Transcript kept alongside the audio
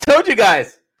Told you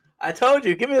guys. I told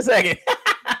you. Give me a second.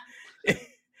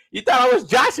 You thought I was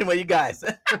joshing with you guys.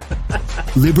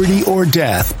 Liberty or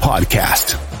Death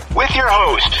podcast. With your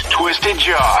host, Twisted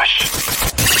Josh.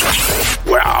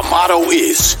 Where our motto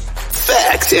is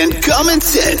facts and common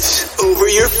sense over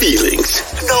your feelings.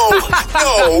 No.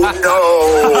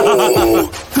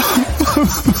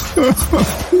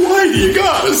 Why do you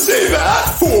gotta say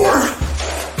that for?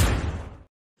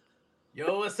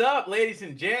 Yo, what's up, ladies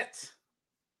and gents?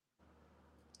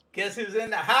 Guess who's in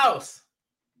the house?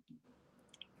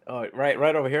 Oh, right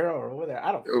over here or over there?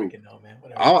 I don't freaking know, man.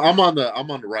 Whatever. I'm on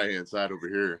the right hand side over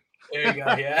here. There you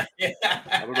go. Yeah.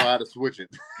 I don't know how to switch it.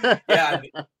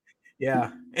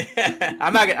 Yeah.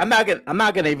 I'm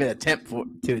not gonna even attempt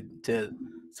to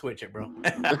switch it, bro.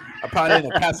 I probably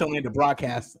need to pass only the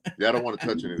broadcast. Yeah, I don't want to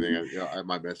touch anything. I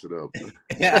might mess it up.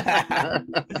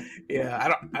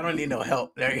 Yeah, I don't need no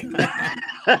help. There you go.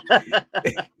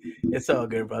 It's all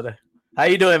good, brother. How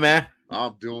you doing, man?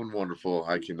 I'm doing wonderful.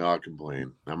 I cannot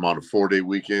complain. I'm on a 4-day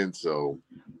weekend, so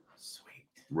sweet,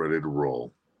 ready to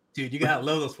roll. Dude, you gotta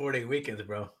love those 4-day weekends,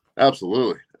 bro.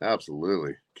 Absolutely.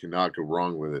 Cannot go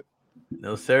wrong with it.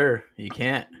 No, sir, you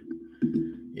can't.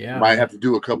 Yeah, might have to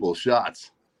do a couple of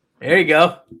shots. There you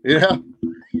go. Yeah.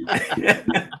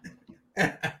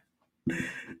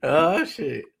 Oh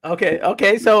shit.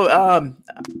 Okay. So,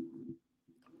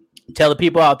 tell the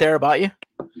people out there about you.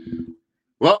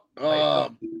 Well,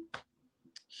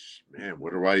 man,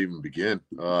 where do I even begin?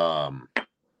 I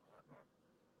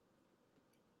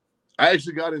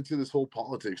actually got into this whole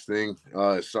politics thing.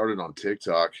 It started on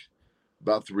TikTok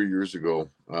about 3 years ago.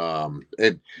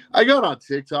 And I got on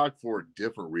TikTok for a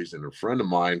different reason. A friend of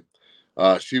mine,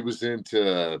 she was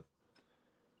into,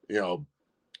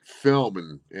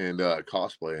 film and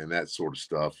cosplay and that sort of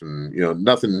stuff. And,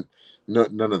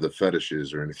 none of the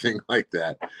fetishes or anything like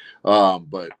that.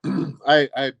 But I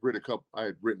had written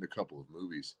a couple of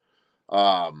movies.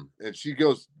 And she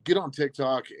goes, get on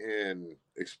TikTok and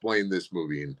explain this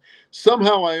movie. And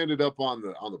somehow I ended up on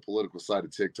the political side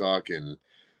of TikTok, and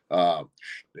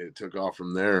it took off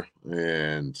from there.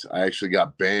 And I actually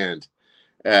got banned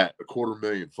at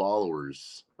 250,000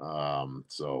 followers.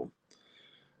 So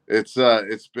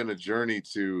it's been a journey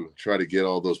to try to get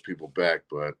all those people back,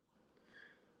 but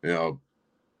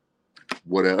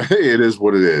whatever, it is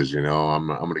what it is. I'm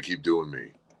going to keep doing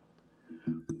me.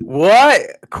 What?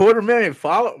 250,000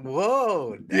 followers?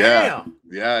 Whoa! Damn.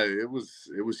 Yeah. It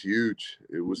was huge.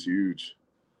 It was huge.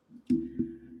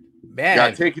 Man,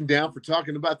 got taken down for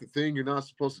talking about the thing you're not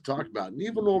supposed to talk about, and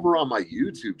even over on my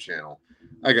YouTube channel,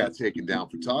 I got taken down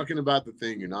for talking about the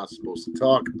thing you're not supposed to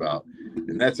talk about,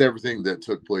 and that's everything that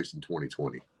took place in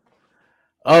 2020.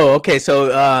 Oh, okay. So,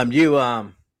 so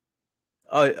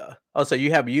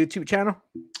you have a YouTube channel?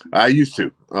 I used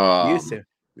to.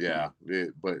 Yeah,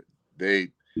 but they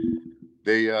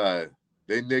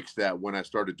nixed that when I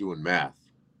started doing math.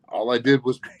 All I did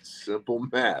was simple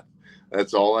math.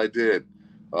 That's all I did.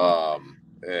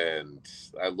 And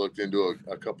I looked into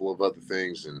a couple of other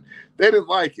things, and they didn't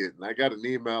like it. And I got an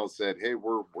email that said, "Hey,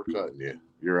 we're cutting you.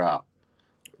 You're out."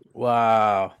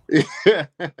 Wow.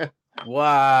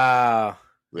 Wow.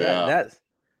 Yeah.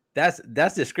 That's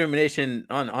discrimination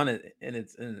on it in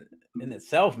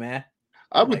itself, man.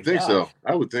 I would think so.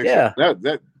 I would think so.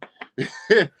 That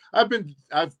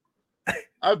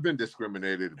I've been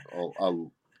discriminated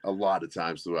a lot of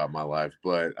times throughout my life,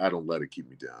 but I don't let it keep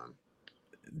me down.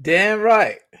 Damn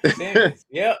right. Damn.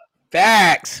 Yep.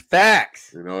 Facts.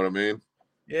 You know what I mean?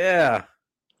 Yeah.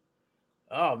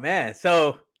 Oh man.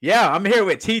 So yeah, I'm here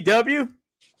with TW,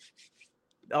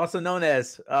 also known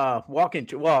as walking.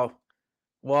 Well,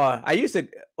 I used to.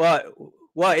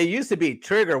 Well, it used to be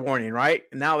trigger warning, right?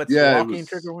 Now it's walking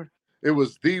trigger warning. It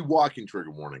was the walking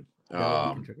trigger warning.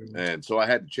 And so I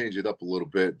had to change it up a little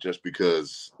bit just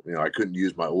because, I couldn't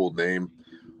use my old name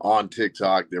on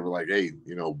TikTok. They were like, hey,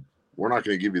 we're not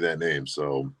going to give you that name.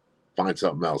 So find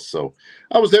something else. So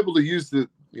I was able to use a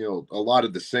lot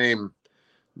of the same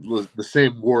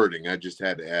wording. I just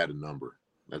had to add a number.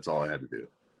 That's all I had to do.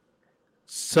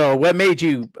 So what made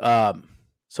you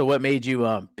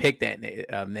pick that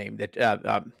name?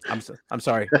 That I'm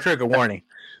sorry, trigger warning.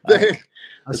 I'm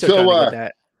still trying to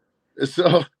get that.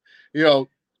 So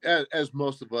as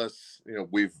most of us,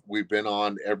 we've been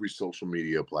on every social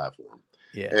media platform.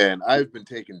 Yeah. And I've been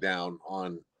taken down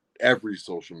on every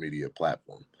social media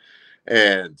platform.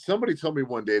 And somebody told me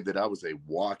one day that I was a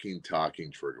walking,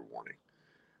 talking trigger warning.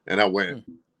 And I went,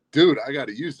 dude, I got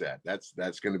to use that.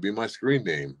 That's going to be my screen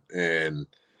name. And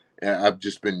I've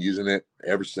just been using it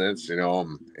ever since,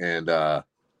 and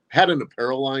had an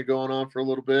apparel line going on for a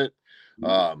little bit.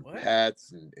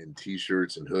 hats and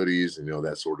t-shirts and hoodies and,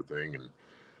 that sort of thing. And,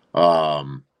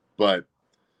 but,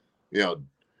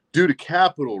 due to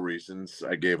capital reasons,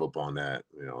 I gave up on that,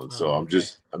 and so I'm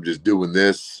just doing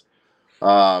this,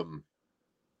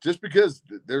 just because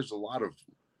there's a lot of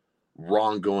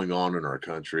wrong going on in our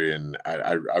country, and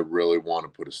I really want to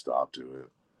put a stop to it.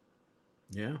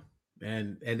 Yeah.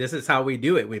 And this is how we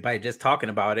do it. By just talking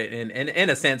about it in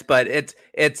a sense, but it's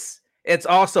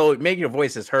also making your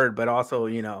voices heard, but also,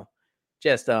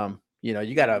 just,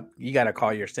 you gotta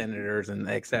call your senators and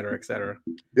et cetera, et cetera.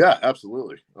 Yeah,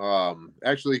 absolutely.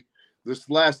 Actually, this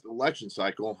last election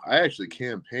cycle, I actually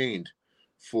campaigned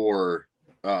for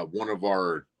one of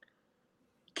our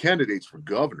candidates for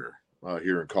governor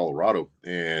here in Colorado,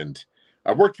 and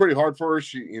I worked pretty hard for her.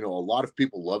 She, a lot of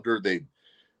people loved her.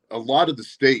 A lot of the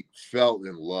state fell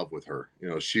in love with her.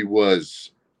 She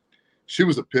was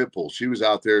a pit bull. She was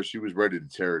out there. She was ready to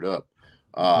tear it up.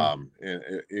 And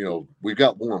we've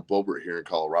got Lauren Boebert here in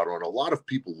Colorado, and a lot of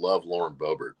people love Lauren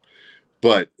Boebert.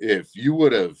 But if you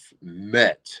would have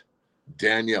met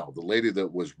Danielle, the lady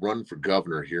that was run for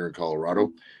governor here in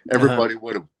Colorado, everybody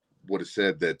would have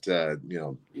said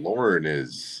that Lauren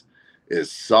is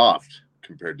soft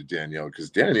compared to Danielle, because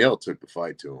Danielle took the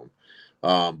fight to him.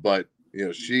 But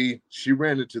she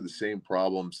ran into the same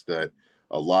problems that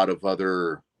a lot of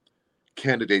other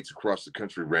candidates across the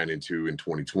country ran into in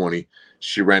 2020.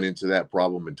 She ran into that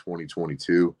problem in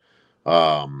 2022.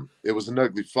 It was an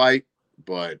ugly fight,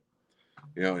 but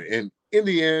in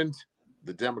the end,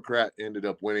 the Democrat ended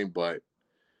up winning. But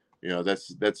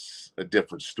that's a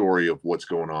different story of what's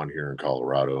going on here in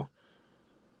Colorado.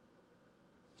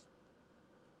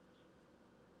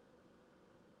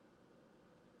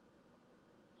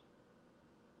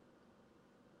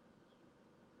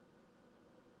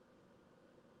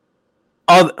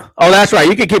 Oh, that's right.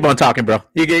 You can keep on talking, bro.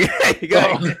 You go ahead, go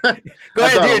ahead and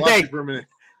do your thing. For a minute.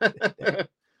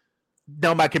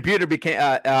 No, my computer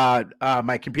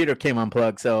came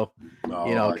unplugged, so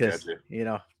because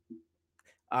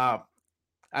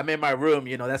I'm in my room.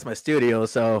 That's my studio,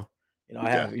 so I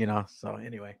have So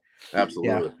anyway,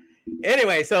 absolutely. Yeah.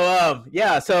 Anyway, so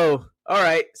so all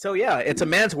right, so it's a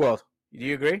man's world. Do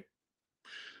you agree?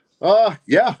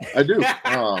 Yeah, I do.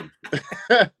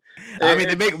 I mean,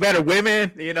 they make better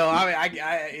women. Where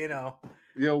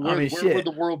would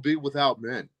the world be without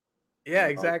men? Yeah,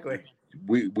 exactly.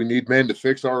 We need men to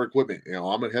fix our equipment.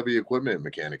 I'm a heavy equipment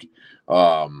mechanic.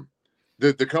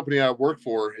 The company I work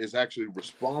for is actually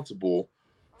responsible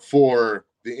for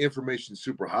the information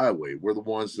superhighway. We're the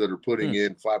ones that are putting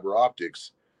in fiber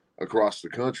optics across the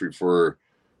country for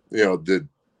the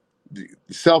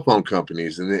cell phone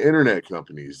companies and the internet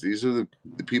companies. These are the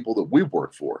people that we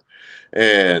work for,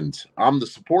 and I'm the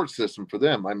support system for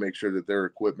them. I make sure that their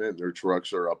equipment, their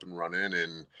trucks are up and running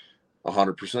and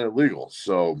 100% legal.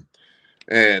 So,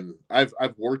 and I've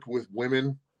worked with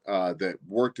women that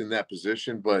worked in that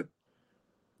position, but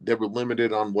they were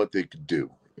limited on what they could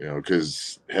do,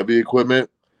 because heavy equipment,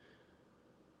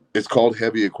 it's called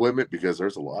heavy equipment because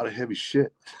there's a lot of heavy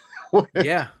shit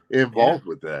involved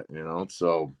with that,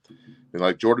 so, and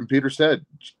like Jordan Peterson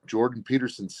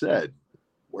said,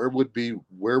 where would we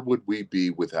be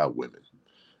without women?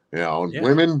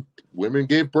 And women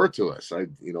gave birth to us. I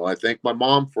thank my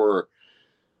mom for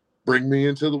bringing me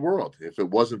into the world. If it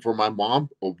wasn't for my mom,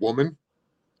 a woman,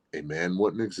 a man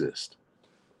wouldn't exist.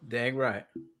 Dang right.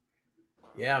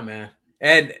 Yeah, man.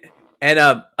 And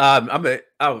I'm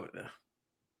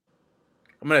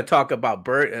gonna talk about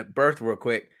birth real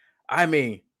quick. I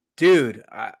mean, dude,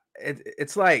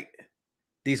 it's like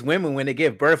these women, when they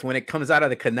give birth, when it comes out of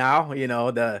the canal,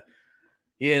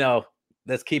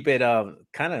 let's keep it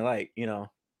kind of like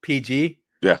PG.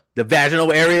 Yeah. The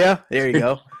vaginal area. There you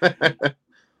go.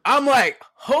 I'm like,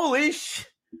 holy sh.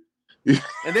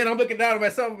 And then I'm looking down at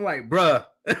myself. I'm like, bruh.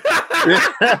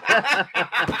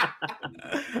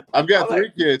 I've got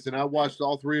three kids, and I watched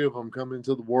all three of them come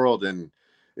into the world, and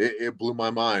it blew my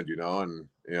mind, and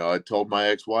I told my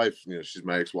ex-wife, she's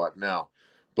my ex-wife now,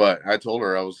 but I told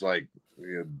her, I was like,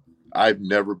 I've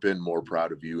never been more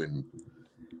proud of you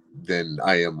than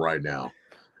I am right now,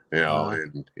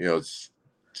 and it's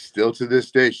still to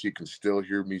this day, she can still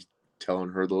hear me telling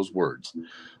her those words.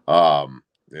 When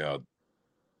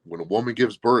a woman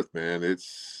gives birth, man, it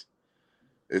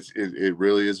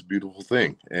really is a beautiful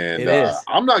thing. And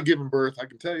I'm not giving birth. I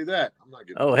can tell you that. I'm not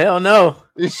giving birth. Hell no.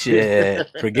 Shit.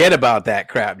 Forget about that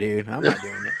crap, dude. I'm not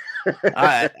doing it.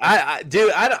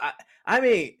 I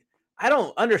mean, I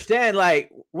don't understand,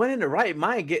 like, when in the right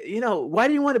mind why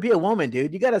do you want to be a woman,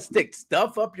 dude? You got to stick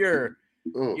stuff up your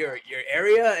your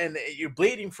area and you're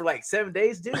bleeding for like 7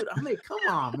 days, dude. I mean, come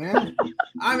on, man.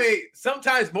 I mean,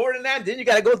 sometimes more than that. Then you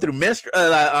got to go through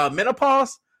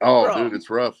menopause. Oh, Bro. dude, it's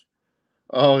rough.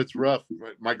 Oh, it's rough.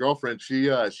 My girlfriend, she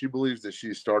believes that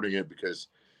she's starting it because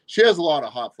she has a lot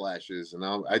of hot flashes, and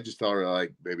I just tell her,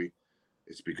 like, baby,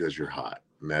 it's because you're hot,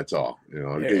 and that's all. You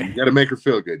know, you got to make her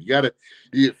feel good.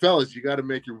 Fellas, you got to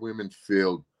make your women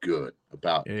feel good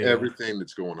about everything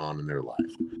that's going on in their life.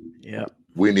 Yep.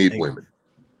 We need women.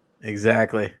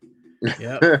 Exactly.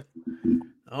 Yep.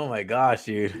 Oh my gosh,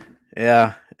 dude.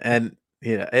 Yeah, and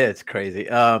it's crazy.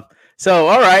 So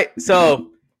all right, so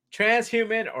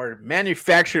transhuman or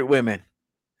manufactured women.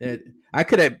 There's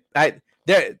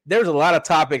a lot of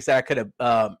topics that I could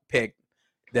have picked.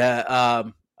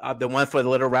 The one for the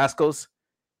Little Rascals,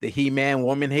 the He-Man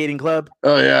woman hating club.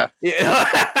 Oh yeah.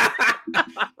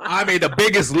 I mean, the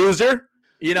Biggest Loser.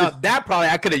 That probably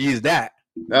I could have used that.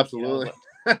 Absolutely.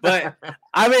 But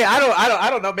I mean, I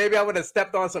don't know. Maybe I would have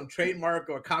stepped on some trademark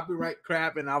or copyright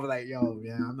crap, and I was like, "Yo,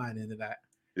 yeah, I'm not into that."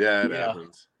 Yeah, it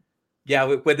happens. Yeah,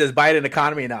 with this Biden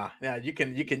economy now, yeah, you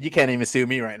can't even sue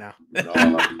me right now.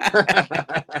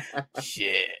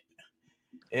 Shit.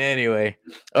 Anyway,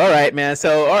 all right, man.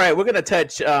 So, all right, we're gonna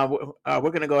touch.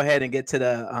 We're gonna go ahead and get to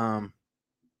the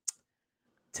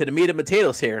meat and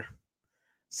potatoes here.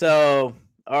 So,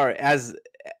 all right,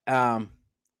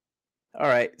 all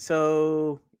right,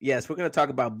 so yes, we're gonna talk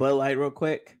about Bud Light real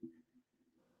quick.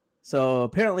 So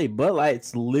apparently, Bud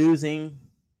Light's losing.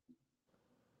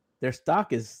 Their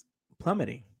stock is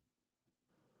plummeting.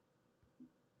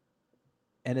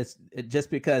 And it's just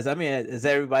because, I mean, as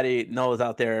everybody knows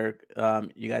out there,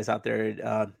 you guys out there,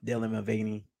 Dylan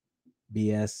Mulvaney,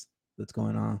 BS that's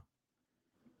going on.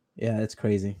 Yeah, it's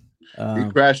crazy. He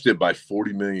crashed it by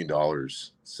 $40 million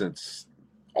since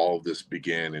all of this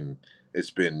began, and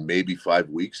it's been maybe 5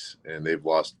 weeks, and they've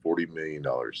lost $40 million.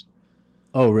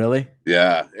 Oh, really?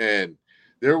 Yeah, and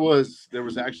there was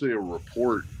actually a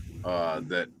report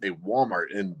that a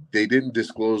Walmart, and they didn't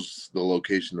disclose the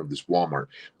location of this Walmart,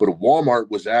 but a Walmart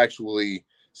was actually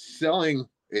selling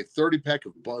a 30-pack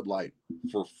of Bud Light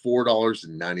for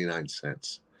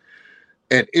 $4.99.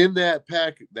 And in that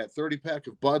pack, that 30-pack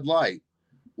of Bud Light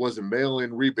was a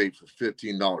mail-in rebate for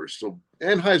 $15. So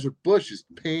Anheuser-Busch is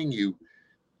paying you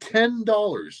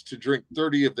 $10 to drink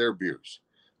 30 of their beers.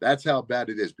 That's how bad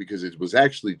it is, because it was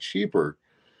actually cheaper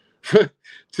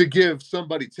to give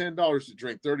somebody $10 to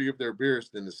drink 30 of their beers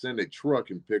than to send a truck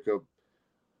and pick up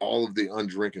all of the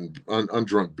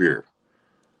undrunk beer.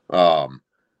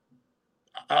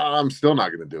 I'm still not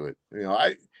going to do it.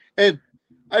 I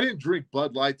didn't drink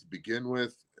Bud Light to begin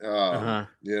with. I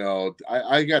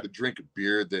got to drink a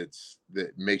beer that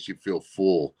makes you feel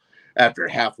full after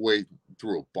halfway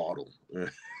through a bottle.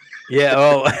 Yeah.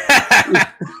 Oh.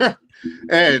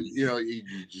 And you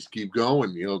just keep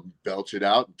going, belch it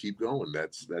out and keep going.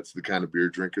 That's the kind of beer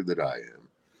drinker that I am.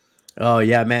 Oh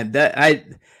yeah, man. That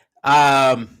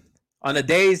on the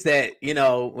days that when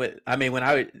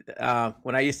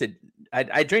I used to,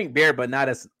 I drink beer, but not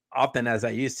as often as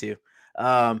I used to.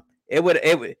 It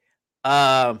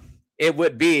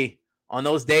would be on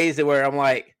those days where I'm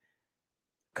like,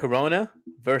 Corona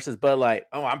versus Bud Light.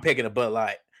 Oh, I'm picking a Bud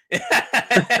Light.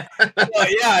 Yeah,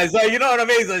 so you know what I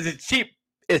mean. So it's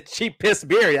cheap piss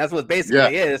beer. That's what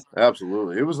basically is.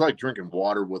 Absolutely, it was like drinking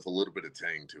water with a little bit of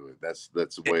tang to it. That's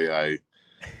the way I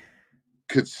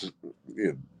could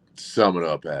sum it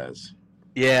up as.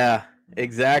 Yeah,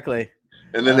 exactly.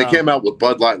 And then they came out with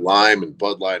Bud Light Lime and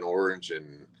Bud Light Orange,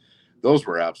 and those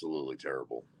were absolutely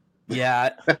terrible.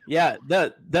 Yeah.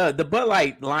 The Bud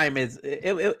Light Lime is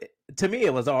it to me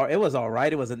it was all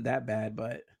right. It wasn't that bad,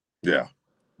 but yeah.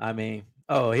 I mean,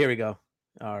 here we go.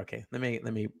 Oh, okay. Let me.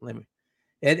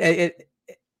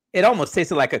 It almost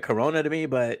tasted like a Corona to me,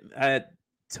 but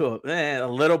to a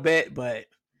little bit, but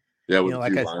yeah, with a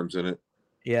few limes in it.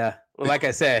 Yeah, well, like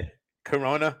I said,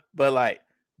 Corona, Bud Light,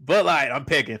 I'm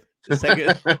picking. Just take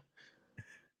it,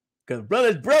 because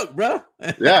brother's broke, bro.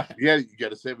 yeah, you got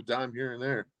to save a dime here and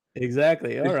there.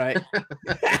 Exactly. All right.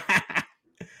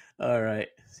 All right.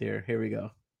 Here we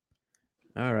go.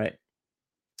 All right.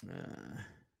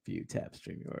 View tab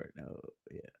stream yard. Oh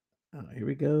yeah. Oh, here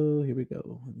we go.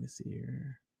 Let me see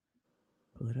here.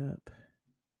 Pull it up.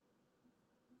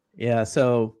 Yeah.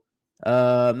 So,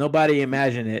 nobody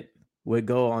imagined it would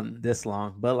go on this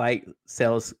long, but like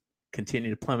sales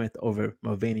continue to plummet over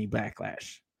Mulvaney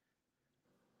backlash.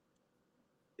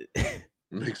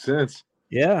 Makes sense.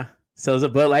 Yeah. So the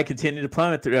Bud Light continued to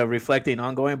plummet, reflecting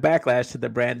ongoing backlash to the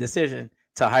brand decision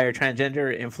to hire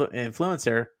transgender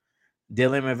influencer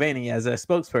Dylan Mulvaney as a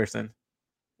spokesperson.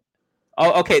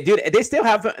 Oh, okay, dude. They still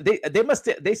have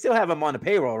they still have them on the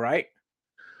payroll, right?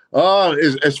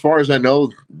 As far as I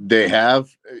know, they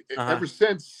have Uh-huh. ever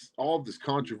since all of this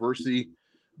controversy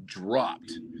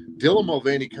dropped. Dylan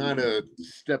Mulvaney kind of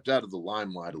stepped out of the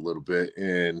limelight a little bit,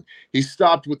 and he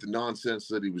stopped with the nonsense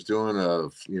that he was doing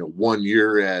of 1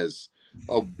 year as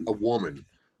a woman,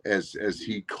 as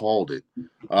he called it.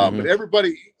 But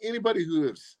anybody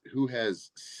who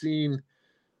has seen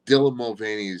Dylan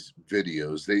Mulvaney's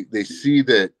videos, they see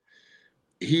that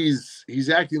he's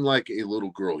acting like a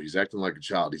little girl. He's acting like a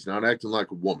child. He's not acting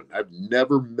like a woman. I've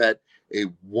never met a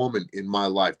woman in my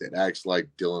life that acts like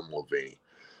Dylan Mulvaney.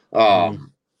 And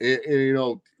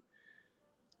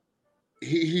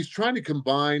he's trying to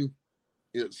combine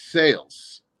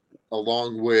sales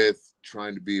along with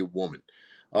trying to be a woman.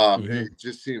 It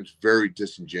just seems very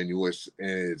disingenuous, and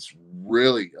it's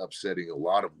really upsetting a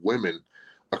lot of women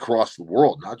across the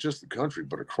world, not just the country,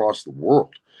 but across the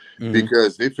world,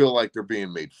 because they feel like they're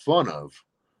being made fun of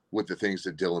with the things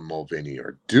that Dylan Mulvaney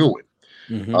are doing.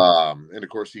 And of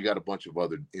course, he got a bunch of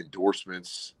other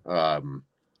endorsements,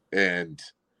 and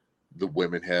the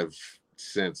women have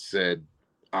since said,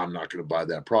 "I'm not going to buy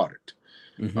that product."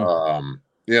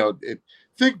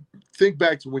 Think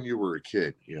back to when you were a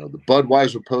kid. The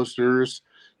Budweiser posters.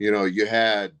 You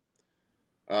had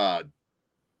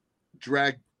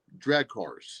drag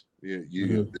cars.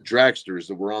 The dragsters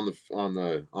that were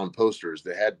on posters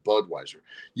that had Budweiser.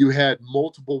 You had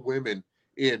multiple women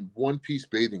in one-piece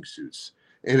bathing suits,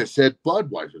 and it said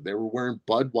Budweiser. They were wearing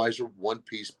Budweiser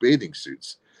one-piece bathing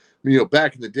suits.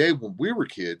 Back in the day when we were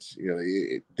kids,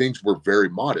 things were very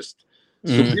modest.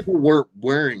 So people weren't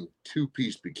wearing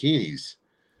two-piece bikinis,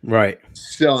 right?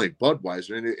 Selling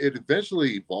Budweiser, and it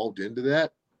eventually evolved into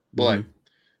that. But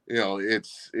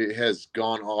it has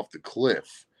gone off the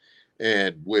cliff,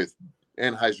 and with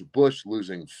Anheuser-Busch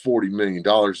losing $40 million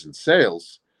in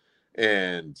sales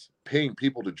and paying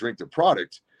people to drink the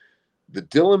product, the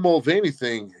Dylan Mulvaney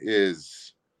thing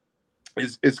is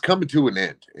coming to an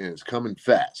end, and it's coming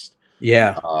fast.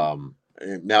 Yeah.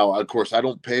 And now, of course, I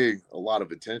don't pay a lot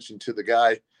of attention to the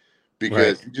guy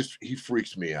because he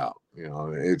freaks me out.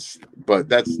 But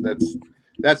that's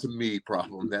a me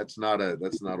problem. That's not a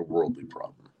worldly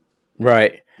problem.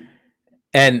 Right.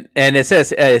 And it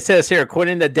says here,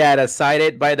 according to data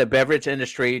cited by the beverage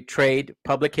industry trade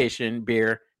publication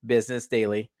Beer Business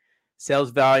Daily,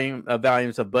 sales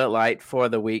volumes of Bud Light for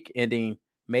the week ending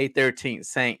May 13th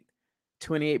sank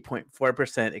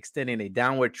 28.4%, extending a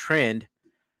downward trend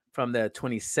from the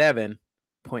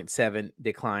 27.7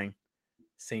 decline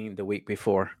seen the week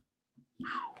before.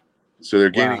 So they're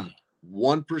gaining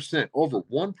 1%, over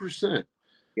 1%,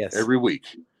 every week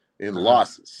in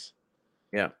losses.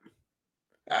 Yeah.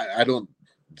 I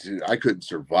couldn't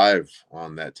survive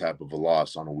on that type of a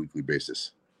loss on a weekly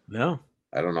basis. No.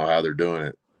 I don't know how they're doing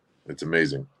it. It's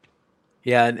amazing.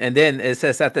 Yeah, and then it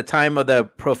says at the time of the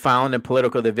profound and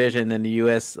political division in the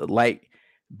U.S., light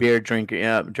beer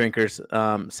drinkers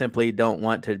simply don't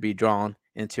want to be drawn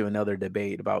into another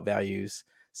debate about values,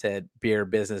 said Beer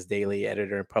Business Daily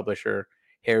editor and publisher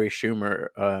Harry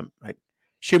Schumacher.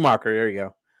 There you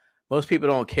go. Most people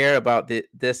don't care about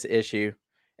this issue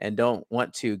and don't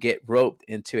want to get roped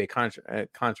into a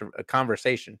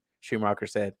conversation, Schumacher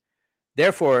said.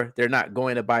 Therefore, they're not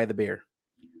going to buy the beer.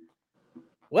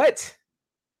 What?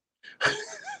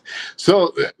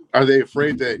 So are they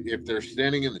afraid that if they're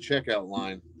standing in the checkout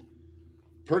line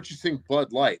purchasing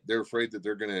Bud Light, they're afraid that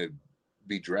they're going to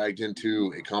be dragged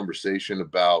into a conversation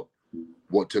about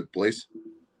what took place?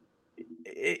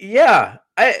 Yeah,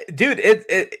 dude.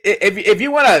 If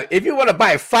you want to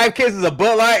buy 5 cases of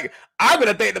Bud Light, I'm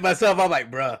gonna think to myself, I'm like,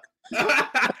 bruh.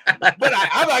 But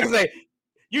I'm not gonna say,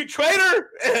 you traitor.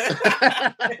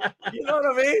 You know what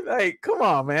I mean? Like, come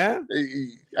on, man.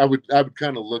 I would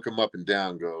kind of look them up and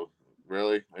down. Go,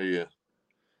 really? Are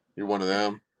you're one of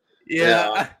them?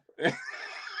 Yeah.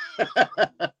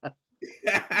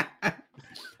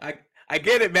 I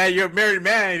get it, man. You're a married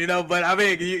man, but I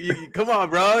mean, you come on,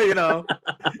 bro,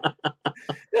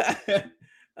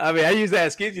 I mean, I use that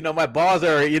excuse, my balls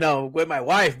are, with my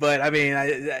wife, but I mean,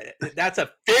 that's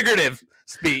a figurative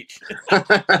speech.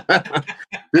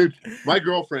 Dude, my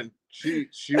girlfriend, she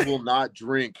will not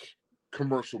drink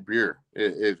commercial beer,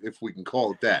 if we can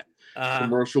call it that.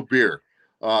 Commercial beer.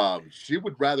 She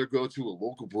would rather go to a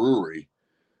local brewery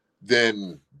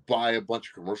than buy a bunch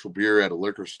of commercial beer at a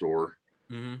liquor store.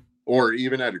 Or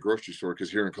even at a grocery store,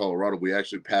 because here in Colorado, we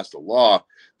actually passed a law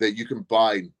that you can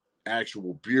buy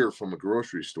actual beer from a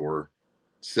grocery store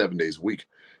 7 days a week.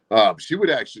 She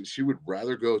would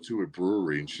rather go to a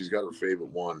brewery, and she's got her favorite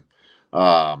one.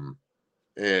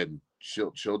 And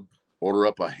she'll order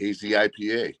up a hazy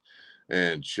IPA,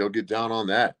 and she'll get down on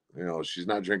that. You know, she's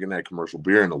not drinking that commercial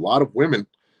beer, and a lot of women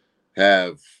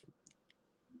have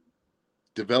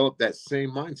developed that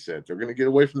same mindset. They're going to get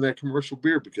away from that commercial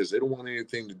beer because they don't want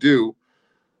anything to do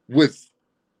with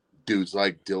dudes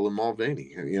like Dylan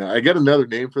Mulvaney. You know, I got another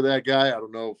name for that guy. I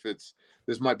don't know if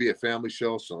this might be a family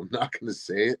show, so I'm not going to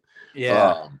say it.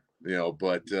 Yeah. You know,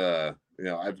 but you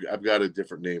know, I've got a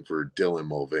different name for Dylan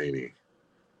Mulvaney.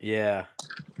 Yeah.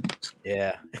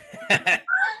 Yeah.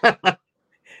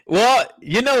 Well,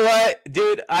 you know what,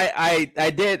 dude?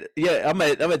 I did. Yeah, I'm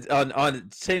on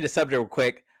change the subject real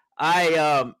quick.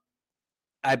 I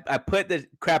put the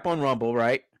crap on Rumble,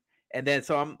 right? And then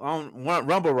so I'm on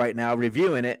Rumble right now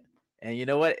reviewing it, and you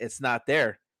know what? It's not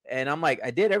there. And I'm like,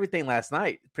 I did everything last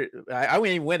night. I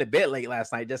even went a bit late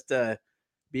last night just to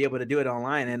be able to do it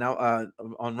online and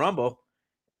on Rumble,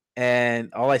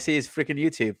 and all I see is freaking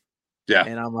YouTube. Yeah,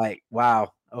 and I'm like,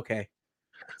 wow, okay.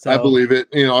 So I believe it.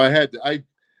 You know,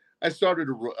 I started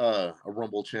a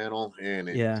Rumble channel, and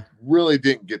it really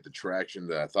didn't get the traction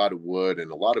that I thought it would,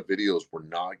 and a lot of videos were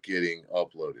not getting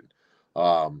uploaded.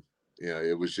 You know,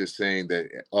 it was just saying that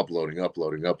uploading,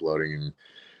 and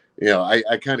you know,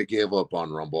 I kind of gave up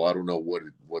on Rumble. I don't know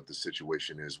what the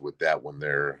situation is with that one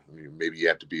there. I mean, maybe you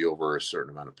have to be over a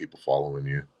certain amount of people following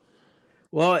you.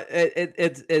 Well,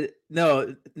 it's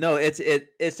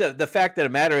the fact of the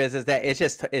matter is that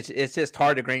it's just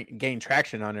hard to gain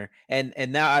traction on her. And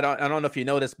now I don't know if you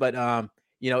noticed, but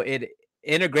you know, it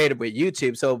integrated with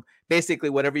YouTube. So basically,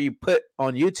 whatever you put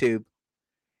on YouTube,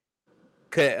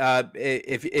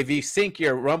 if you sync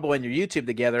your Rumble and your YouTube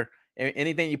together,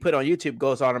 anything you put on YouTube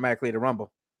goes automatically to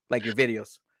Rumble, like your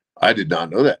videos. I did not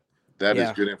know that. That is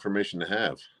good information to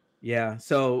have. Yeah.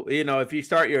 So, you know, if you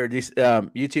start your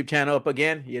YouTube channel up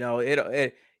again, you know,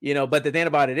 it you know, but the thing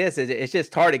about it is it's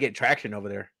just hard to get traction over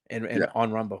there and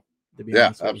on Rumble, to be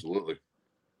honest with absolutely.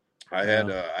 I had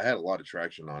a lot of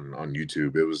traction on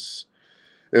YouTube. It was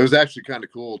actually kind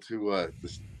of cool to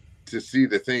see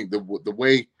the thing, the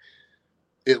way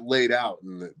it laid out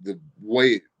and the way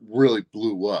it really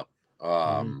blew up.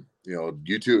 You know,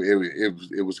 YouTube,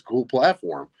 it was a cool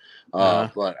platform.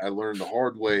 But I learned the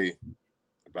hard way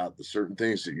about the certain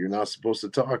things that you're not supposed to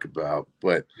talk about.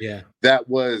 But that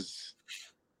was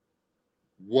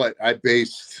what I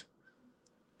based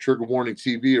Trigger Warning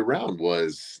TV around,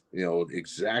 was, you know,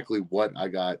 exactly what I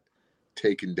got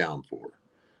taken down for.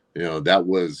 You know, that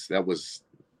was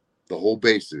the whole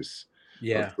basis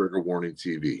of Trigger Warning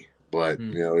TV. But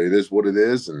you know, it is what it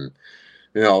is, and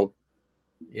you know,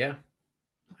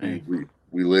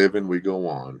 we live and we go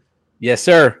on. Yes,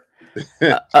 sir.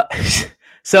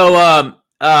 So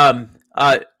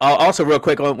also real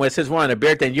quick, since we're on a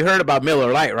beer thing, you heard about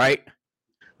Miller Lite, right?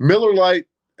 Miller Lite,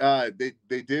 they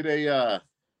did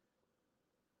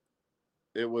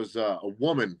it was a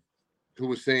woman who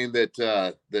was saying that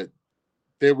that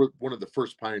they were one of the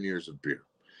first pioneers of beer.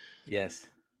 Yes,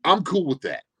 I'm cool with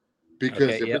that,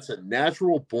 because if it's a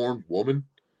natural born woman,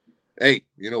 hey,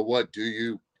 you know what? Do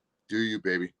you,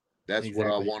 baby? That's what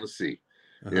I want to see.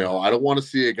 You know, I don't want to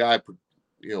see a guy,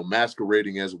 you know,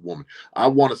 masquerading as a woman. I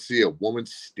want to see a woman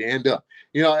stand up.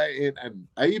 You know, and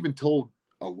I even told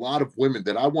a lot of women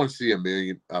that I want to see a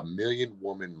million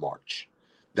woman march.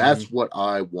 That's what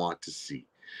I want to see,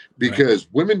 because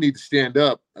women need to stand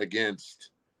up against,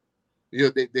 you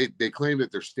know, they claim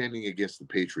that they're standing against the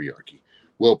patriarchy.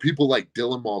 Well, people like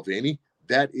Dylan Mulvaney,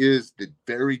 that is the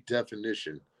very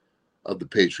definition of the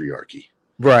patriarchy.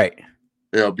 Right.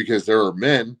 You know, because there are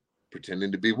men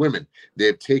pretending to be women.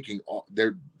 They're taking all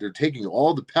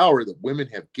the power that women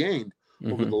have gained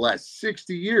over the last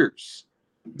 60 years.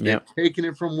 They've taken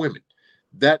it from women.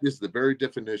 That is the very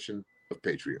definition of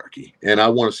patriarchy. And I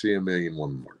want to see a million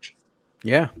woman march.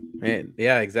 Yeah,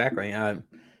 exactly. I mean,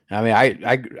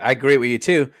 I agree with you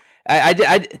too.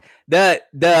 The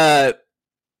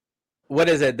what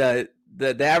is it? The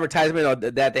advertisement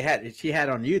that she had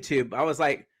on YouTube. I was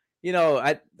like, you know,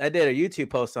 I did a YouTube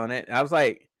post on it. I was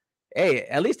like, hey,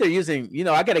 at least they're using, you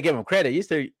know, I got to give them credit. At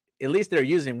least they're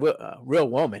using real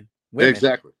women.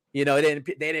 Exactly. You know,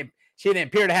 she didn't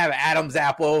appear to have an Adam's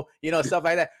apple, you know, stuff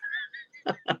like that.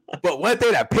 But one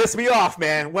thing that pissed me off,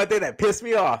 man,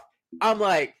 I'm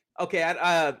like, okay,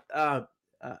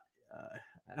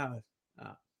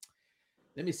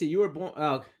 let me see. You were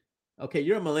born, okay,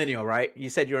 you're a millennial, right? You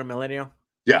said you're a millennial?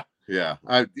 Yeah.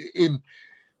 In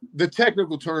the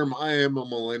technical term, I am a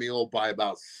millennial by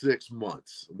about 6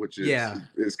 months, which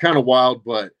is kind of wild,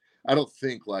 but I don't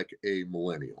think like a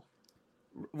millennial.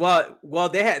 Well,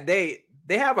 they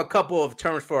have a couple of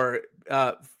terms for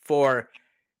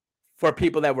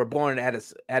people that were born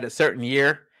at a certain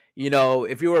year.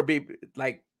 if you were be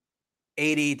like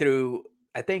 80 through,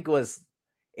 I think it was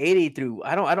 80 through,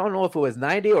 I don't know if it was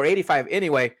 90 or 85.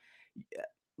 Anyway,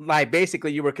 like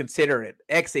basically you were considered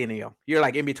Xennial. You're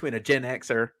like in between a Gen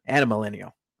Xer and a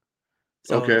millennial.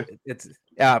 So Okay.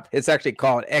 it's actually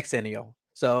called Xennial.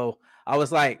 So I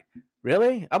was like,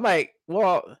 really? I'm like,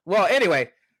 well,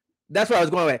 anyway, that's what I was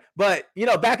going with. But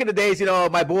back in the days,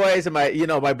 my boys and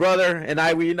my brother and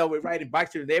I, we're riding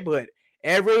bikes through the neighborhood.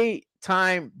 Every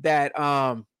time that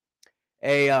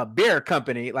a beer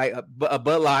company like a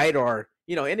Bud Light or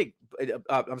any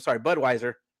I'm sorry,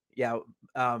 Budweiser, yeah,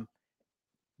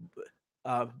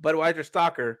 Budweiser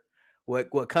Stalker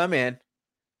would come in,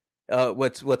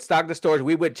 would stock the stores.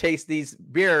 We would chase these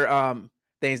beer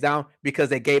things down because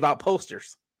they gave out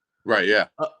posters, Right. Yeah.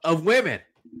 of women.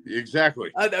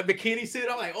 Exactly. The bikini suit.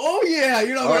 I'm like, oh yeah,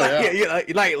 Oh, like, yeah.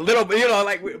 like little,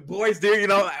 like boys do,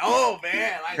 like, oh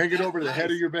man, like, Hang it over the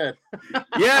head of your bed.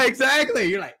 Yeah, exactly.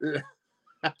 You're like,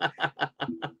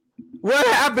 what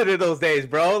happened in those days,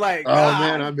 bro? Like, oh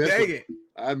man, I miss dang them. it.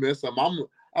 I miss them.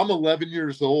 I'm 11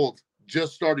 years old,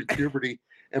 just started puberty,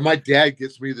 and my dad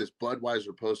gets me this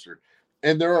Budweiser poster,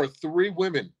 and there are 3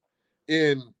 women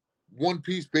in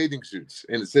one-piece bathing suits,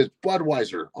 and it says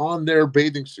Budweiser on their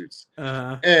bathing suits.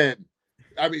 And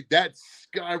I mean, that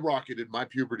skyrocketed my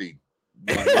puberty.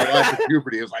 My life of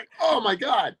puberty. It was like, oh my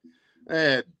god.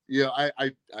 And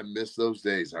I miss those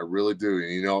days. I really do.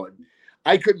 And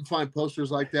I couldn't find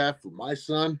posters like that for my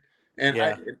son. And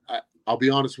Yeah. I'll be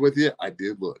honest with you, I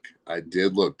did look,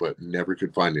 but never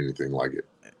could find anything like it.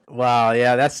 Wow,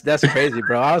 yeah, that's crazy,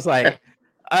 bro. I was like,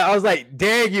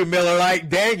 dang you, Miller, like,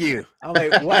 dang you. I'm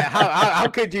like, what? How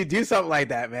could you do something like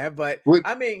that, man? But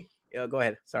I mean, go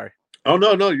ahead. Sorry. Oh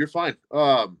no, you're fine.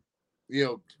 Ford.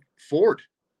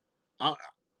 I'm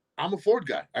a Ford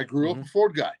guy. I grew up a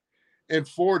Ford guy, and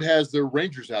Ford has their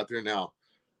Rangers out there now.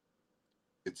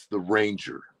 It's the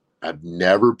Ranger. I've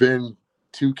never been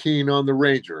too keen on the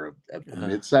Ranger, a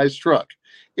mid-sized truck,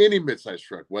 any mid-sized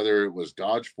truck, whether it was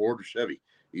Dodge, Ford, or Chevy,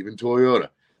 even Toyota.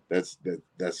 That's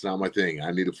not my thing.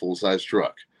 I need a full-size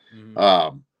truck.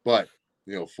 But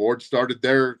Ford started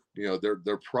their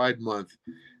Pride Month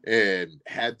and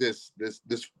had this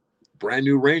brand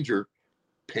new Ranger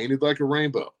painted like a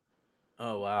rainbow.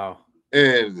 Oh wow.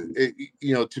 And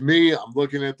to me, I'm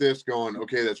looking at this going,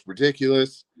 okay, that's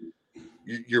ridiculous.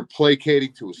 You're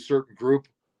placating to a certain group,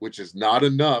 which is not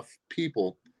enough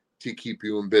people to keep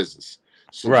you in business.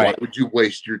 So why would you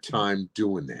waste your time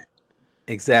doing that?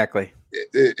 Exactly.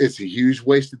 It's a huge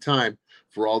waste of time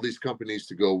for all these companies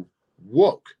to go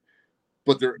woke,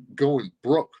 but they're going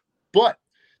broke. But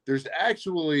there's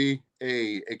actually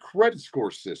a credit score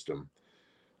system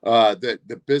that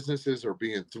the businesses are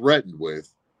being threatened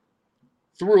with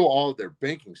through all of their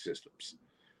banking systems.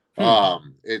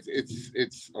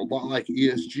 It's a lot like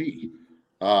ESG.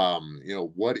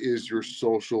 What is your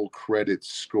social credit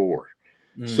score?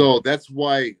 So that's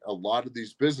why a lot of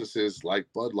these businesses like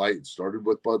Bud Light, started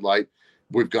with Bud Light,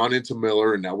 we've gone into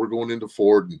Miller, and now we're going into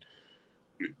Ford and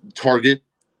Target.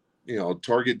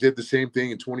 Target did the same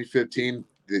thing in 2015.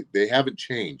 They haven't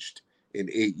changed in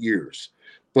 8 years.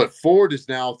 But Ford is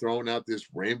now throwing out this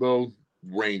Rainbow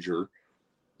Ranger.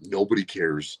 Nobody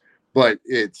cares. But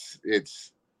it's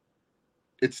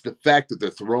the fact that they're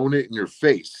throwing it in your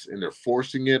face and they're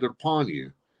forcing it upon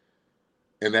you.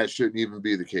 And that shouldn't even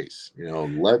be the case.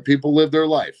 Let people live their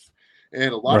life.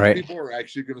 And a lot of people are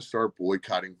actually going to start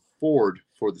boycotting Ford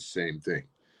for the same thing.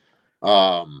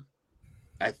 I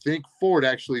think Ford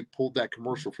actually pulled that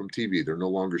commercial from TV. They're no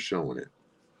longer showing it.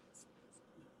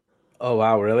 Oh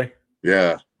wow, really?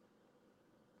 Yeah.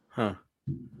 Huh.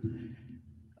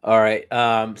 All right.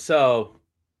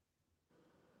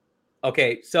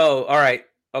 Okay. So all right.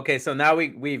 Okay. So now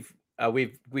we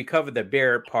covered the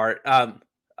beer part.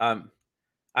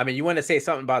 I mean, you want to say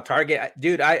something about Target,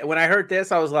 dude? When I heard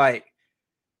this, I was like,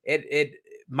 I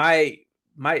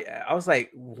was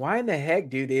like, why in the heck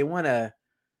do they want to,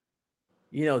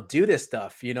 do this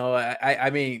stuff? I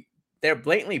mean, they're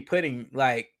blatantly putting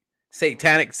like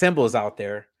satanic symbols out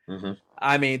there.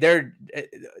 I mean, they're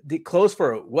clothes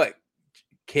for what,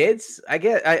 kids? I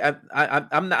guess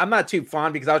I'm not too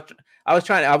fond because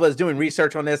I was doing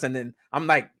research on this, and then I'm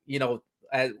like,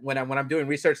 when I'm doing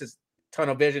research, it's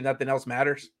tunnel vision, nothing else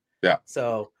matters. Yeah.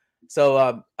 So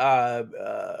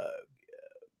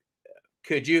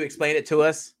could you explain it to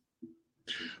us?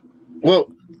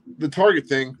 Well, the Target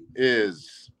thing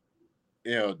is,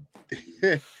 I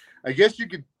guess you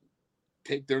could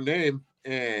take their name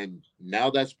and now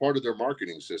that's part of their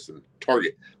marketing system.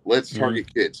 Target. Let's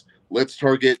target kids. Let's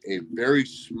target a very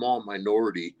small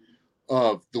minority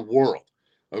of the world.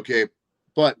 Okay.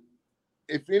 But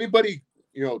if anybody,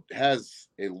 has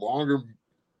a longer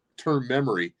term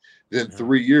memory than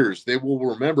 3 years, they will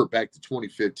remember back to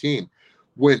 2015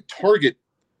 when Target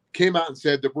came out and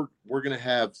said that we're going to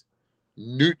have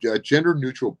gender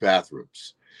neutral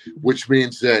bathrooms, which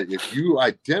means that if you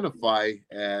identify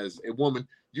as a woman,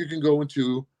 you can go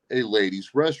into a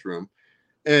ladies' restroom.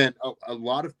 And a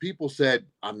lot of people said,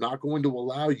 I'm not going to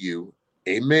allow you,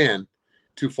 a man,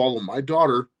 to follow my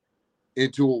daughter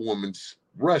into a woman's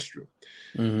restroom.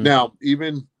 Now,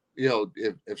 even,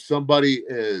 if somebody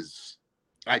is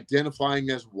identifying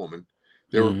as a woman,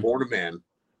 they were born a man,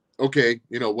 okay,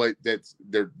 you know what, that's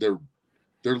they're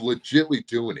legitly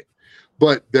doing it.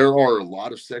 But there are a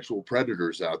lot of sexual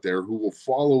predators out there who will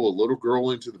follow a little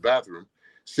girl into the bathroom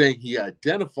saying he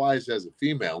identifies as a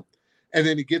female, and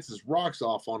then he gets his rocks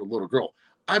off on a little girl.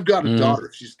 I've got a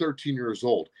daughter. She's 13 years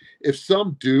old. If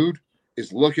some dude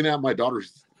is looking at my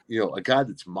daughter's, a guy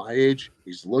that's my age,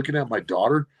 he's looking at my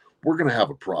daughter, we're going to have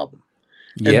a problem.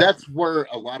 Yep. And that's where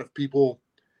a lot of people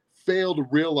fail to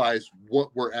realize what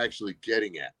we're actually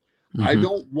getting at. I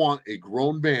don't want a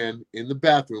grown man in the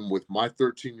bathroom with my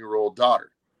 13-year-old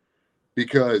daughter,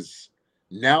 because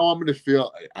now I'm going to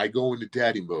feel, I go into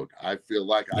daddy mode. I feel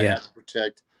like I have to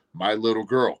protect my little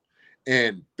girl,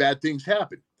 and bad things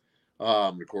happen.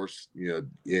 Of course,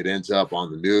 it ends up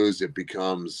on the news. It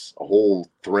becomes a whole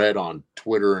thread on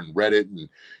Twitter and Reddit and,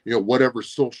 whatever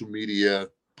social media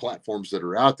platforms that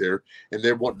are out there, and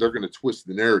they're going to twist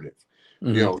the narrative.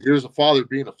 Here's a father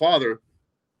being a father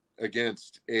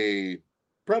against a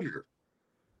predator,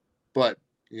 but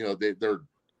they're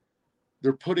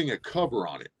putting a cover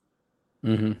on it,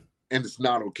 and it's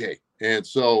not okay. And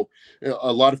so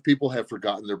a lot of people have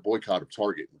forgotten their boycott of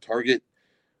Target. And Target,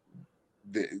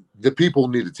 the people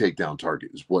need to take down Target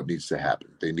is what needs to happen.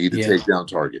 They need to take down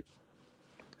Target.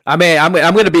 I mean, I'm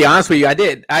going to be honest with you.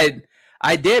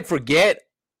 I did forget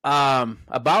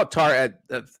about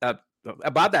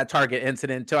about that Target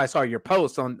incident until I saw your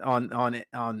post on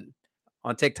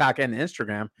TikTok and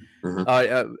Instagram.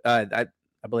 I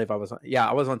believe I was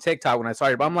on TikTok when I saw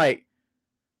it, but I'm like,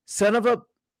 son of a,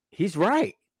 he's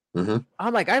right. I'm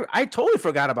like, I totally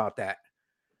forgot about that.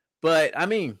 But I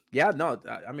mean,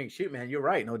 shoot, man, you're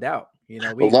right, no doubt.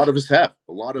 A lot of us have.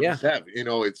 Us have.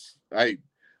 It's I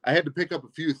had to pick up a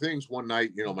few things one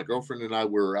night. My girlfriend and I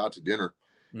were out to dinner,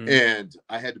 and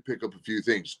I had to pick up a few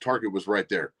things. Target was right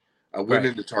there. I went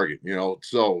into Target,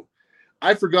 so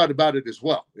I forgot about it as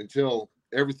well until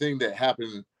everything that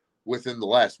happened within the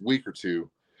last week or two,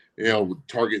 with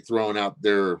Target throwing out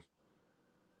their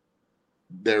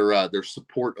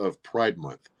support of Pride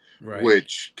Month,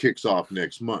 which kicks off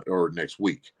next month or next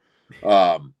week.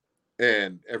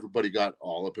 And everybody got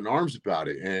all up in arms about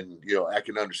it. And, I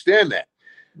can understand that.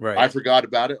 I forgot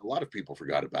about it. A lot of people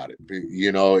forgot about it.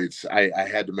 I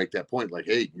had to make that point, like,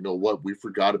 hey, you know what? We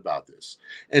forgot about this.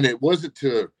 And it wasn't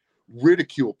to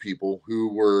ridicule people who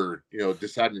were,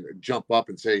 deciding to jump up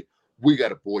and say, we got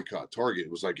to boycott Target.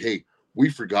 It was like, hey, we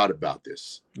forgot about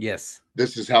this. Yes.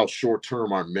 This is how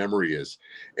short-term our memory is.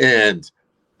 And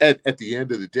at the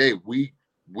end of the day, we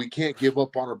can't give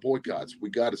up on our boycotts. We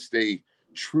got to stay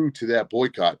true to that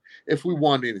boycott if we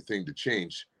want anything to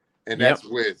change. And that's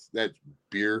with that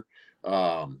beer,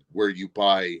 where you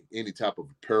buy any type of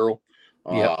apparel.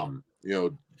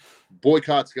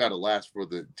 Boycotts got to last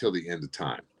till the end of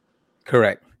time.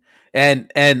 Correct.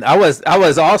 And I was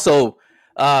also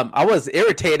I was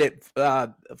irritated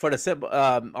for the simple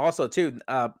also too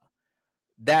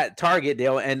that Target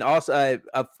deal, and also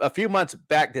a few months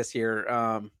back this year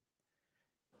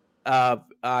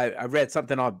I read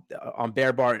something on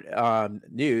Bear Bar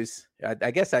News.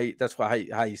 I guess that's how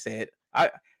you say it.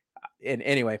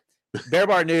 Anyway, Bear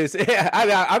Bar News.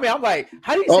 I mean, I'm like,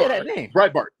 how do you say that name?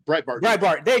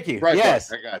 Breitbart. Thank you.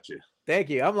 Yes, I got you. Thank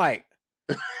you. I'm like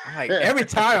every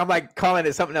time I'm like calling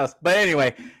it something else. But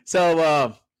anyway,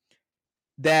 so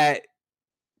that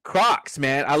Crocs,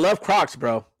 man, I love Crocs,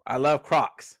 bro. I love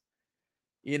Crocs.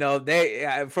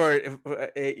 I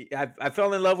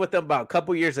fell in love with them about a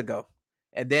couple years ago,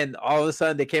 and then all of a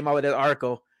sudden they came out with an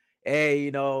article.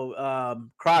 Hey,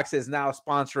 Crocs is now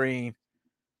sponsoring,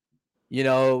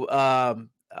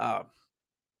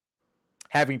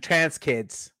 having trans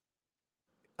kids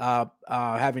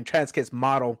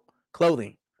model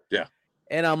clothing. Yeah.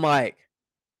 And I'm like,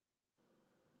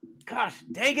 gosh,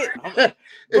 dang it.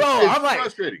 It's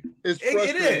frustrating. It's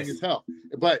frustrating as hell.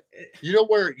 But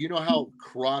you know how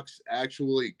Crocs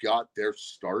actually got their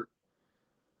start?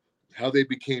 How they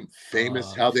became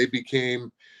famous, how they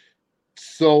became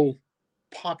so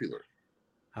popular.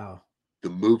 How? The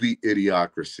movie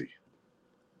Idiocracy.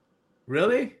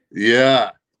 Really?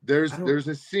 Yeah. There's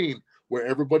a scene where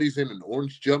everybody's in an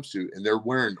orange jumpsuit and they're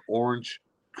wearing orange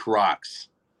Crocs.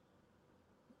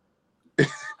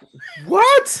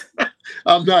 What?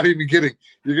 I'm not even kidding.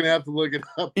 You're gonna have to look it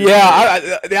up. Yeah,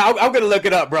 I'm gonna look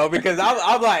it up, bro, because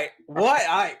I'm like, what?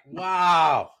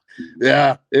 Wow.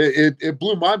 Yeah, it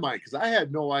blew my mind because I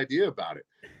had no idea about it,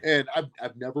 and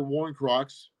I've never worn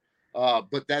Crocs,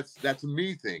 but that's a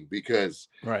me thing because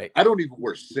Right. I don't even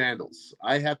wear sandals.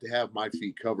 I have to have my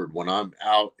feet covered when I'm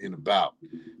out and about.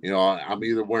 You know, I'm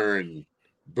either wearing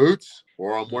boots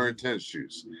or I'm wearing tennis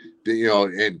shoes. You know,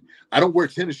 and I don't wear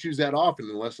tennis shoes that often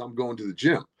unless I'm going to the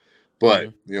gym.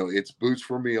 But you know, it's boots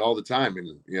for me all the time, and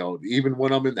you know, even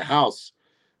when I'm in the house,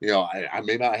 you know, I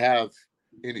may not have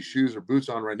any shoes or boots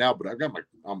on right now, but I've got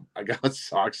I got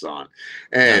socks on,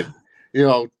 and you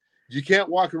know, you can't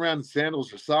walk around in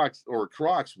sandals or socks or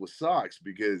Crocs with socks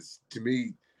because to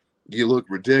me, you look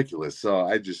ridiculous. So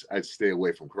I'd stay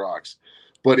away from Crocs.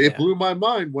 But it blew my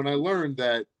mind when I learned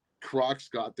that Crocs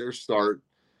got their start,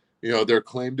 you know, their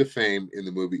claim to fame in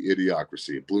the movie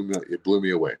Idiocracy. It blew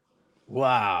me away.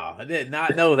 Wow, I did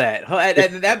not know that.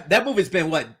 That movie's been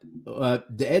what?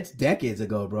 It's decades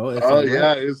ago, bro. Oh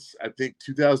yeah, it's I think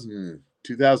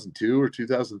 2002 or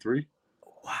 2003.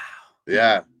 Wow.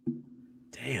 Yeah.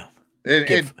 Damn.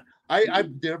 And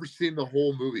I've never seen the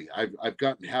whole movie. I've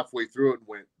gotten halfway through it and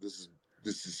went, this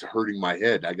is hurting my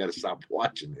head. I got to stop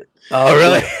watching it. Oh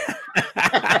really?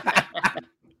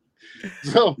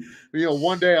 So you know,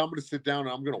 one day I'm going to sit down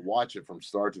and I'm going to watch it from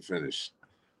start to finish.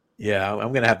 Yeah,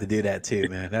 I'm gonna have to do that too,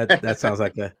 man. That sounds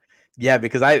like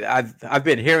because I've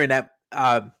been hearing that.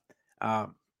 I've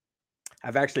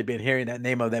actually been hearing that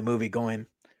name of that movie going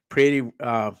pretty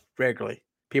regularly.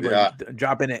 People are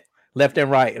dropping it left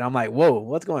and right, and I'm like, whoa,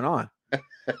 what's going on?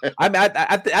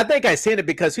 I think I seen it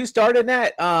because who started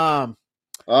that?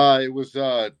 It was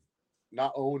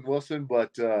not Owen Wilson, but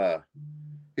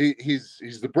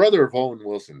he's the brother of Owen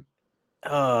Wilson.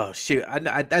 Oh shoot!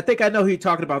 I think I know who you're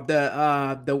talking about.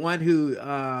 The one who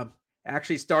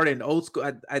actually started in Old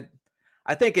School.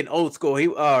 I think in Old School he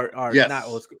or yes. Not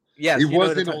Old School. Yes, he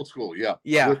was in Old School. Yeah,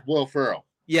 yeah, with Will Ferrell.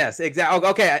 Yes, exactly.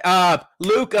 Okay,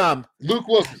 Luke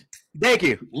Wilson. Thank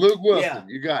you, Luke Wilson. Yeah.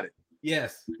 You got it.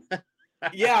 Yes.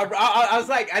 Yeah, I was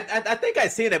like, I think I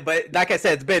seen it, but like I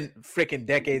said, it's been freaking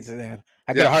decades, and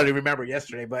I could hardly remember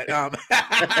yesterday. But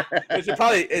it's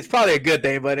probably a good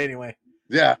thing. But anyway.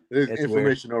 Yeah, it's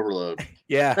information overload.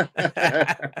 Yeah.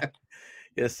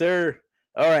 Yes, sir.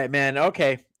 All right, man.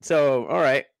 Okay. So, all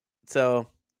right. So,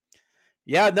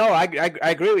 yeah, no, I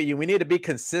agree with you. We need to be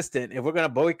consistent. If we're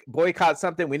going to boycott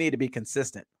something, we need to be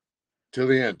consistent. Till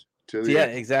the end. Yeah,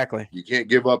 exactly. You can't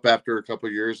give up after a couple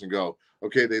of years and go,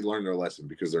 okay, they learned their lesson,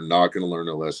 because they're not going to learn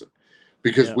their lesson.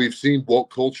 Because we've seen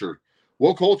woke culture.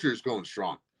 Woke culture is going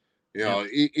strong. You know,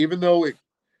 even though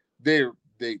they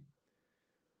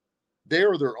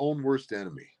are their own worst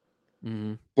enemy.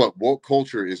 Mm-hmm. But woke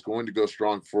culture is going to go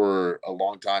strong for a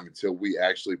long time until we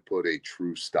actually put a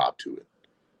true stop to it.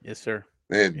 Yes, sir.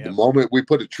 And the moment we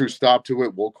put a true stop to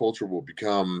it, woke culture will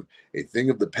become a thing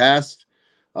of the past.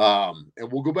 And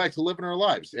we'll go back to living our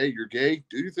lives. Hey, you're gay,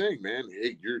 do your thing, man.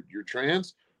 Hey, you're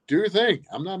trans, do your thing.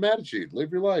 I'm not mad at you.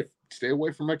 Live your life. Stay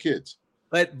away from my kids.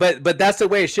 But that's the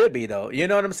way it should be, though. You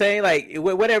know what I'm saying? Like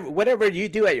whatever you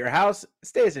do at your house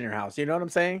stays in your house. You know what I'm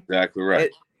saying? Exactly right.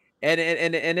 And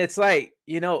it's like,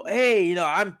 you know, hey, you know,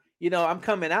 I'm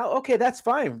coming out. Okay, that's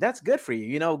fine. That's good for you.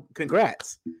 You know,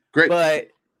 congrats. Great. But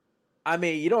I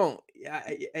mean, you don't.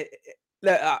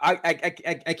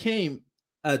 I came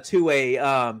to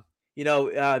a me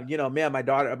and my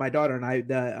daughter and I,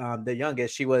 the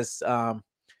youngest, she was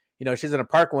she's in a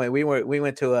park one. We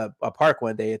went to a park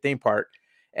one day, a theme park.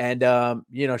 And,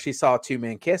 she saw two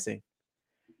men kissing,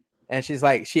 and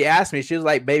she asked me, she was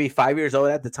like maybe 5 years old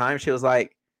at the time. She was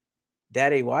like,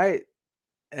 Daddy, why?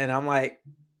 And I'm like,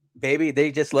 baby,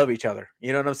 they just love each other.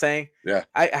 You know what I'm saying? Yeah.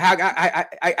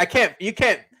 I can't, you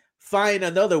can't find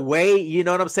another way. You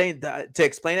know what I'm saying? To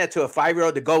explain that to a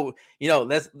 5-year-old to go, you know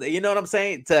what I'm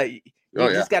saying?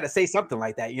 Just got to say something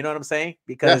like that. You know what I'm saying?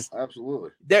 Because absolutely.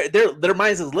 Their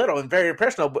minds is little and very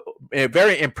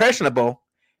impressionable.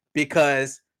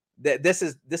 Because this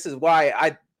is why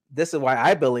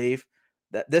I believe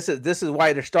that this is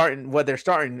why they're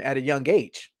starting at a young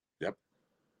age. Yep.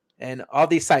 And all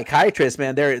these psychiatrists,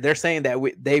 man, they're saying that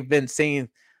they've been seeing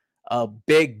a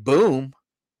big boom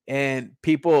and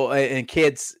people and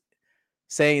kids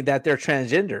saying that they're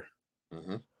transgender.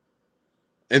 Mm-hmm.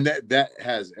 And that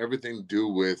has everything to do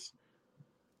with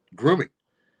grooming.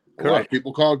 A lot of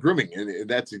people call it grooming, and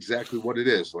that's exactly what it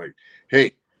is. Like,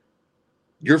 hey,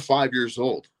 you're 5 years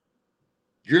old.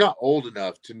 You're not old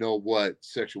enough to know what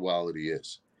sexuality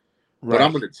is. but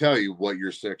I'm Right. going to tell you what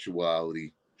your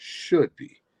sexuality should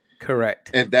be. Correct.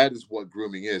 And that is what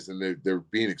grooming is. And they're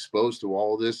being exposed to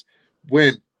all of this.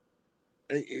 When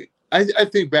I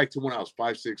think back to when I was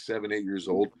 5, 6, 7, 8 years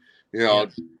old,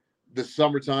 the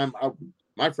summertime,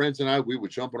 my friends and I, we would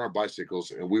jump on our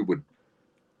bicycles and we would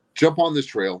jump on this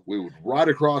trail. We would ride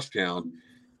across town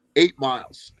 8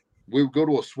 miles. We would go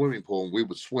to a swimming pool and we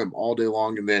would swim all day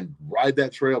long and then ride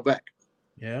that trail back.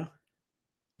 Yeah.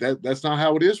 That's not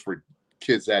how it is for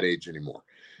kids that age anymore.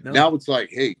 No. Now it's like,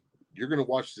 hey, you're going to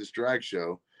watch this drag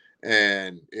show,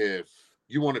 and if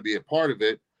you want to be a part of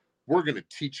it, we're going to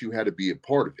teach you how to be a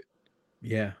part of it.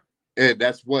 Yeah. And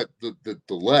that's what the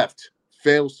left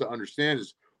fails to understand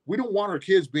is we don't want our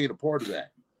kids being a part of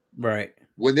that. Right.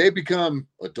 When they become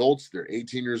adults, they're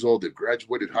 18 years old, they've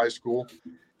graduated high school.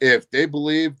 If they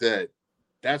believe that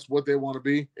that's what they want to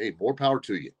be, hey, more power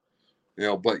to you.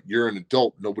 But you're an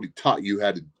adult. Nobody taught you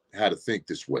how to think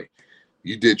this way.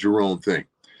 You did your own thing.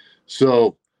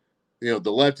 So, the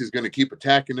left is going to keep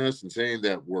attacking us and saying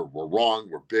that we're wrong,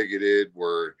 we're bigoted,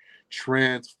 we're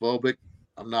transphobic.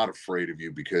 I'm not afraid of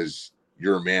you because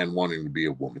you're a man wanting to be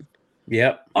a woman.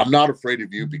 Yep. I'm not afraid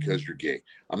of you because you're gay.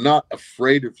 I'm not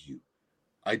afraid of you.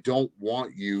 I don't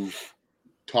want you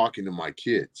talking to my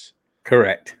kids.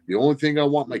 Correct. The only thing I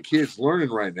want my kids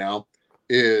learning right now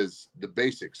is the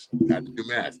basics, how to do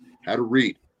math, how to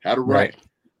read, how to write. Right.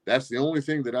 That's the only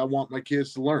thing that I want my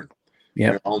kids to learn.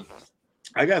 Yeah.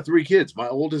 I got 3 kids. My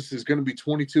oldest is going to be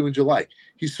 22 in July.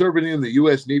 He's serving in the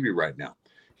U.S. Navy right now.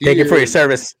 Thank you for your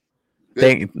service.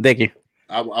 Thank you.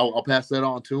 I'll pass that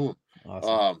on to him.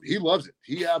 Awesome. He loves it.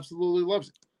 He absolutely loves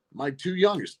it. My 2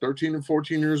 youngest, 13 and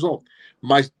 14 years old.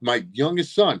 My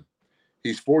youngest son,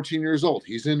 he's 14 years old.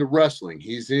 He's into wrestling.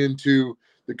 He's into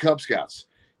the Cub Scouts.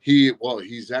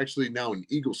 He's actually now an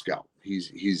Eagle Scout.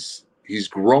 He's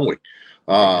growing.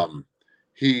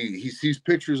 He sees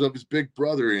pictures of his big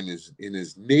brother in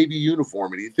his Navy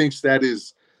uniform, and he thinks that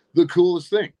is the coolest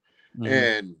thing. Mm-hmm.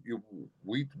 And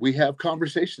we have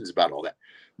conversations about all that.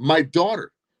 My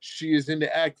daughter, she is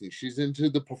into acting. She's into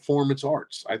the performance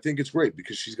arts. I think it's great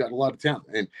because she's got a lot of talent.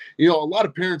 And a lot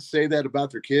of parents say that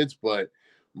about their kids, but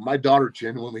my daughter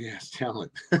genuinely has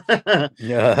talent.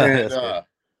 Yeah.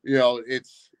 And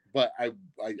but I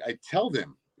tell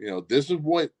them, this is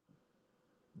what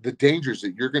the dangers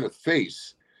that you're going to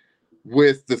face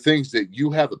with the things that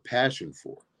you have a passion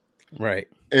for. Right.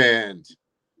 And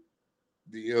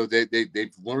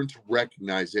they've learned to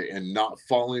recognize it and not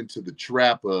fall into the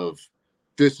trap of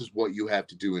this is what you have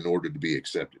to do in order to be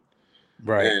accepted.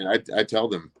 Right. And I tell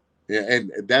them,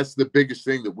 and that's the biggest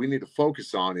thing that we need to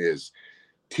focus on is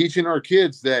teaching our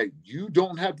kids that you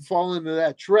don't have to fall into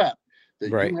that trap,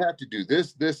 that you have to do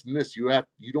this, this, and this. You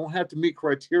don't have to meet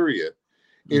criteria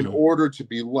in order to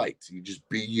be liked. You just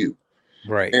be you.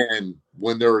 Right. And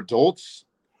when they're adults,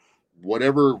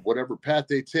 whatever path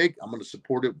they take, I'm going to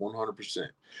support it 100%.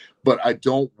 But I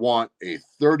don't want a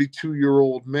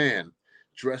 32-year-old man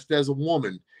dressed as a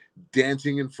woman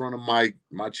dancing in front of my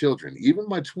children, even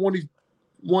my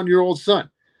 21-year-old son.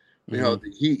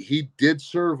 He did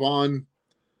serve on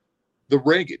the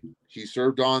Reagan. He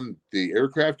served on the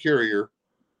aircraft carrier,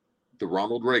 the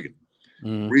Ronald Reagan.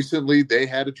 Recently, they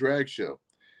had a drag show.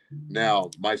 Now,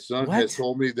 my son has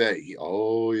told me that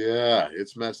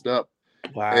it's messed up.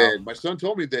 Wow. And my son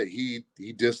told me that he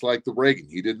disliked the Reagan.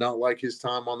 He did not like his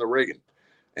time on the Reagan.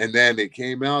 And then it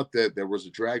came out that there was a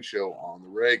drag show on the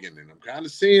Reagan, and I'm kind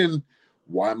of seeing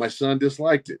why my son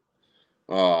disliked it.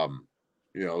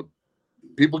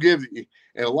 People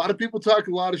and a lot of people talk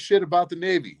a lot of shit about the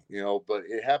Navy, but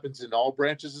it happens in all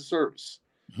branches of service.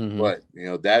 Mm-hmm. But,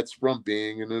 that's from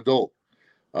being an adult.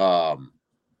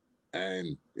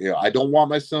 And I don't want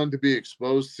my son to be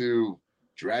exposed to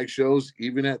drag shows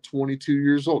even at 22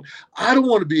 years old. I don't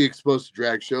want to be exposed to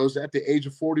drag shows at the age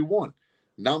of 41.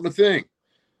 Not my thing.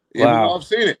 Wow. Even though I've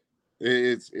seen it.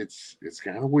 It's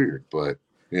kind of weird, but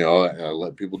I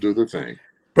let people do their thing.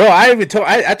 Bro,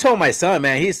 I told my son,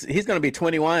 man, he's gonna be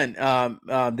 21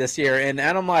 this year, and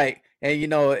I'm like,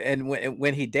 and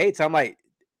when he dates, I'm like,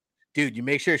 dude, you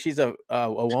make sure she's a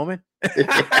woman.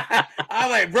 I'm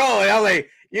like, bro, and I'm like,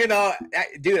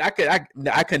 dude, I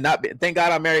could not be. Thank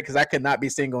God I'm married because I could not be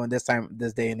single in this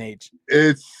day and age.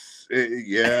 I'm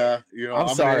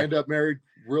sorry. Gonna end up married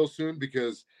real soon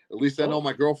because at least I know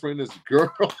my girlfriend is a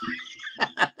girl.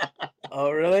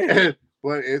 Oh, really?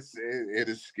 But it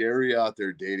is scary out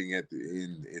there dating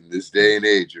in this day and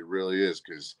age. It really is,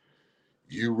 because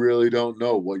you really don't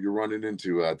know what you're running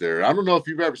into out there. I don't know if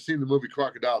you've ever seen the movie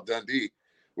Crocodile Dundee,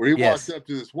 where he walks up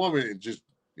to this woman and just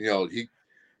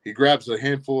he grabs a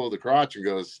handful of the crotch and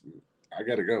goes, "I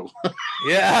gotta go."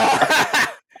 Yeah.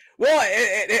 Well,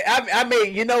 I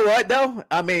mean, you know what though?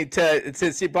 I mean,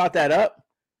 since you brought that up,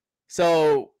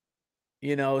 so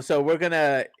so we're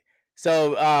gonna,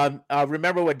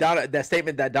 remember what that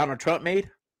statement that Donald Trump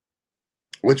made?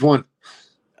 Which one?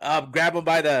 Grab him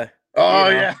by the, Oh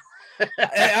yeah.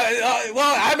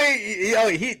 well, I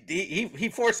mean, he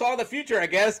foresaw the future, I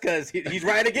guess, because he's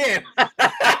right again.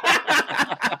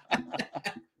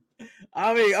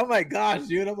 I mean, oh my gosh,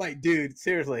 dude! I'm like, dude,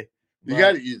 seriously. You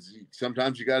got to.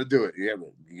 Sometimes you got to do it. You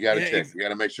got to check. You got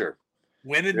to make sure.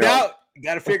 When in doubt, you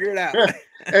got to figure it out.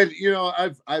 And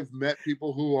I've met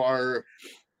people who are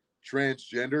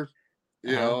transgender,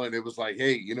 and it was like,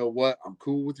 hey, you know what? I'm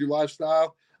cool with your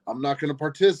lifestyle. I'm not going to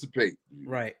participate.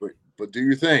 Right. But do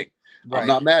your thing. Right. I'm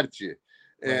not mad at you.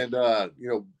 And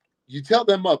you tell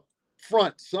them up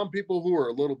front. Some people who are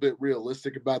a little bit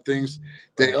realistic about things,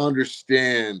 they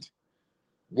understand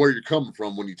where you're coming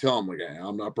from when you tell them, like, hey,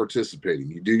 I'm not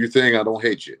participating. You do your thing. I don't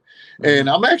hate you. And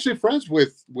I'm actually friends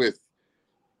with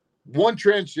one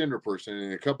transgender person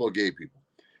and a couple of gay people,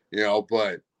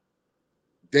 but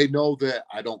they know that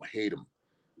I don't hate them.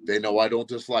 They know I don't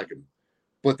dislike them,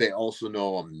 but they also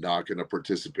know I'm not going to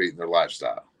participate in their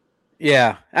lifestyle.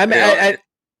 Yeah. I mean,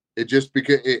 it just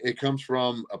because it comes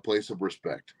from a place of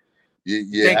respect.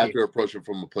 You have to approach it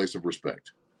from a place of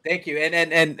respect. Thank you.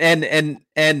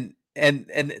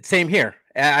 And same here.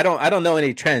 I don't know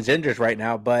any transgenders right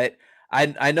now, but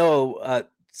I know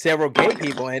several gay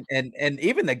people and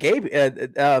even the gay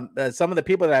some of the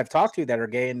people that I've talked to that are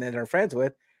gay and that are friends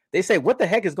with, they say, what the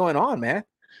heck is going on, man?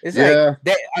 It's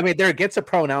like they're against the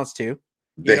pronouns too.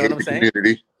 They hate the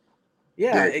community.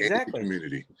 Yeah, exactly.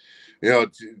 Community. There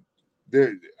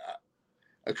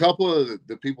a couple of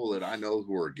the people that I know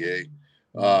who are gay,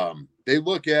 they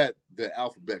look at the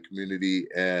alphabet community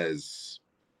as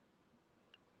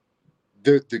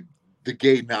the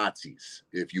gay Nazis,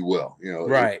 if you will.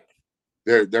 Right.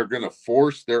 They're going to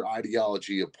force their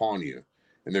ideology upon you,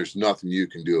 and there's nothing you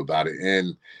can do about it.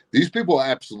 And these people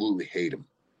absolutely hate them,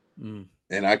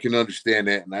 and I can understand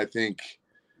that. And I think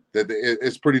that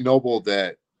it's pretty noble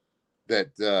that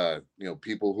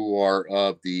people who are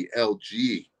of the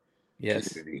LG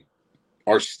community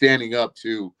are standing up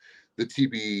to the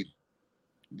TB,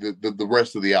 the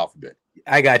rest of the alphabet.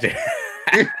 I got you.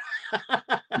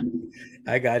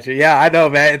 I got you. Yeah, I know,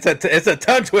 man. It's a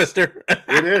tongue twister.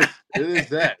 It is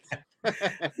that.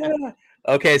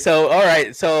 Okay, so all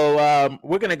right, so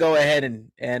we're gonna go ahead and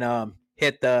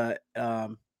hit the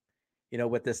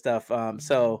with this stuff.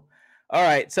 So all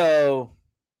right, so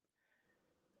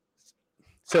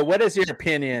what is your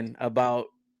opinion about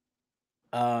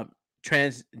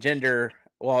transgender,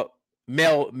 well,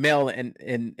 male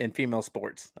and female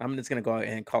sports? I'm just gonna go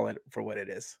ahead and call it for what it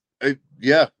is.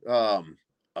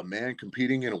 A man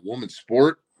competing in a woman's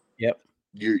sport. Yep.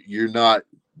 You're not.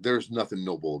 There's nothing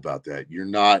noble about that. You're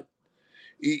not.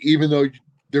 Even though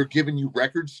they're giving you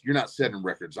records, you're not setting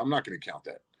records. I'm not going to count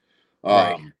that.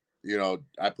 Right.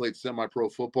 I played semi-pro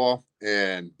football,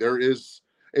 and there is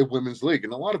a women's league,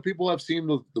 and a lot of people have seen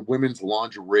the women's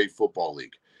lingerie football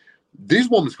league. These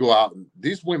women go out and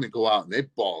they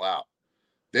ball out.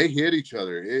 They hit each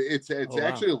other. It's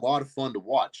actually a lot of fun to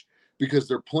watch because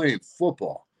they're playing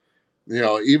football.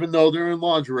 Even though they're in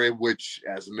lingerie, which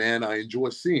as a man I enjoy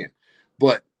seeing,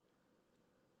 but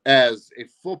as a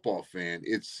football fan,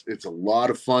 it's a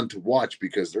lot of fun to watch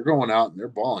because they're going out and they're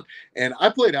balling. And I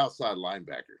played outside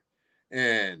linebacker,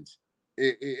 and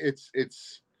it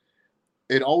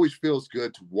always feels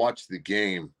good to watch the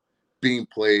game being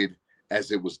played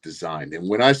as it was designed. And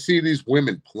when I see these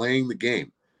women playing the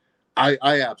game, I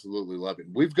absolutely love it.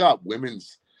 We've got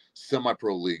women's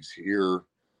semi-pro leagues here,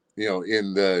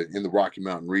 in the Rocky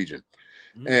Mountain region.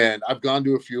 And I've gone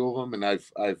to a few of them, and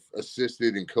I've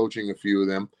assisted in coaching a few of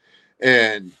them.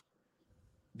 And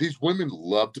these women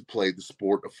love to play the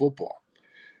sport of football.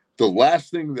 The last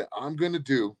thing that I'm going to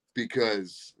do,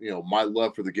 because my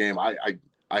love for the game, I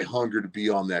hunger to be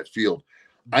on that field.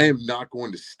 I am not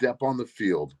going to step on the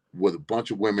field with a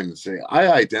bunch of women and say,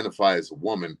 I identify as a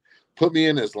woman, put me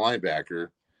in as linebacker,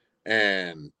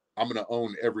 and I'm going to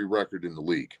own every record in the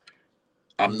league.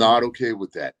 I'm not okay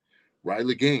with that.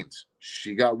 Riley Gaines,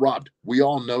 she got robbed. We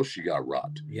all know she got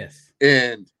robbed. Yes.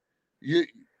 And you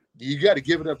got to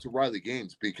give it up to Riley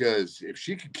Gaines, because if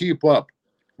she could keep up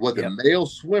with a male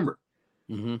swimmer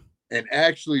and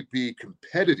actually be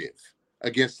competitive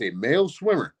against a male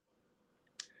swimmer,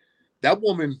 that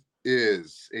woman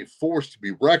is a force to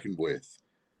be reckoned with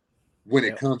when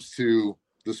it comes to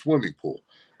the swimming pool.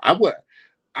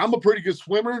 I'm a pretty good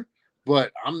swimmer,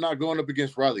 but I'm not going up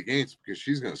against Riley Gaines because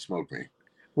she's going to smoke me.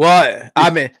 Well,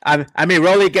 I mean,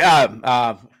 Rolly,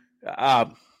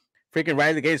 freaking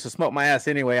Riley Gates will smoke my ass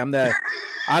anyway. I'm the,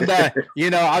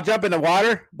 I'll jump in the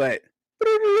water, but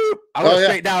I go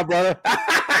straight down, brother.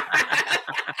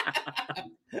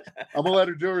 I'm gonna let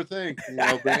her do her thing,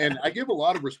 and I give a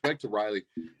lot of respect to Riley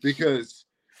because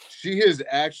she has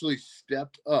actually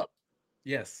stepped up,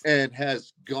 yes, and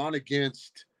has gone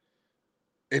against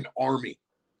an army,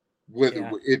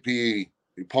 whether it be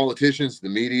the politicians, the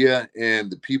media, and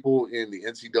the people in the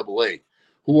NCAA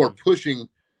who are pushing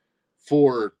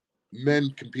for men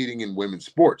competing in women's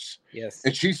sports. Yes,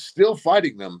 and she's still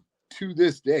fighting them to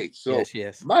this day. So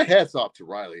yes. my hat's off to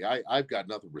Riley. I've got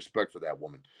nothing but respect for that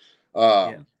woman.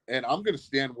 And I'm going to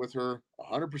stand with her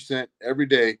 100% every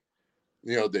day,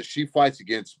 that she fights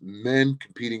against men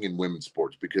competing in women's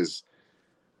sports, because,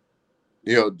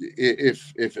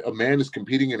 if a man is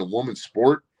competing in a woman's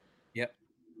sport,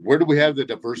 where do we have the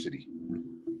diversity?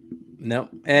 No.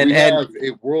 We have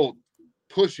a world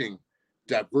pushing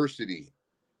diversity,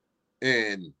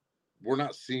 and we're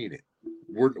not seeing it.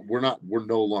 We're no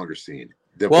longer seeing it.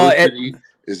 Diversity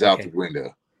is out the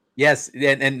window. Yes,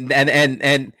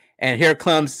 and here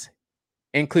comes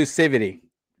inclusivity.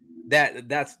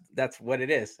 That's what it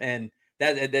is, and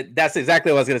that's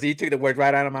exactly what I was going to say. You took the words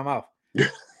right out of my mouth.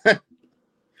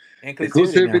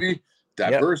 Inclusivity,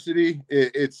 diversity.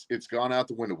 It's gone out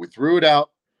the window. We threw it out.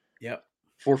 Yep.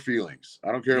 For feelings.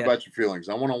 I don't care about your feelings.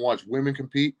 I want to watch women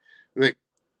compete. Like,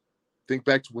 think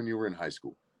back to when you were in high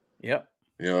school. Yep.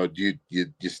 You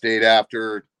stayed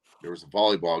after there was a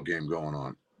volleyball game going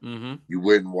on. Mm-hmm. You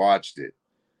went and watched it.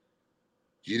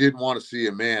 You didn't want to see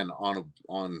a man on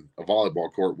a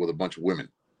volleyball court with a bunch of women.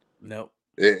 Nope.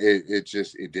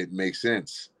 It didn't make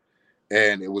sense,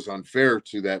 and it was unfair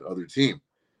to that other team,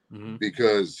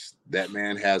 because that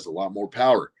man has a lot more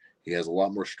power. He has a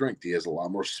lot more strength. He has a lot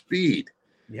more speed.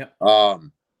 Yep.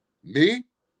 Me,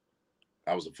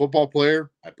 I was a football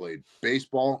player. I played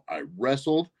baseball. I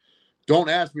wrestled. Don't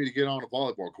ask me to get on a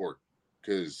volleyball court,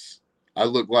 because I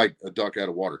look like a duck out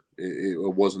of water. It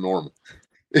wasn't normal.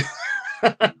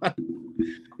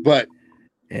 But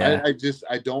I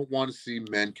don't want to see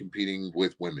men competing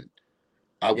with women.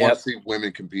 I want to see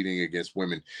women competing against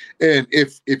women. And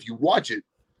if you watch it,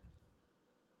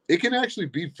 it can actually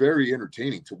be very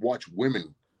entertaining to watch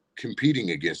women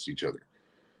competing against each other,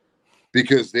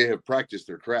 because they have practiced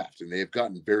their craft and they have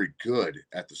gotten very good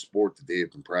at the sport that they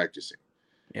have been practicing.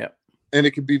 Yep. And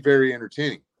it can be very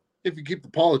entertaining if you keep the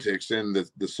politics and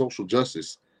the social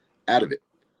justice out of it.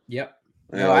 Yep.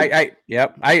 No, I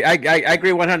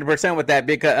agree 100% with that,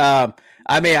 because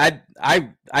I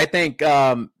think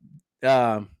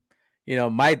my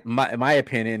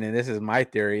opinion, and this is my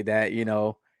theory, that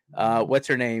what's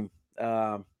her name,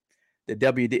 the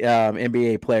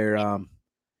NBA player,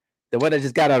 the one that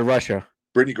just got out of Russia,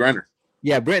 Brittany Griner.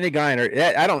 Yeah, Brittany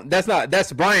Griner.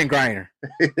 That's Brian Griner.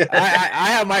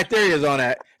 I have my theories on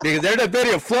that, because there's a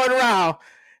video floating around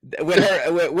with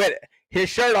her with his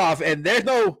shirt off, and there's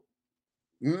no.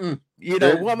 Woman.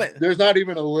 There's not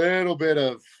even a little bit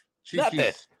of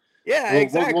chi-chis. Yeah,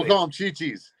 exactly. We'll call them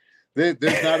chi-chis.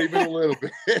 There's not even a little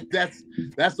bit.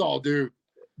 That's all, dude.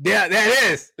 Yeah,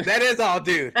 that is all,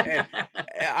 dude. And,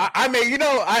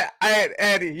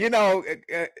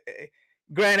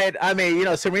 granted,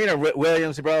 Serena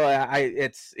Williams, bro.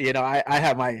 I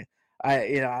have my,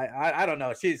 I don't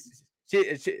know.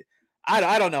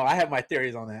 I don't know. I have my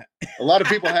theories on that. A lot of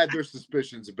people had their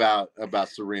suspicions about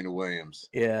Serena Williams.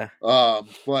 Yeah.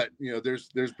 But there's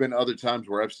been other times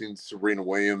where I've seen Serena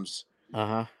Williams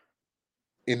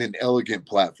in an elegant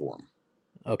platform.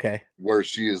 Okay. Where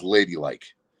she is ladylike.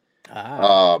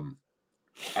 I've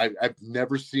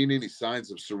never seen any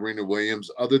signs of Serena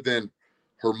Williams other than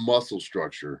her muscle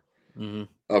structure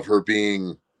of her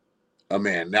being a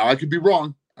man. Now I could be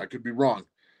wrong.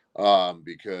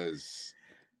 Because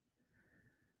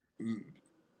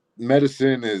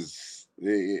medicine it's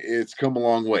come a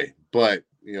long way, but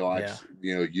you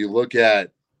look at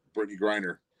Brittany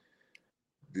Griner,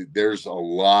 there's a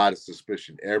lot of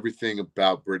suspicion. Everything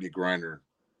about Brittany Griner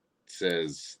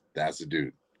says that's a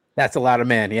dude. That's a lot of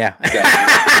men, yeah.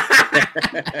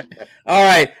 All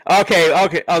right, okay.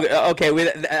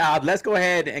 Let's go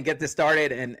ahead and get this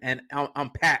started and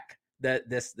unpack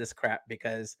this crap,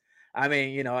 because I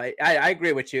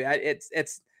agree with you.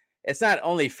 It's not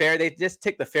only fair; they just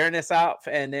take the fairness out,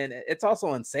 and then it's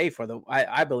also unsafe for the.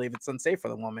 I believe it's unsafe for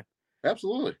the woman.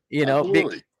 Absolutely.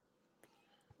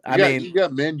 Absolutely. You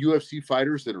got men UFC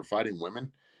fighters that are fighting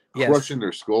women, crushing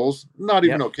their skulls. Not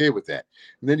even okay with that.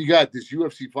 And then you got this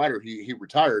UFC fighter. He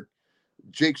retired,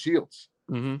 Jake Shields.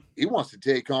 Mm-hmm. He wants to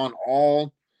take on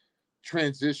all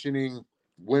transitioning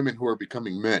women who are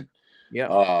becoming men.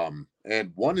 Yeah.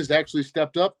 and one has actually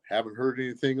stepped up. Haven't heard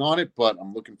anything on it, but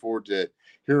I'm looking forward to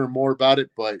hearing more about it.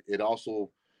 But it also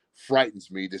frightens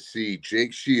me to see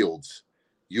Jake Shields,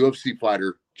 UFC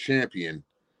fighter, champion,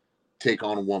 take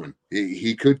on a woman.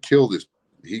 He could kill this.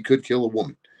 He could kill a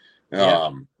woman.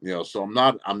 Yeah. So I'm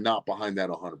not behind that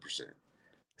 100%.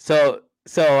 So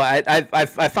I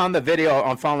found the video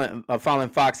on Fallen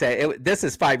Fox. This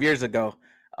is 5 years ago.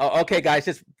 Okay, guys,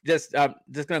 just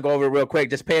gonna go over it real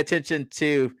quick. Just pay attention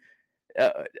to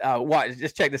what.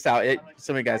 Just check this out.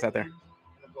 So many guys out there.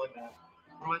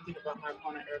 One thing about my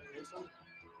opponent, Eric Newsom,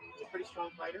 he's a pretty strong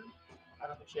fighter. I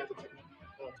don't think she has a technique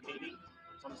to beat him.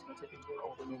 So I'm just going to take it to her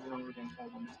over and over again to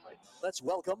win this fight. Let's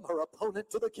welcome her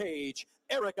opponent to the cage,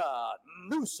 Erica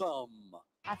Newsom.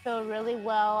 I feel really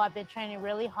well. I've been training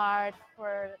really hard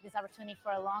for this opportunity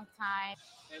for a long time.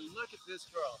 And look at this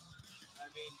girl. I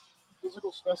mean,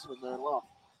 Physical specimen, man. Wow.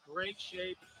 great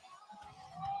shape.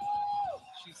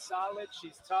 She's solid,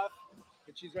 she's tough,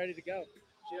 and she's ready to go.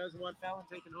 She doesn't want Fallon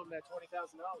taking home that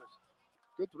 $20,000.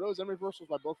 Good throws and reversals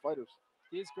by both fighters.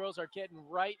 These girls are getting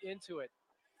right into it.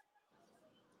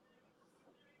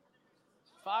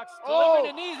 Fox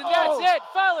delivering the knees, and that's it.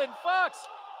 Fallon Fox.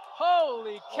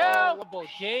 Holy cow.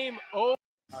 Game over.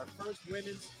 Our first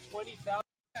women's 20,000.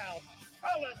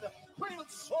 Fallon, Queen of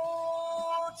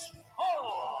Swords,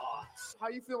 Hearts. How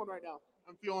you feeling right now?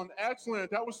 I'm feeling excellent.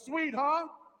 That was sweet, huh?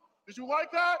 Did you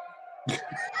like that?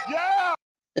 Yeah!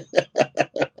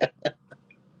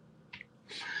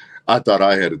 I thought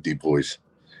I had a deep voice.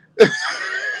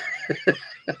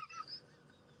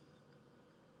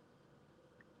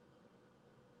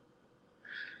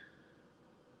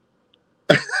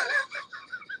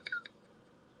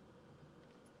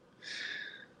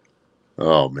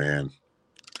 Oh, man.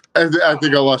 I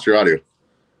think I lost your audio.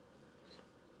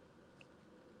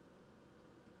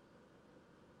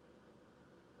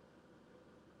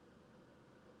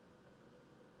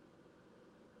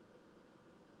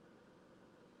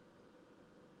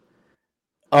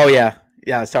 Oh yeah.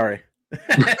 Sorry.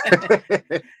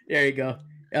 There you go.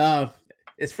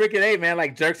 It's freaking A, man.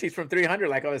 Like Xerxes from 300,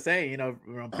 like I was saying.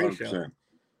 I'm pretty sure.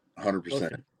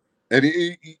 100%. And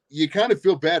you kind of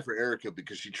feel bad for Erica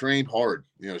because she trained hard.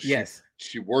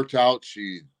 She worked out.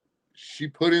 She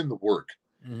put in the work.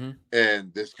 Mm-hmm.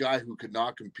 And this guy who could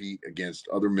not compete against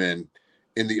other men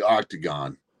in the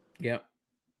octagon, yep,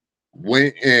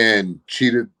 went and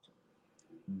cheated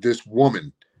this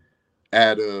woman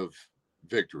out of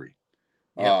victory.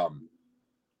 Yep.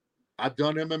 I've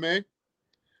done MMA.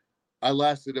 I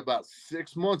lasted about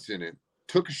 6 months in it,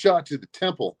 took a shot to the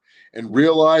temple, and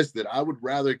realized that I would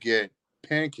rather get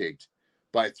pancaked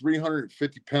by a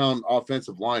 350-pound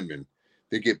offensive lineman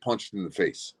than get punched in the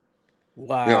face.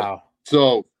 Wow.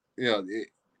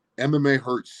 MMA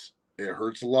hurts. It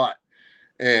hurts a lot.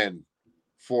 And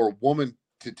for a woman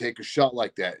to take a shot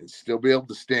like that and still be able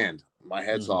to stand, my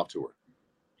hat's off to her.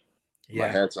 Yeah.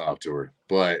 My hat's off to her.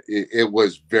 But it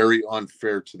was very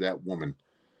unfair to that woman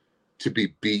to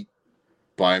be beat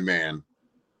by a man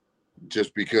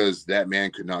just because that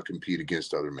man could not compete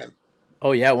against other men.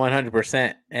 Oh yeah,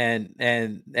 100%.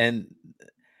 And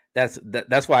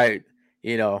that's why,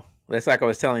 it's like I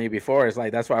was telling you before. It's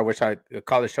like that's why I wish I could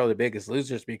call the show The Biggest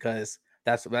Losers, because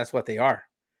that's what they are.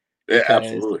 Yeah,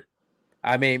 absolutely.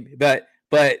 I mean, but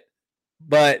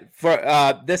for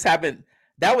this happened.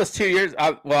 That was 2 years.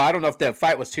 Well, I don't know if the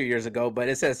fight was 2 years ago, but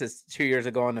it says it's 2 years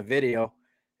ago on the video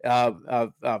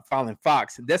of Fallon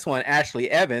Fox. This one, Ashley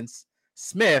Evans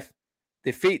Smith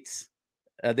defeats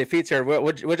her.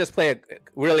 We'll just play it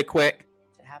really quick.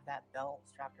 To have that belt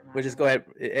strapped around. We'll just go ahead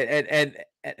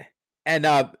and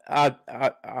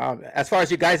as far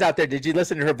as you guys out there, did you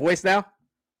listen to her voice now?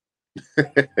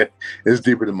 It's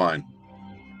deeper than mine.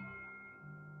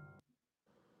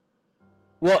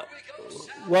 Well,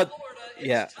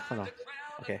 yeah. Hold on.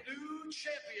 Okay.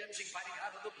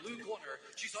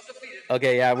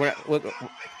 Okay, yeah, we're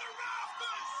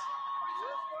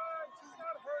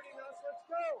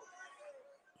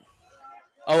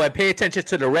oh, and pay attention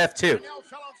to the ref too.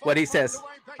 What he says.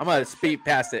 I'm gonna speed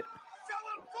past it.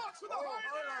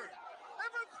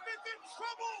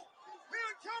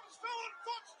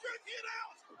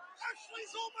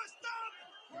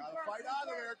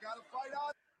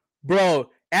 Bro,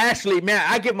 Ashley, man,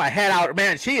 I get my head out.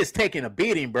 Man, she is taking a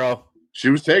beating, bro. She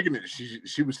was taking it.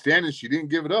 She was standing. She didn't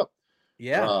give it up.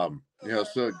 Yeah.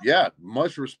 So yeah,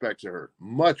 much respect to her.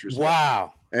 Much respect.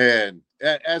 Wow. And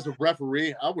as a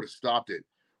referee, I would have stopped it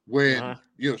when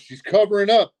she's covering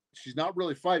up. She's not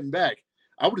really fighting back.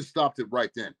 I would have stopped it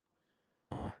right then.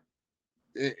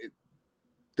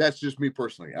 That's just me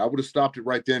personally. I would have stopped it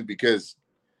right then because,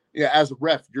 as a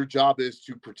ref, your job is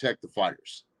to protect the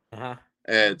fighters.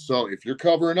 And so if you're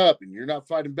covering up and you're not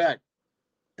fighting back,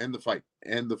 end the fight.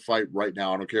 End the fight right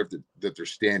now. I don't care if that they're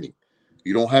standing.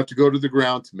 You don't have to go to the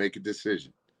ground to make a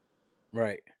decision.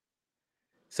 Right.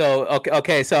 So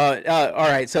okay. So all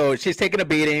right. So she's taking a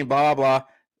beating. Blah blah.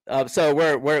 So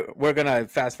we're gonna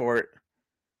fast forward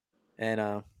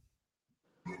and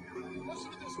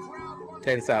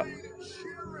check this out.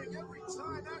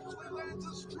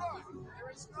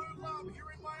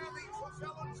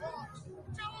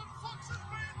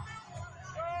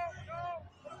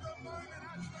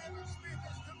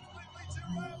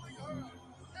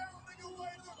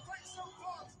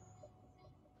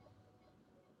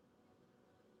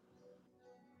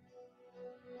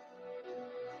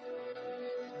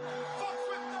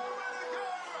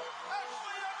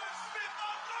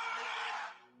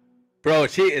 Bro,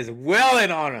 she is welling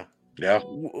on her. Yeah.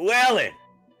 Welling.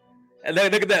 And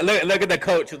look at that. Look at the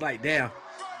coach. It's like, damn.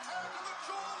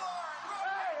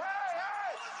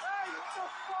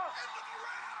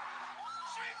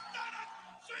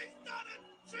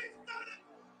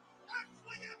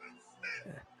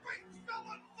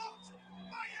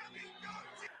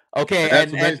 Okay,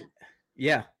 and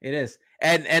yeah, it is.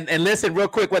 And listen real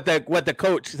quick what the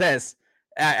coach says.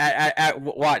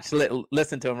 Watch,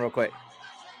 listen to him real quick.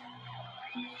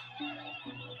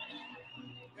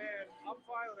 Man, I'm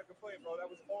filing a complaint, bro. That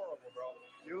was horrible, bro.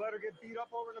 You let her get beat up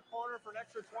over in the corner for an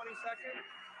extra 20 seconds?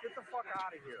 Get the fuck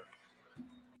out of here.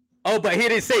 Oh, but he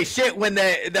didn't say shit when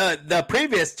the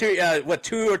previous 2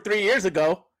 or 3 years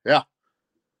ago. Yeah.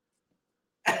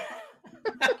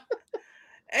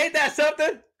 Ain't that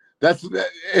something?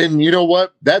 And you know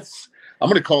what? I'm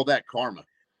going to call that karma.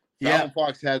 Yeah. Fallon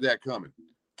Fox had that coming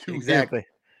to exactly. him.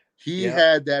 He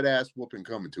had that ass whooping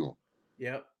coming to him.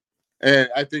 Yep. And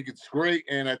I think it's great.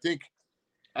 And I think,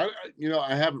 I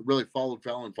haven't really followed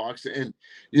Fallon Fox, and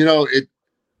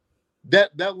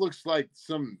that looks like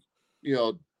some,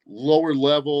 lower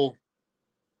level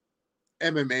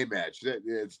MMA match.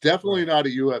 It's definitely not a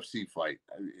UFC fight.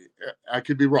 I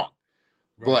could be wrong,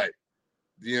 but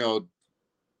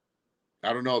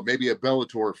I don't know, maybe a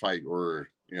Bellator fight or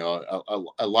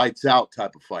a lights out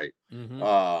type of fight.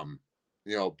 Mm-hmm.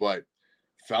 But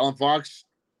Fallon Fox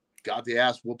got the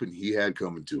ass whooping he had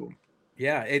coming to him.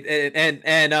 Yeah,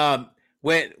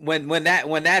 when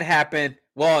that happened,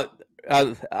 well,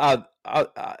 as a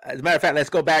matter of fact, let's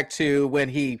go back to when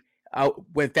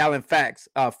Fallon Fox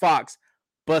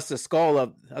bust the skull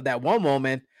of that one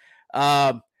woman.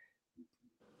 I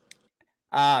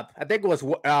think it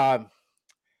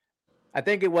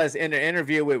was in an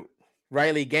interview with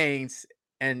Riley Gaines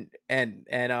and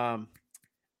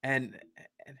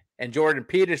Jordan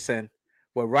Peterson,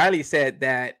 where Riley said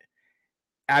that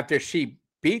after she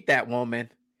beat that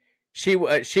woman, she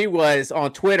was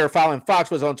on Twitter. Fallon Fox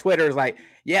was on Twitter. Is like,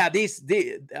 yeah, these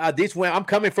women. I'm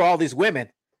coming for all these women,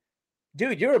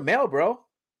 dude. You're a male, bro.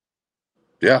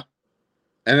 Yeah,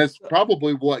 and it's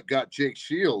probably what got Jake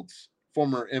Shields,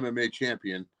 former MMA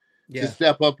champion, to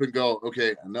step up and go,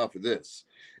 okay, enough of this.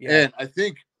 Yeah. And I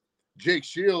think Jake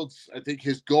Shields,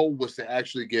 his goal was to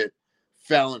actually get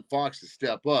Fallon Fox to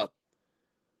step up,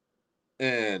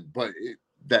 but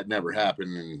that never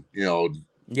happened, and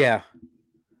Yeah.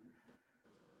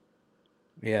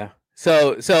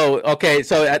 So okay.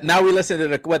 So now we listen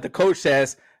to what the coach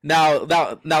says. Now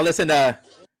listen to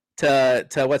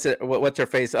what's her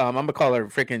face? I'm gonna call her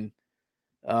freaking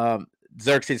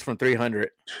Xerxes from 300.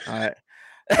 All right.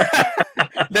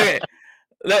 Look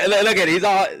at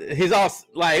it. He's all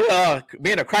like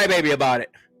being a crybaby about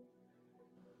it.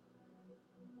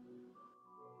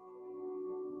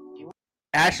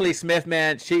 Ashley Smith,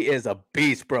 man, she is a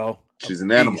beast, bro. She's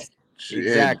an animal.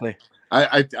 Exactly.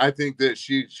 I think that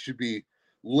she should be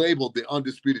labeled the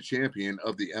undisputed champion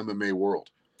of the MMA world.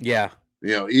 Yeah.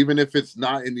 Even if it's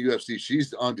not in the UFC,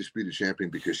 she's the undisputed champion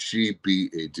because she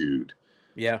beat a dude.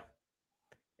 Yeah.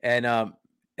 And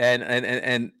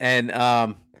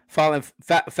Fallon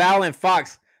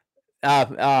Fox.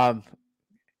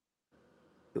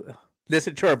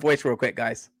 Listen to her voice real quick,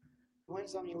 guys. You win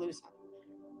some, you lose some.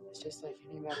 It's just like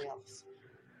anybody else.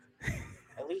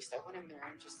 At least I went in there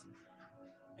and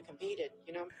I competed.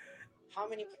 How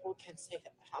many people can say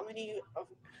that? How many of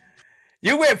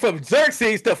you went from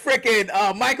Xerxes to freaking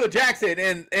Michael Jackson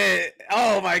and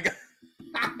oh my god.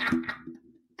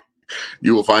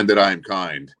 You will find that I am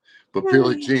kind, but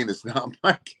Billie Jean is not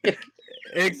my kid.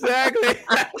 Exactly.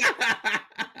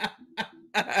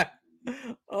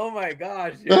 Oh my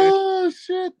gosh. Dude. Oh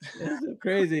shit. That's so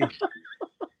crazy.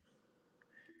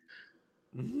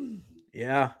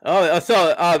 Yeah. Oh,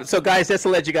 so guys, just to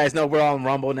let you guys know, we're all on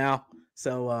Rumble now.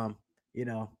 So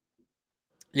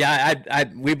Yeah,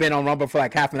 we've been on Rumble for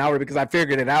like half an hour because I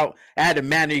figured it out. I had to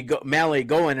manually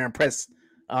go in there and press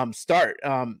start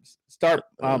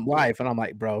live, and I'm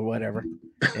like, bro, whatever.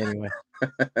 Anyway,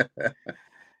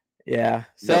 yeah.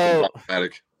 So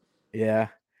automatic. Yeah,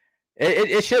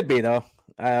 it should be though.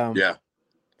 Yeah.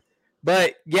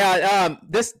 But yeah,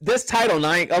 this Title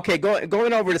IX. Okay,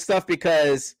 going over the stuff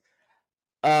because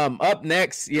up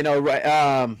next, we're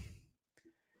gonna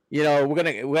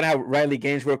have Riley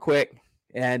Gaines real quick,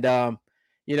 and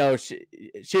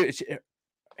she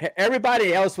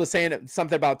everybody else was saying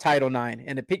something about Title IX,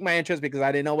 and it piqued my interest because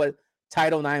I didn't know what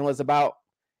Title IX was about,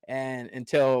 and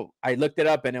until I looked it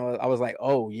up, and I was like,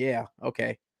 oh yeah,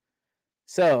 okay.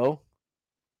 So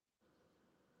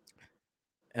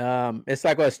it's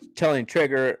like I was telling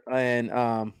Trigger and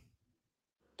a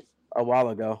while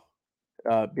ago,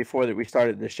 before that we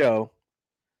started the show,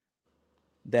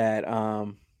 that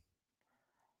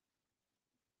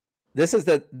this is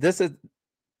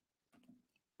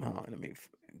oh, let me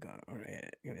go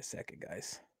ahead. Give me a second,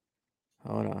 guys.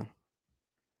 Hold on.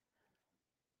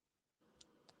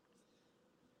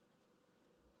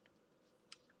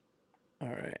 All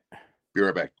right. Be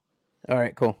right back. All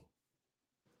right, cool.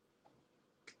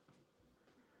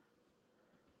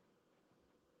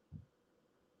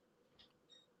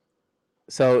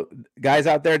 So, guys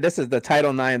out there, this is the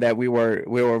Title IX that we were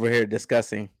over here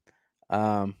discussing.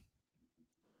 Once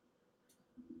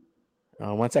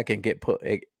I can get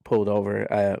pulled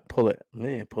over, pull it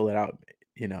out.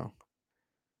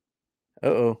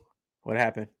 Uh-oh, what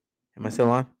happened? Am I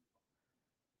still on?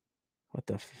 What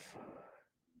the?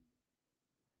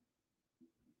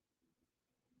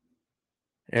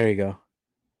 There you go.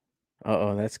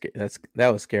 Uh-oh,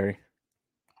 that was scary.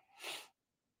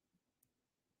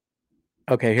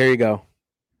 Okay, here you go.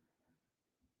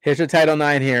 Here's your Title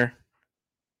IX here.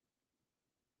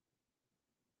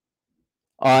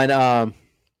 On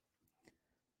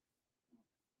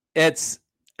it's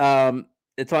on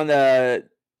the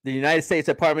United States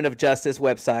Department of Justice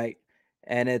website,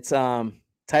 and it's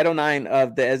Title IX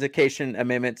of the Education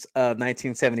Amendments of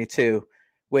 1972,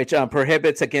 which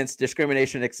prohibits against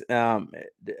discrimination.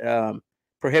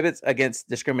 Prohibits against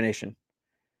discrimination.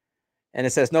 And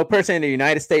it says, no person in the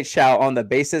United States shall, on the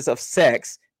basis of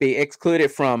sex, be excluded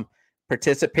from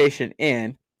participation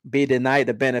in, be denied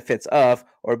the benefits of,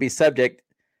 or be subject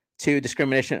to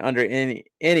discrimination under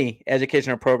any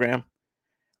educational program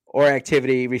or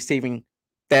activity receiving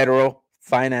federal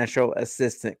financial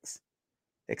assistance,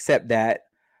 except that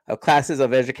of classes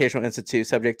of educational institutes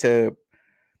subject to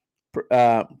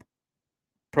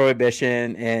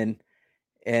prohibition and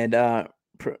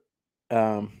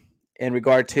in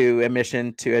regard to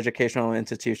admission to educational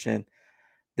institution.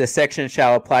 This section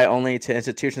shall apply only to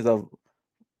institutions of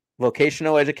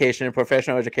vocational education,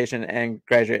 professional education, and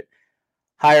graduate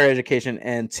higher education,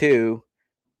 and to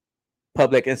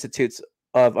public institutes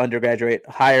of undergraduate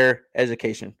higher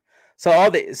education. So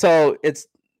it's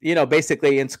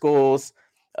basically in schools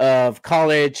of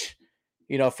college,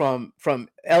 from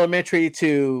elementary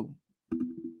to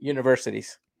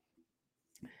universities.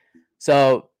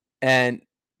 So and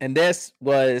this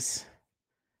was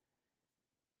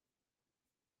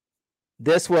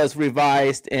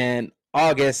revised in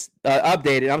August,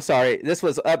 updated. I'm sorry, this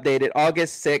was updated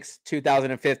August 6,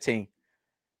 2015.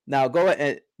 Now go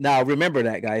ahead. Now remember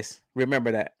that, guys.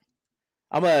 Remember that.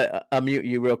 I'm gonna unmute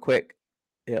you real quick.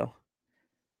 Yeah.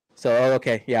 So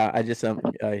okay, yeah. I just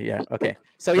yeah. Okay.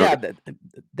 So yeah,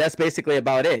 that's basically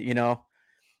about it.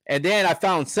 And then I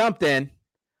found something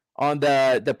on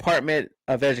the Department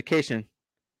of Education.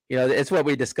 It's what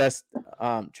we discussed.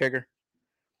 Trigger.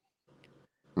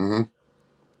 Mm-hmm.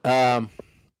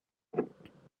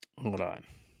 Hold on.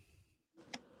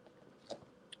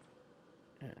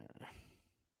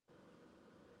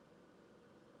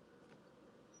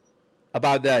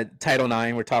 About the Title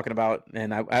IX we're talking about,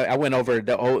 and I went over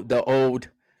the old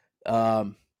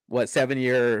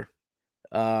 7-year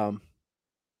of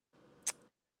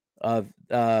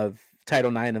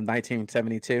Title IX of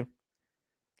 1972.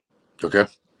 Okay.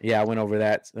 Yeah, I went over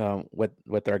that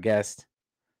with our guests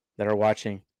that are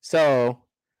watching. So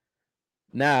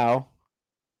now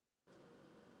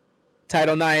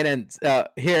Title IX, and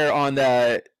here on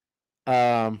the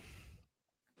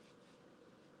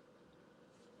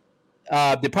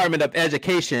Department of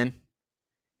Education,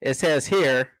 it says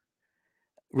here,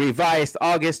 revised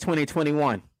August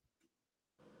 2021.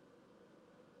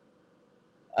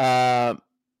 That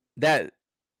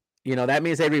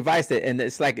means they revised it, and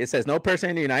it's like it says, no person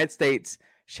in the United States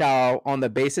shall, on the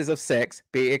basis of sex,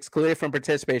 be excluded from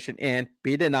participation in,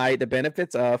 be denied the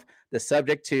benefits of, the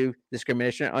subject to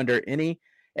discrimination under any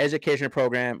education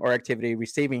program or activity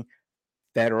receiving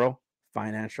federal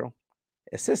financial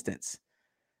assistance.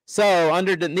 So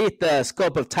underneath the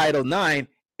scope of Title IX,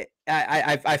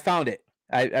 I found it.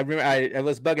 I remember I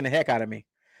was bugging the heck out of me.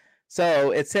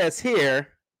 So it says here,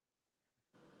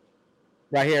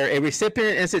 right here, a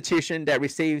recipient institution that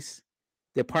receives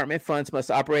department funds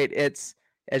must operate its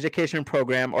education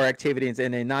program or activities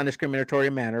in a non-discriminatory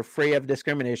manner, free of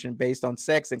discrimination based on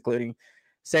sex, including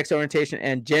sex orientation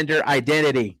and gender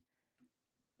identity.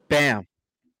 Bam.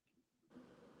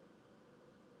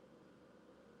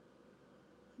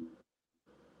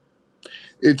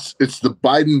 It's the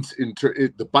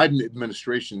Biden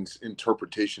administration's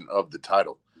interpretation of the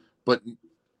title, but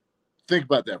think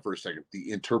about that for a second.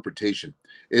 The interpretation.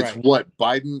 It's Right. what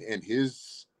Biden and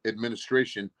his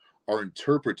administration are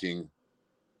interpreting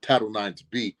Title IX to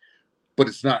be, but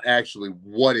it's not actually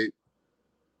what it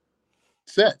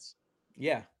says.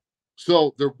 Yeah.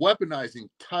 So they're weaponizing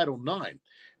Title IX.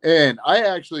 And I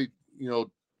actually,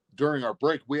 during our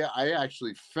break, I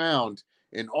actually found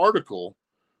an article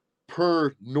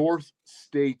per North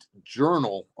State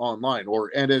Journal online, or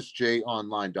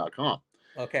nsjonline.com.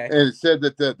 Okay. And it said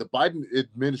that the Biden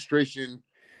administration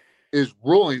is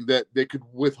ruling that they could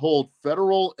withhold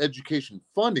federal education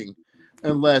funding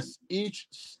unless each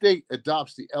state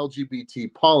adopts the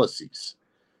LGBT policies.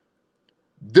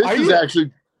 This is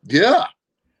actually, yeah.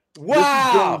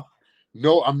 Wow.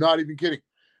 No, I'm not even kidding.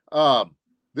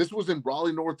 This was in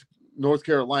Raleigh, North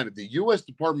Carolina. The U.S.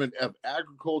 Department of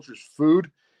Agriculture's Food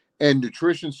and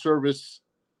Nutrition Service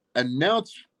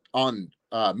announced on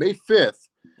May 5th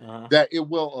that it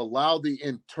will allow the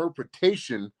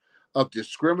interpretation of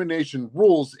discrimination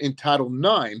rules in Title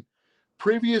IX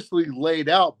previously laid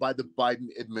out by the Biden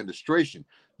administration.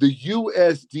 The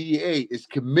USDA is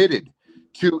committed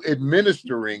to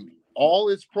administering all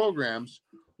its programs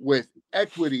with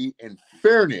equity and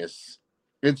fairness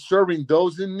and serving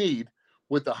those in need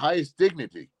with the highest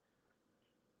dignity.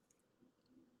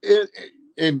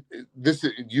 And this,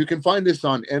 you can find this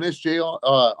on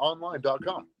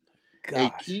nsjonline.com.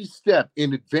 A key step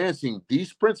in advancing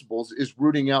these principles is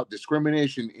rooting out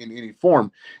discrimination in any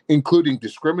form, including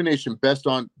discrimination based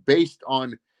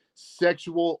on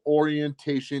sexual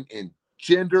orientation and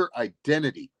gender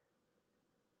identity.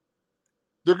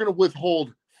 They're going to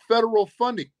withhold federal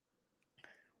funding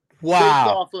based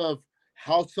off of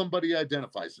how somebody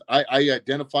identifies. I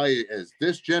identify as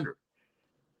this gender,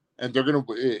 and they're going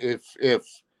to,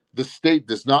 if the state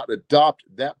does not adopt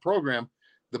that program,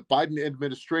 the Biden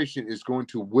administration is going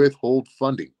to withhold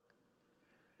funding.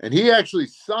 And he actually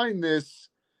signed this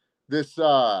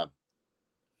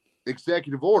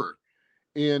executive order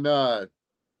in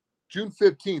June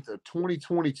 15th of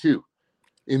 2022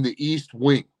 in the East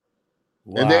Wing.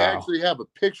 Wow. And they actually have a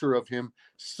picture of him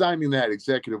signing that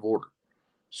executive order,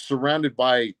 surrounded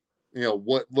by,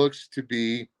 what looks to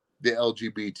be the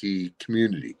LGBT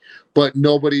community. But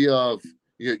nobody of,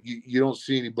 you don't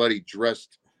see anybody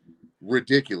dressed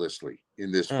ridiculously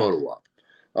in this photo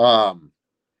op.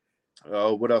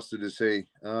 What else did it say?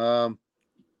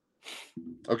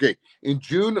 Okay. In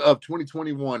June of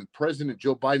 2021, President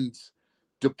Joe Biden's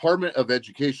Department of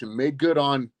Education made good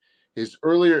on his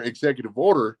earlier executive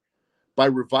order by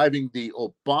reviving the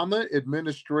Obama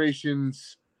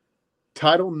administration's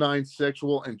Title IX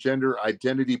sexual and gender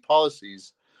identity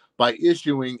policies by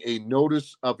issuing a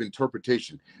notice of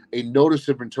interpretation. A notice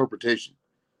of interpretation.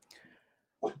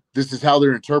 This is how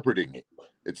they're interpreting it.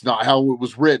 It's not how it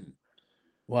was written.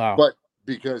 Wow. But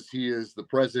because he is the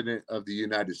president of the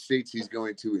United States, he's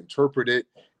going to interpret it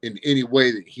in any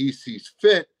way that he sees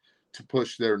fit to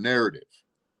push their narrative.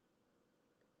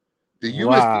 The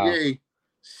USDA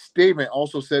statement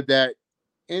also said that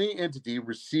any entity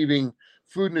receiving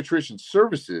food and nutrition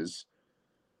services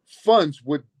funds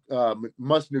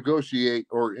must negotiate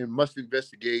or must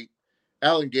investigate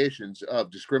allegations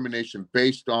of discrimination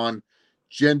based on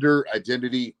gender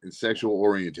identity and sexual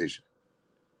orientation.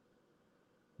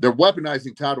 They're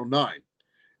weaponizing Title IX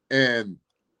and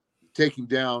taking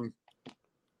down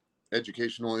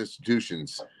educational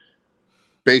institutions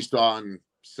based on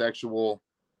sexual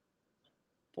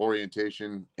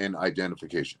orientation and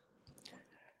identification.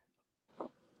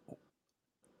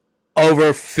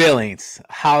 Over feelings,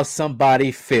 how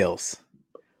somebody feels.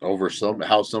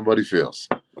 How somebody feels.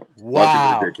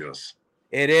 Wow. Fucking ridiculous.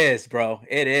 It is, bro.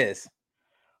 It is.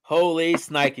 Holy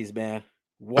snikes, man.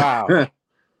 Wow.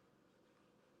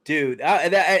 Dude,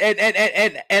 and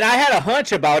I had a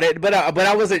hunch about it, but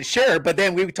I wasn't sure. But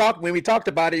then when we talked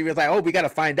about it, he was like, "Oh, we got to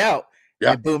find out."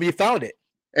 Yeah. And boom, you found it.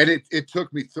 And it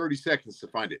took me 30 seconds to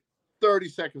find it. 30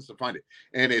 seconds to find it,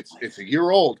 and it's a year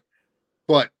old,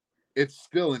 but it's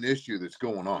still an issue that's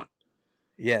going on.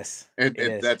 Yes, And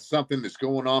it is. that's something that's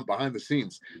going on behind the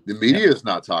scenes. The media is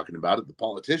not talking about it. The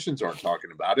politicians aren't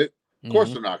talking about it. Of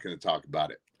course, they're not going to talk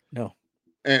about it. No.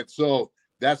 And so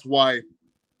that's why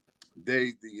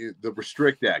the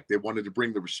Restrict Act, they wanted to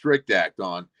bring the Restrict Act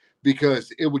on,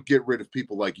 because it would get rid of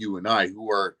people like you and I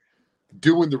who are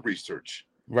doing the research.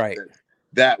 Right.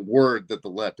 That word that the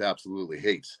left absolutely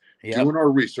hates. Yep. Doing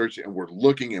our research, and we're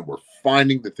looking and we're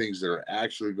finding the things that are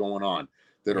actually going on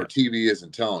that our TV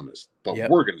isn't telling us, but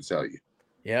we're going to tell you.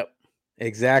 Yep.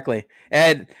 Exactly.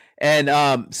 And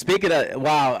speaking of,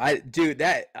 wow, I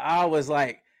was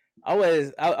like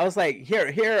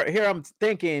here I'm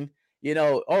thinking,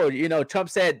 Trump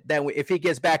said that if he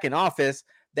gets back in office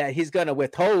that he's going to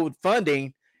withhold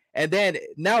funding, and then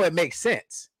now it makes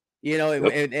sense,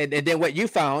 and then what you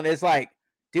found is like,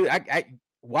 dude,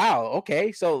 wow,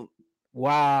 okay, so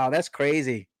wow, that's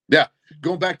crazy. Yeah,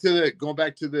 going back to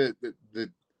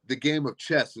the game of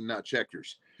chess and not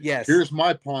checkers. Yes. Here's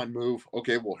my pawn move.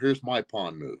 Okay, well, here's my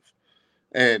pawn move,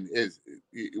 and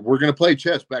we're going to play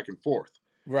chess back and forth.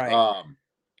 Right.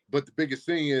 But the biggest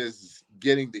thing is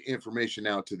getting the information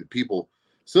out to the people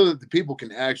so that the people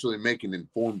can actually make an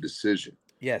informed decision.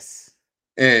 Yes.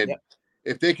 And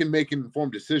if they can make an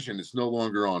informed decision, it's no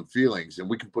longer on feelings, and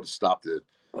we can put a stop to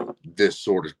this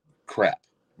sort of crap.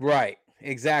 Right.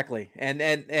 Exactly.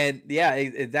 And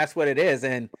yeah, that's what it is.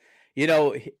 And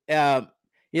I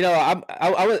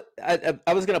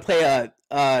was gonna play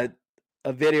a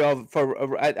video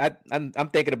for I'm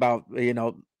thinking about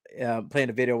playing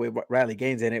a video with Riley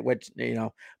Gaines in it, which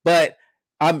but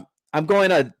I'm going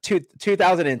to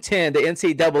 2010, the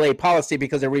NCAA policy,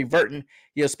 because they're reverting.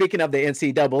 Speaking of the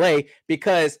NCAA,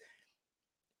 because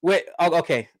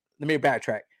okay, let me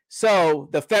backtrack. So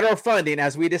the federal funding,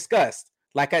 as we discussed,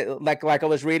 like I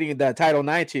was reading the Title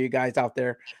IX to you guys out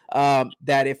there,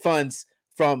 that it funds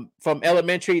from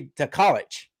elementary to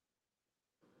college.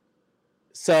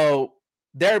 So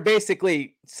they're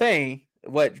basically saying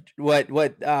what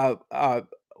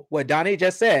Donnie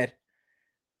just said.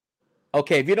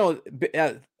 Okay, if you don't,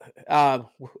 I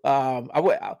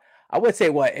would say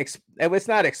what it's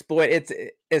not exploit.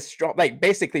 It's strong, like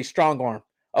basically strong arm.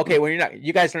 Okay, well,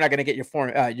 you guys are not going to get your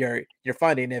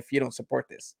funding if you don't support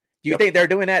this. Do you think they're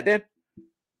doing that then?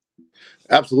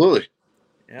 Absolutely.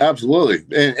 Yeah. Absolutely.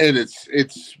 And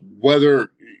it's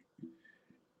whether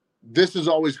this is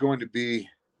always going to be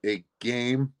a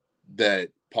game that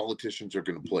politicians are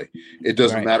going to play. It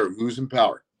doesn't matter who's in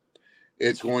power.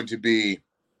 It's going to be,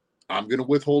 I'm going to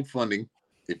withhold funding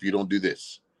if you don't do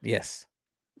this. Yes.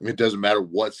 It doesn't matter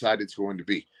what side it's going to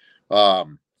be.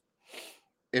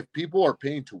 If people are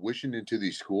paying tuition into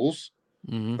these schools,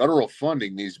 federal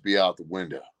funding needs to be out the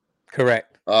window.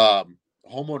 Correct.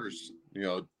 Homeowners,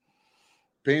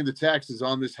 paying the taxes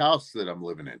on this house that I'm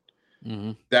living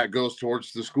in, that goes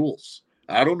towards the schools.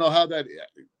 I don't know how that,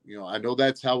 I know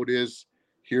that's how it is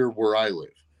here where I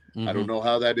live. I don't know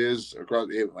how that is across.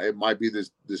 It might be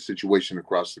this situation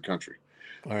across the country.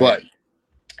 All but right.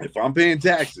 If I'm paying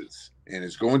taxes and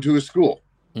it's going to a school,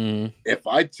 if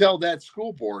I tell that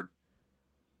school board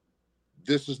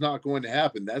this is not going to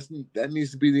happen, that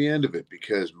needs to be the end of it,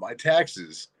 because my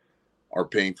taxes are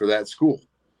paying for that school.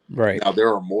 Right. Now,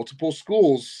 there are multiple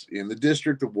schools in the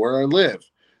district of where I live.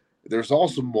 There's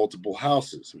also multiple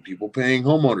houses and people paying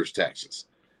homeowners taxes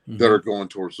that are going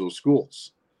towards those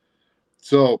schools.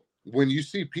 So when you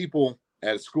see people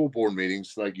at school board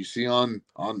meetings, like you see on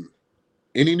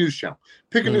any news channel,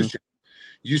 pick a news channel,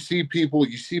 you see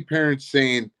parents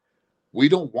saying, we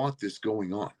don't want this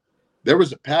going on. There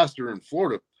was a pastor in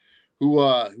Florida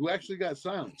who actually got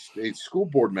silenced. A school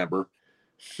board member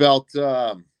felt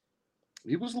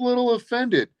he was a little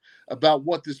offended about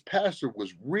what this pastor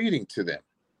was reading to them.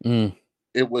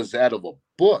 It was out of a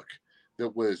book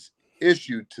that was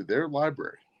issued to their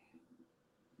library.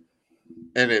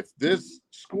 And if this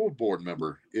school board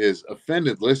member is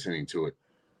offended listening to it,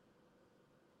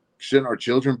 shouldn't our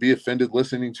children be offended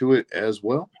listening to it as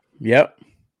well? Yep.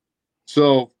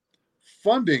 So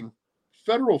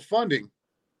federal funding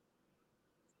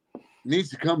needs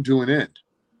to come to an end.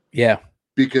 Yeah.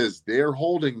 Because they're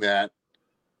holding that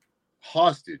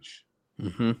hostage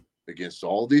against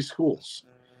all these schools.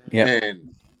 Yeah.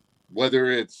 And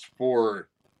whether it's for,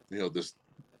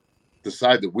 the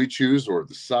side that we choose or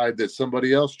the side that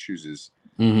somebody else chooses,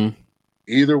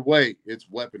 either way, it's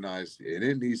weaponized and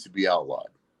it needs to be outlawed.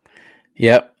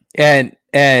 Yep. And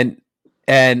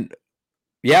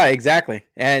yeah, exactly.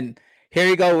 And here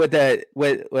you go with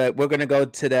we're going to go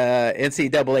to the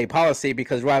NCAA policy,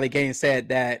 because Riley Gaines said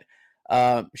that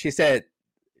she said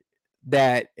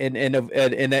that in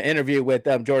the interview with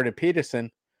Jordan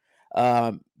Peterson,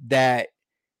 that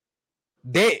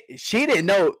she didn't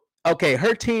know. Okay,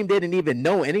 her team didn't even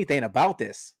know anything about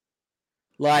this.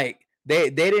 Like they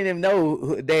didn't even know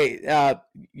who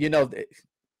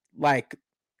like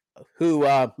who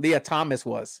Leah Thomas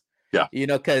was. Yeah.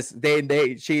 Because they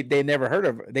never heard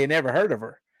of her. They never heard of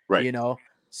her. Right.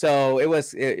 So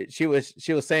she was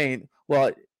saying,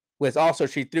 well, was also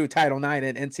she threw Title IX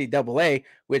and NCAA,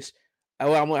 which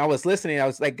I was listening. I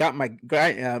was like,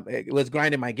 it was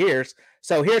grinding my gears.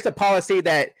 So here's a policy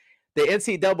that the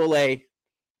NCAA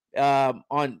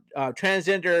on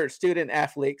transgender student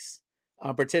athletes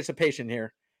participation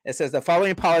here. It says the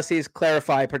following policies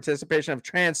clarify participation of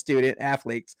trans student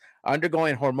athletes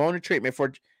undergoing hormonal treatment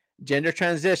for gender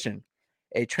transition.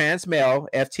 A trans male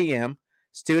FTM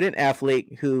student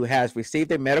athlete who has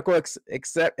received a medical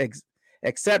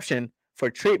exception for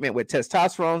treatment with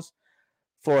testosterones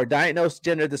for diagnosed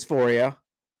gender dysphoria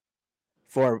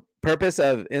for purpose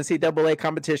of NCAA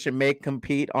competition may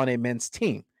compete on a men's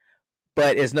team,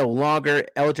 but is no longer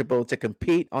eligible to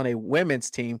compete on a women's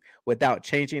team without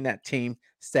changing that team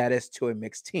status to a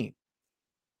mixed team.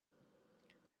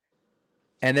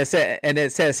 And it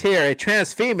says here, a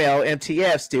trans female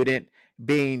MTF student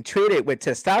being treated with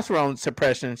testosterone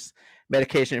suppression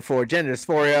medication for gender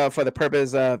dysphoria for the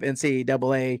purpose of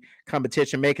NCAA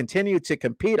competition may continue to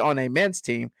compete on a men's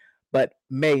team, but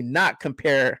may not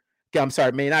compete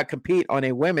on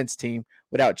a women's team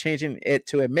without changing it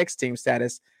to a mixed team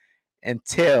status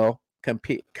until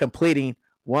completing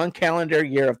 1 calendar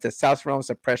year of testosterone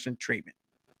suppression treatment.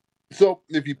 So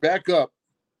if you back up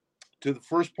to the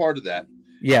first part of that,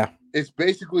 it's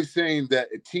basically saying that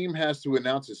a team has to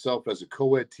announce itself as a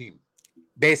co-ed team.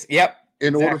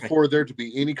 In order for there to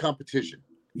be any competition.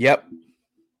 Yep.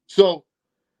 So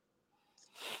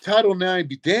Title IX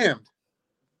be damned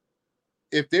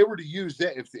if they were to use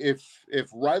that. If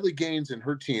Riley Gaines and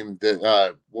her team,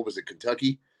 what was it,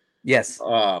 Kentucky? Yes.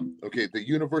 Okay, the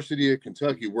University of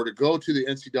Kentucky were to go to the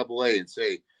NCAA and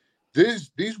say,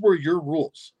 these were your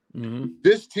rules. Mm-hmm.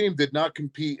 This team did not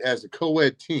compete as a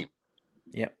co-ed team.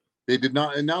 Yep. They did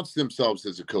not announce themselves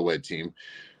as a co-ed team.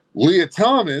 Leah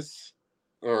Thomas,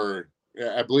 or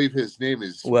I believe his name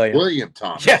is William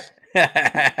Thomas.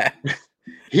 Yeah.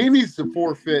 He needs to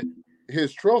forfeit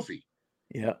his trophy.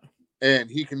 Yeah. And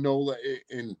he can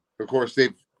and of course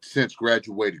they've since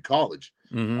graduated college.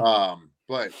 Mm-hmm.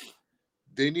 But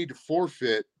they need to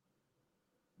forfeit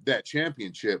that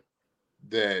championship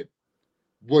that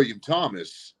William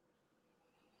Thomas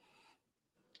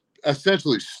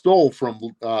essentially stole from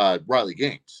Riley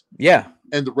Gaines. Yeah.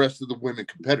 And the rest of the women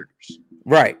competitors.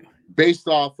 Right. Based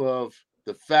off of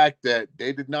the fact that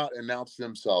they did not announce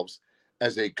themselves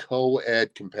as a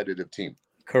co-ed competitive team.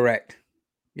 Correct.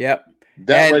 Yep.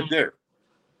 Right there.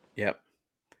 Yep.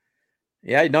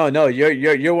 Yeah, no, you're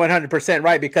 100%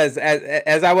 right, because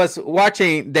as I was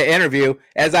watching the interview,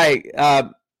 as I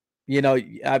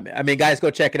mean, guys, go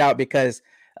check it out, because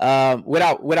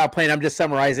without playing, I'm just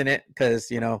summarizing it,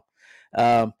 because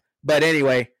but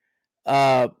anyway,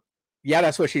 yeah,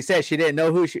 that's what she said. She didn't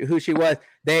know who she was.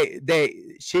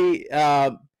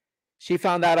 She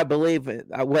found out, I believe,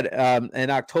 in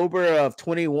October of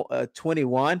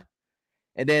 2021,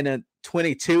 and then in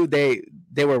 22 they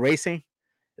were racing.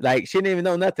 Like, she didn't even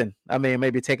know nothing. I mean,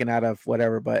 maybe taken out of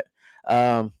whatever, but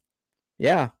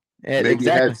yeah, maybe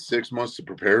exactly. Had 6 months to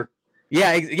prepare.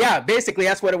 Yeah, basically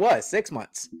that's what it was. 6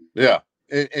 months. Yeah,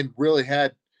 and really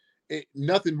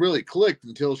nothing really clicked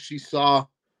until she saw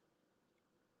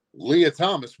William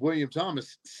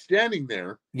Thomas, standing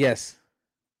there. Yes.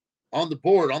 On the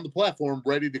board, on the platform,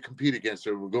 ready to compete against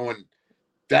her. We're going,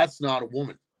 that's not a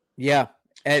woman. Yeah.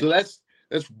 So that's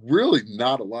really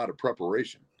not a lot of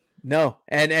preparation. No.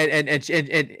 And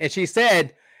she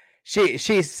said,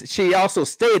 she also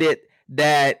stated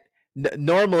that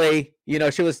normally,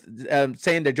 she was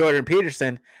saying to Jordan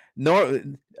Peterson,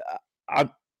 that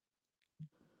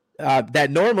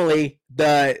normally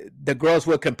the girls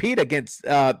would compete against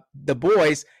the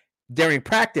boys during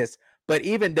practice, but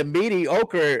even the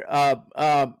mediocre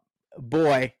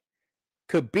boy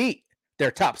could beat their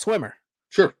top swimmer.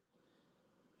 Sure.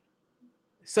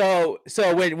 So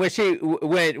when she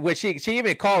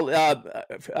even called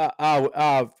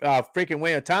freaking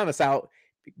William Thomas out,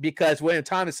 because William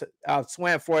Thomas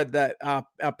swam for the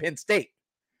Penn State,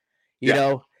 you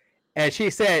know, and she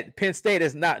said Penn State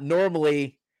is not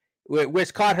normally,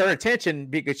 which caught her attention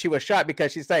because she was shocked,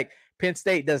 because she's like, Penn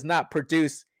State does not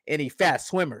produce any fast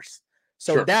swimmers.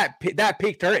 So sure. that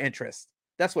piqued her interest.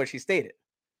 That's what she stated.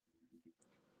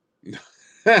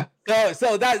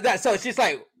 So she's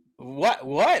like, what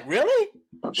really?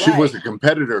 She was a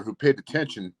competitor who paid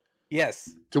attention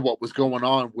Yes. to what was going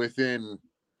on within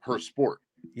her sport.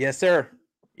 Yes, sir.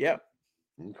 Yep.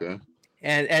 Okay.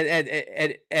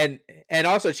 And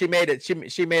also she made a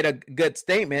good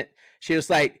statement. She was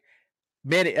like,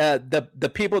 many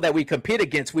the people that we compete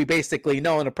against, we basically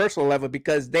know on a personal level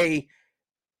because they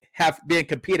have been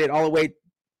competed all the way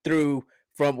through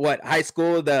from high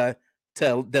school to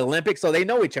the Olympics, so they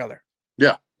know each other.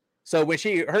 Yeah. So when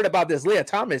she heard about this Leah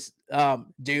Thomas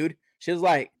dude, she was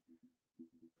like,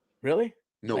 really?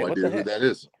 No idea who that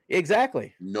is.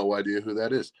 Exactly. No idea who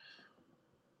that is.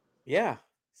 Yeah.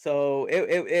 So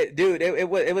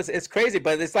it's crazy,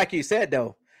 but it's like you said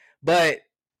though. But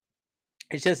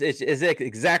it's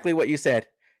exactly what you said.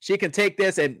 She can take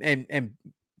this and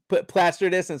plaster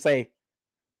this and say,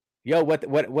 yo,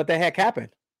 what the heck happened?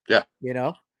 Yeah. You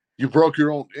know? You broke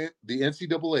your own, the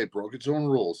NCAA broke its own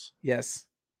rules. Yes.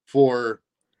 For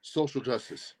social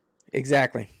justice.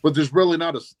 Exactly. But there's really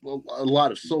not a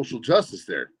lot of social justice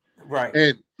there. Right.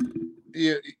 And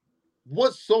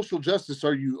what social justice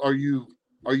are you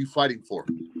fighting for?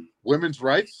 Women's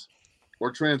rights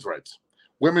or trans rights?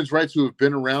 Women's rights who have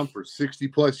been around for 60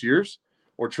 plus years,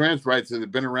 or trans rights that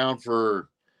have been around for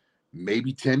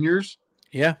maybe 10 years?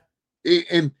 Yeah.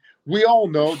 And we all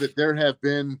know that there have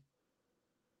been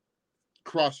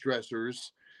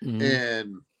cross-dressers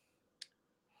and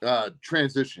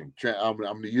transitioning. I'm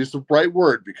going to use the right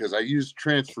word because I use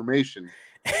transformation.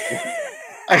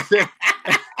 I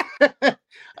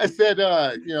said,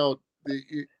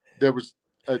 there was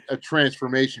a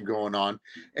transformation going on,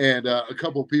 and a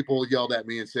couple of people yelled at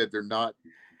me and said,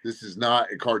 this is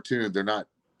not a cartoon. They're not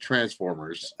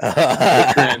Transformers. They're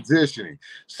transitioning.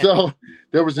 So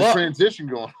there was a transition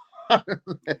going on.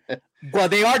 Well,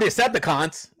 they are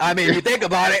Decepticons. I mean, you think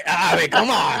about it. I mean, come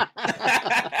on.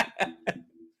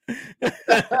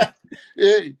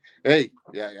 Hey,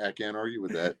 yeah, I can't argue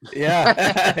with that.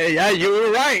 Yeah, yeah, you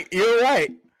were right. You were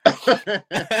right.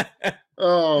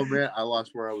 Oh man, I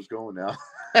lost where I was going now.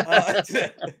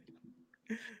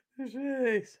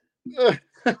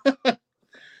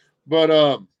 But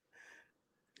are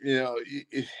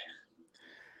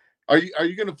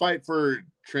you going to fight for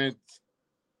trans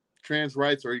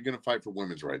rights, or are you going to fight for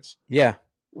women's rights? Yeah.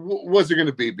 What's it going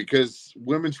to be? Because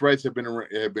women's rights have been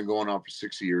going on for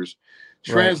 6 years.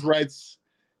 Trans rights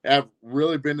have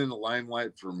really been in the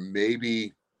limelight for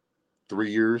maybe 3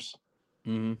 years.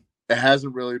 Mm-hmm. It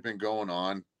hasn't really been going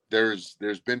on. There's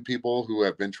been people who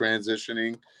have been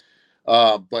transitioning,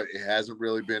 but it hasn't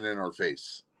really been in our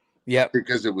face. Yeah,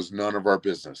 because it was none of our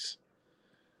business.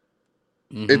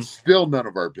 Mm-hmm. It's still none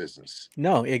of our business.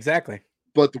 No, exactly.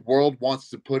 But the world wants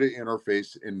to put it in our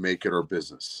face and make it our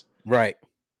business. Right.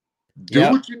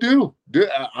 Do what you do.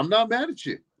 I'm not mad at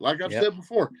you. Like I've said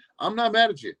before, I'm not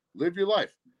mad at you. Live your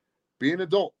life. Be an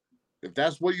adult. If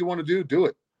that's what you want to do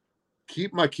it.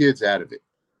 Keep my kids out of it.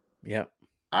 Yeah.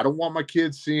 I don't want my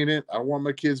kids seeing it. I don't want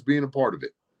my kids being a part of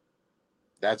it.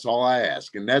 That's all I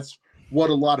ask. And that's what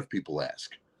a lot of people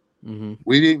ask. Mm-hmm.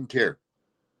 We didn't care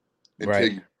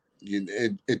until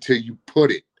until you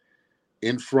put it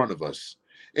in front of us.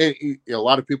 And a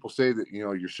lot of people say that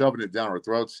you're shoving it down our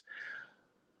throats.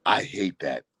 I hate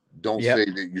that. Don't say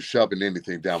that you're shoving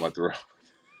anything down my throat.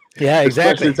 Yeah,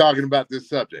 exactly. Especially talking about this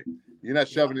subject. You're not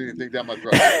shoving anything down my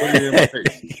throat. Put it in my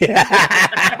face.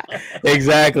 Yeah,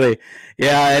 exactly.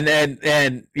 Yeah, and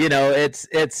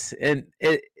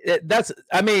that's.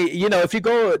 I mean, if you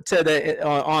go to the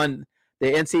on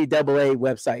the NCAA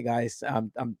website, guys,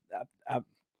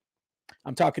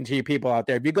 I'm talking to you people out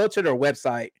there. If you go to their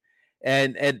website,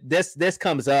 and this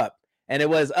comes up, and it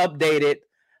was updated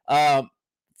for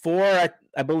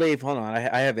I believe. Hold on,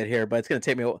 I have it here, but it's going to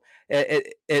take me.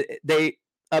 They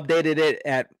updated it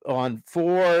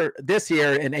for this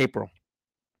year in April.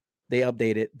 They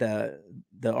updated the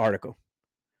article.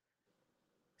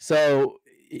 So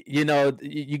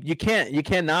you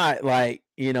cannot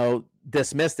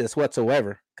dismiss this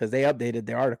whatsoever because they updated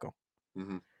the article.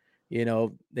 Mm-hmm.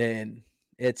 Then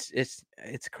it's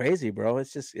crazy, bro.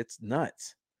 It's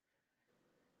nuts.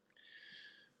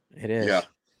 It is.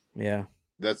 Yeah.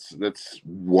 That's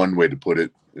one way to put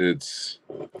it. It's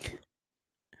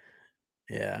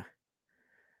yeah.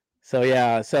 So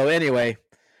anyway,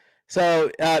 now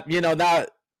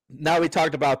we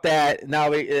talked about that.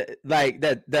 Now we like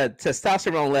the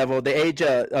testosterone level, the age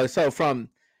so from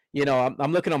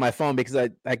I'm looking on my phone because I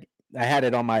had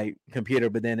it on my computer,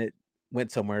 but then it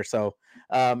went somewhere. So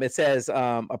it says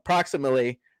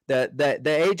approximately the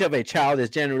age of a child is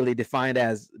generally defined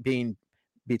as being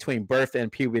between birth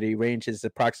and puberty, ranges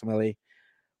approximately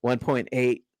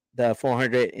 1.8 to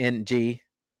 400 ng/dl.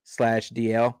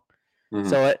 Mm-hmm.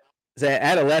 So the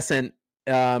adolescent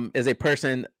is a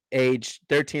person age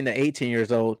 13 to 18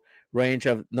 years old, range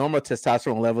of normal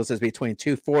testosterone levels is between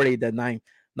 240 to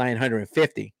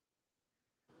 950.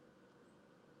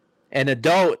 An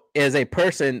adult is a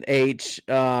person age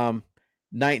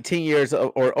 19 years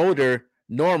or older,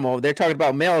 normal. They're talking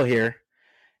about male here.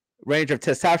 Range of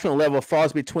testosterone level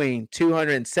falls between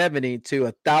 270 to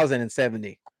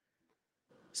 1,070.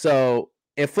 So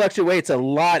it fluctuates a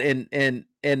lot in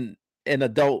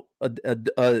adult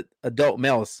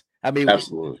males. I mean,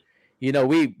 Absolutely.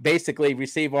 We basically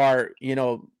receive our,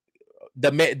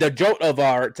 the jolt of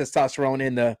our testosterone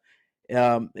in the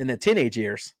teenage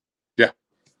years. Yeah.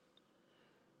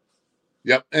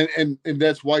 Yep. And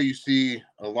that's why you see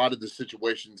a lot of the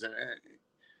situations, and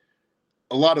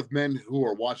a lot of men who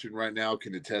are watching right now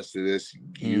can attest to this.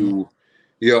 You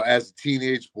know, as a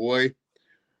teenage boy,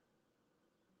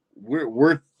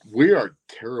 we are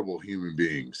terrible human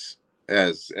beings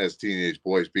as teenage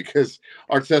boys, because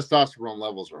our testosterone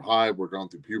levels are high. We're going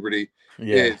through puberty.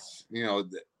 Yeah. It's,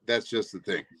 that's just the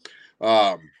thing.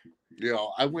 I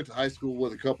went to high school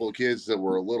with a couple of kids that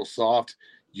were a little soft.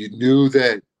 You knew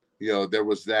that, there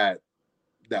was that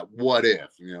what if,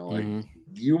 like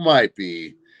you might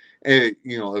be, and,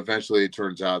 eventually it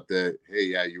turns out that, hey,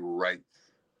 yeah, you were right.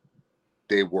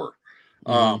 They were.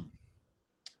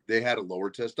 They had a lower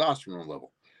testosterone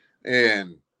level.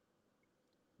 And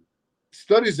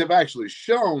studies have actually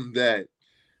shown that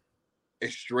a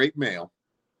straight male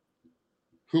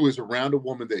who is around a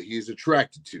woman that he is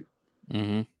attracted to,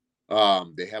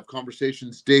 they have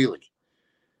conversations daily,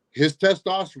 his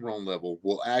testosterone level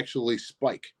will actually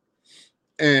spike.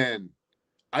 And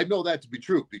I know that to be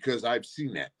true because I've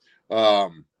seen that.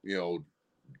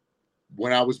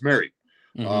 When I was married,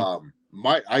 I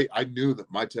knew that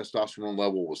my testosterone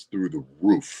level was through the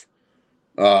roof.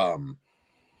 And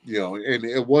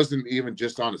it wasn't even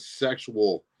just on a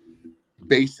sexual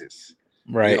basis.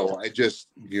 Right. I just,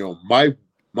 my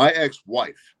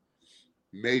ex-wife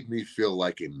made me feel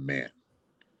like a man.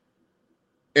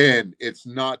 And it's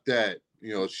not that,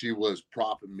 she was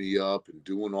propping me up and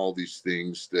doing all these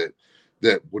things that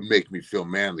would make me feel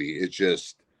manly. It's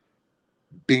just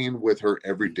being with her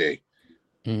every day,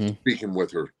 speaking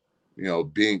with her,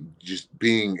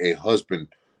 being a husband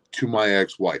to my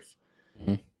ex-wife.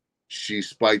 She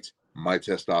spiked my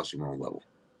testosterone level.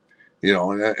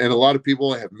 And a lot of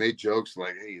people have made jokes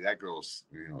like, hey, that girl's,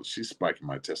 she's spiking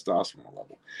my testosterone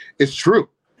level. It's true.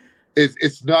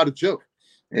 It's not a joke.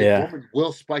 A woman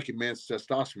will spike a man's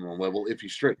testosterone level if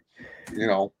he's straight.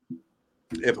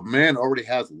 If a man already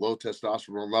has a low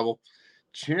testosterone level,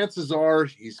 chances are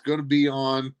he's going to be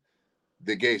on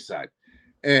the gay side.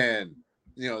 And,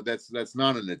 that's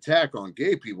not an attack on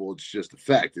gay people. It's just a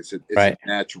fact. It's a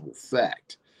natural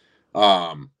fact.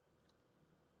 And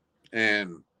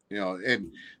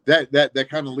that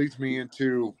kind of leads me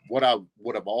into what I've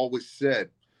always said.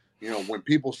 When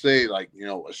people say, like,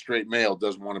 a straight male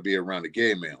doesn't want to be around a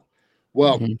gay male,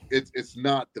 well, it's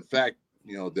not the fact,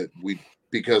 that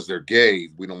because they're gay,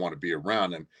 we don't want to be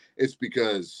around them. It's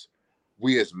because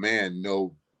we as men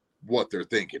know what they're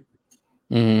thinking.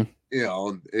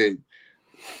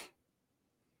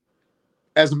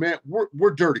 As a man,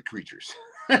 we're dirty creatures.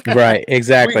 Right.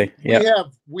 Exactly.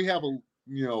 We have a,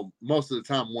 most of the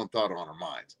time one thought on our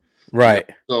minds. Right.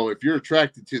 So if you're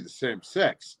attracted to the same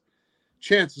sex,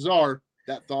 chances are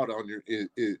that thought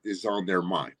is on their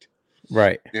mind.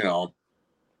 Right.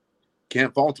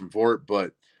 Can't fault them for it,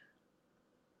 but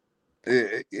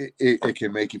it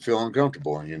can make you feel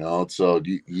uncomfortable, so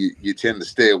you tend to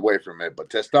stay away from it. But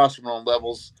testosterone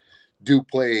levels do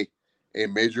play a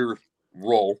major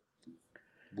role.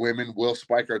 Women will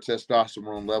spike our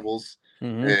testosterone levels,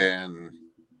 and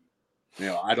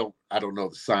I don't know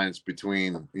the science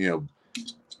between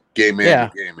gay man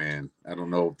and gay man. I don't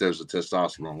know if there's a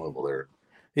testosterone level there.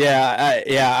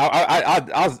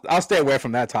 I'll stay away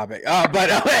from that topic. But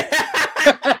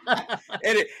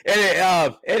anyway,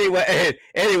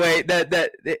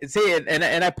 see,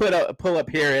 and I pull up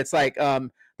here. It's like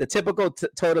the typical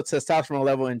total testosterone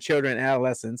level in children and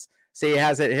adolescents. See, it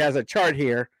has a chart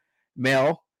here.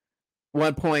 Male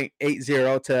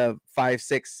 1.80 to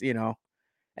 5.6.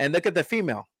 And look at the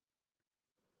female.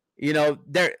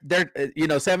 They're 7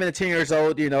 to 10 years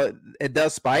old. It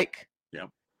does spike. Yeah.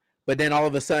 But then all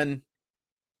of a sudden,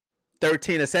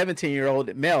 13 to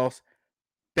 17-year-old males,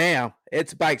 bam, it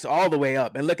spikes all the way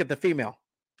up. And look at the female.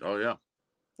 Oh, yeah.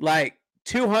 Like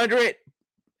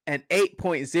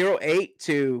 208.08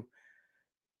 to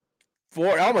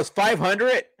almost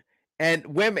 500. And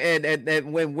women,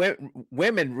 and when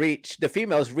women reach, the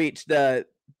females reach the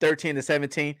 13 to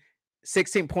 17,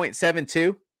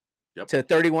 16.72 to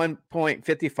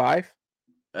 31.55.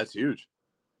 That's huge.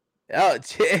 Oh,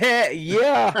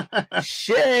 yeah.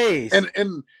 Shays.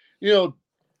 And you know,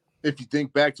 if you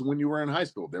think back to when you were in high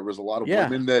school, there was a lot of Yeah.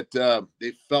 women that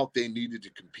they felt they needed to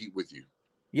compete with you.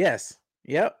 Yes.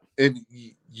 Yep. And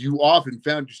you often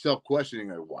found yourself questioning,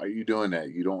 like, why are you doing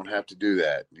that? You don't have to do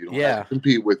that. You don't have to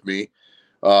compete with me.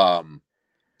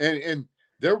 And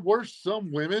there were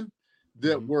some women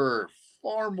that were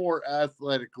far more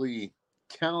athletically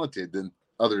talented than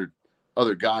other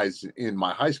guys in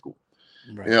my high school.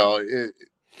 Right. You know,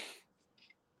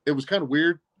 it was kind of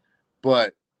weird,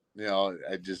 but you know,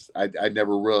 I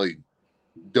never really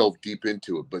dove deep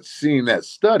into it. But seeing that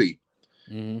study,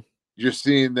 you're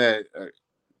seeing that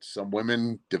some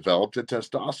women developed a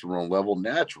testosterone level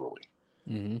naturally.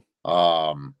 And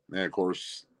of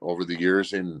course, over the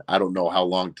years, and I don't know how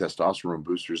long testosterone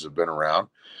boosters have been around.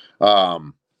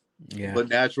 But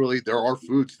naturally, there are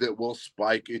foods that will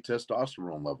spike a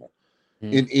testosterone level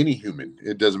in any human.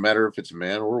 It doesn't matter if it's a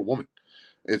man or a woman.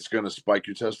 It's going to spike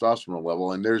your testosterone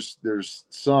level. And there's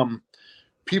some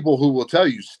people who will tell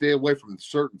you stay away from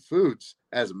certain foods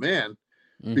as a man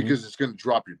because it's going to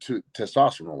drop your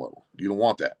testosterone level. You don't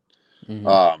want that.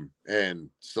 And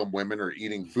some women are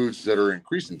eating foods that are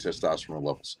increasing testosterone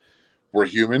levels. We're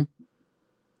human.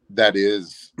 That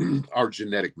is our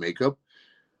genetic makeup.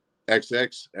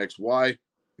 XX, XY,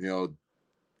 you know,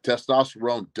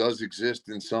 testosterone does exist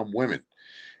in some women.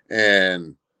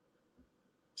 And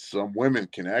some women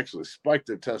can actually spike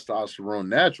their testosterone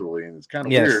naturally. And it's kind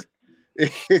of weird.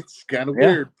 It's kind of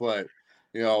weird, but,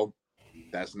 you know,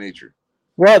 that's nature.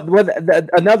 Well,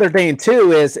 another thing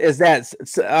too is that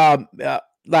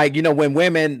like, you know, when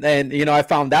women, and you know, I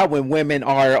found out when women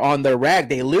are on their rag,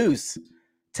 they lose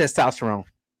testosterone,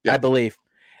 I believe,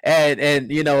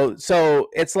 and you know, so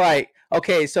it's like,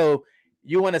 okay, so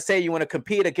you want to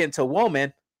compete against a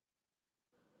woman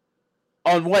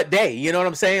on what day? You know what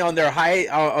I'm saying? On their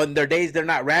on their days they're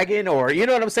not ragging, or you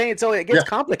know what I'm saying? So it gets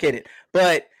complicated.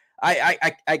 But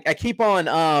I keep on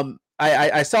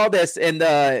I saw this in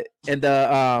the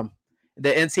NCAA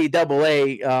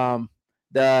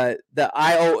the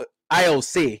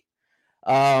IOC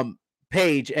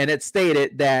page, and it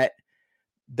stated that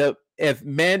if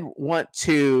men want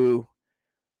to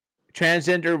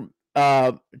transgender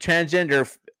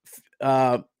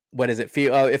what is it?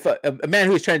 If a man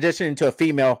who's transitioning to a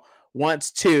female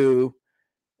wants to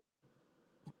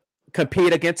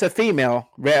compete against a female,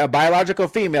 a biological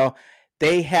female,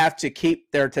 they have to keep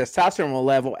their testosterone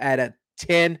level at a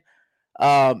 10.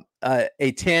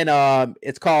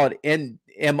 It's called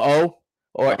NMO,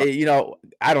 or you know,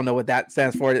 I don't know what that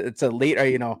stands for. It's a liter,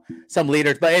 you know, some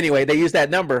liters, but anyway, they use that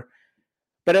number.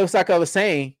 But it was like I was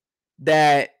saying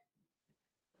that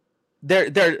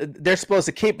they're supposed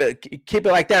to keep it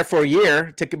like that for a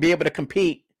year to be able to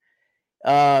compete,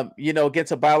 you know,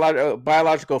 against a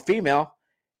biological female,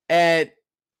 and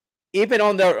even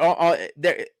on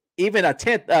their even a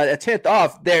tenth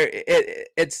off there,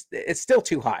 it's still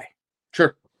too high.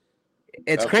 Sure,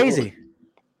 it's crazy.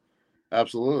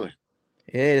 Absolutely,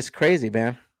 it is crazy,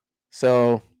 man.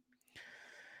 So,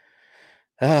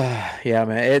 yeah,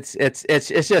 man, it's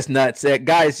just nuts,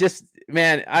 guys. Just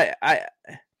man,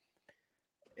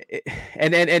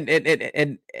 and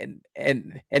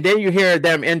then you hear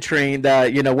them entering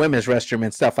the, you know, women's restroom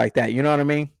and stuff like that. You know what I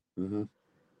mean?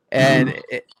 And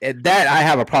that I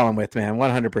have a problem with, man.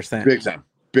 100%.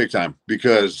 Big time.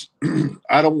 Because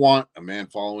I don't want a man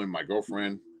following my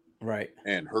girlfriend, right,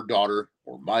 and her daughter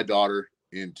or my daughter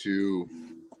into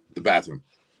the bathroom.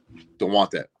 Don't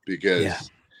want that, because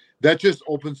that just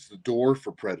opens the door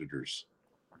for predators.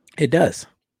 It does.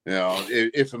 You know,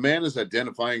 if a man is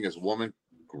identifying as a woman,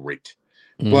 great.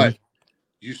 But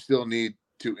you still need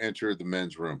to enter the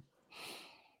men's room,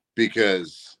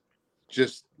 because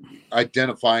just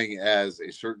identifying as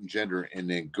a certain gender and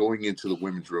then going into the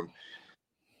women's room,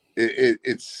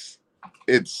 it's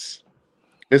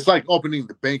like opening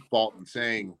the bank vault and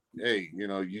saying, hey, you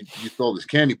know, you stole this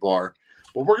candy bar,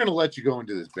 but we're going to let you go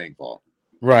into this bank vault.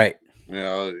 Right. You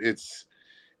know, it's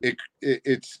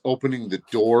opening the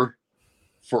door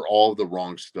for all the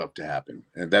wrong stuff to happen.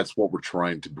 And that's what we're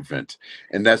trying to prevent.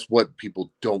 And that's what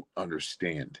people don't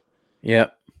understand.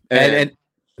 Yep. And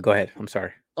go ahead. I'm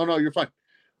sorry. Oh, no, you're fine.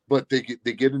 But they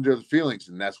get into the feelings,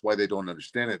 and that's why they don't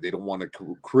understand it. They don't want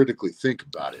to critically think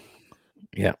about it.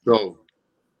 Yeah. So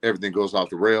everything goes off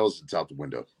the rails. It's out the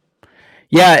window.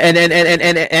 Yeah,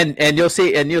 and you'll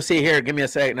see here. Give me a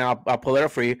second, and I'll pull it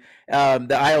up for you. The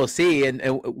IOC and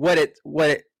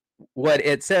what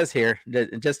it says here,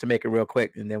 just to make it real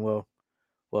quick, and then we'll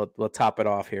top it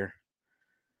off here.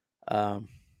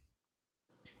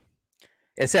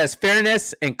 It says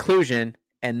fairness, inclusion,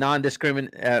 and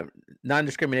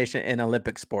non-discrimination in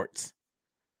Olympic sports.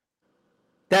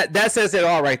 That says it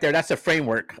all right there. That's a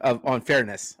framework on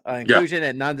fairness, inclusion,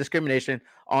 and non-discrimination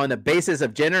on the basis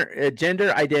of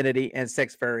gender identity and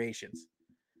sex variations.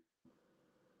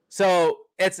 So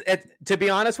it's to be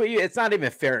honest with you, it's not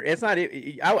even fair. It's not.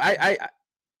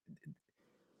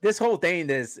 This whole thing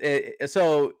is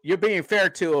so you're being fair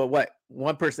to a what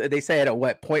 1%? They say at a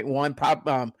what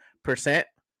 0.1 percent.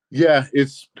 Yeah,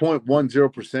 it's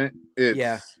 0.10%.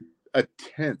 It's a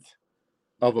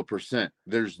 0.1%.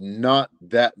 There's not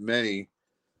that many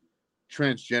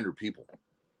transgender people,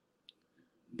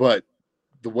 but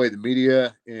the way the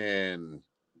media and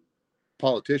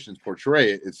politicians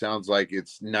portray it, it sounds like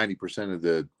it's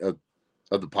 90% of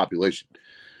the population.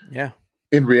 Yeah.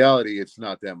 In reality, it's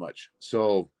not that much.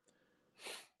 So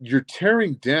you're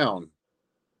tearing down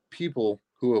people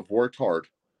who have worked hard.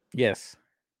 Yes.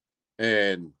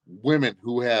 And women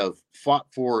who have fought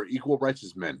for equal rights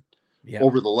as men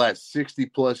over the last 60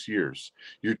 plus years.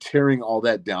 You're tearing all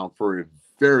that down for a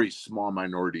very small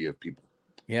minority of people.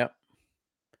 Yep.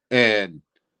 And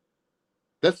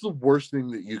that's the worst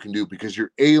thing that you can do, because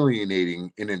you're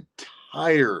alienating an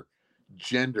entire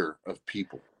gender of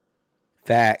people.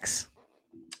 Facts.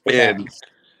 And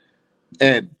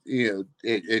you know,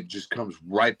 it just comes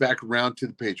right back around to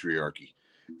the patriarchy.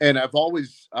 And I've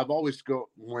always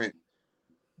went,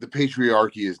 the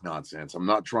patriarchy is nonsense. I'm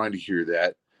not trying to hear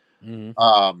that.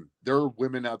 Mm-hmm. There are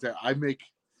women out there. I make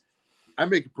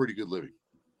a pretty good living.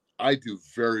 I do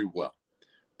very well.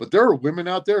 But there are women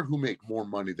out there who make more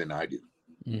money than I do.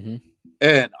 Mm-hmm.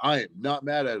 And I am not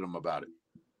mad at them about it.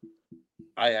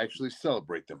 I actually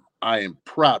celebrate them. I am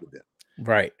proud of them.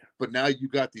 Right. But now you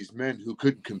got these men who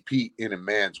couldn't compete in a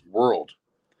man's world.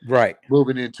 Right.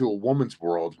 Moving into a woman's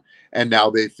world. And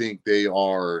now they think they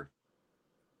are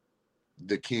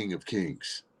the king of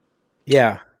kings.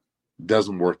 Yeah.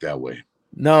 Doesn't work that way.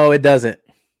 No, it doesn't.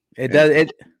 It does.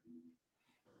 It.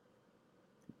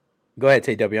 Go ahead,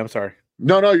 TW. I'm sorry.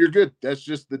 No, you're good. That's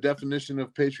just the definition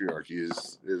of patriarchy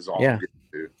is all. Yeah. I'm getting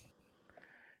to.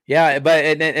 Yeah, but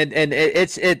and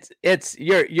it's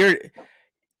you're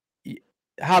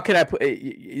how can I put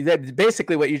that?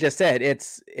 Basically what you just said.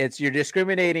 It's you're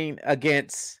discriminating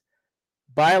against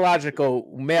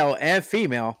biological male and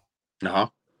female. Uh-huh.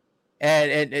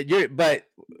 And you're, but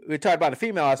we talked about the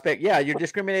female aspect. Yeah, you're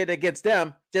discriminating against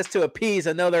them just to appease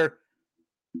another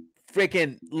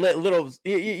freaking little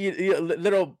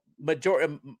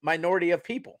minority of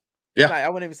people. Yeah, I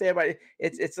wouldn't even say about it.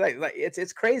 It's like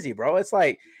it's crazy, bro. It's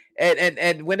like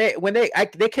and when they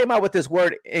came out with this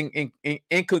word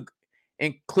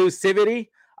inclusivity,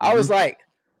 I was like,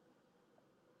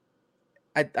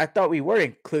 I thought we were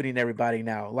including everybody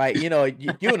now. Like, you know,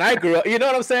 you and I grew up. You know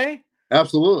what I'm saying?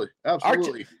 Absolutely.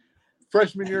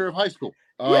 Freshman year of high school.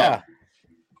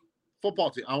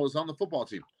 Football team. I was on the football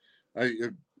team.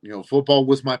 Football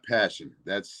was my passion.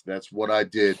 That's what I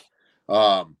did.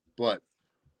 But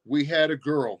we had a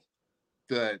girl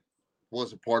that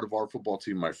was a part of our football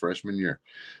team my freshman year.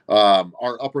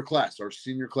 Our upper class, our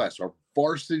senior class, our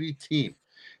varsity team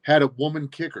had a woman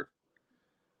kicker.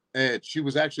 And she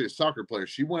was actually a soccer player.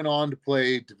 She went on to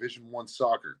play Division I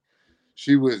soccer.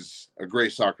 She was a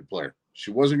great soccer player. She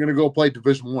wasn't going to go play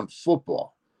Division I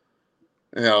football.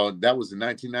 You know, that was in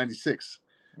 1996.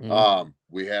 Mm-hmm.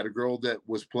 We had a girl that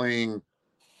was playing.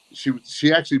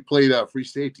 She actually played free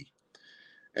safety,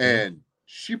 and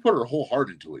she put her whole heart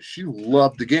into it. She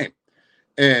loved the game,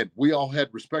 and we all had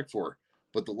respect for her.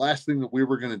 But the last thing that we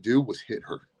were going to do was hit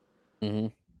her. Mm-hmm.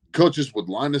 Coaches would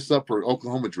line us up for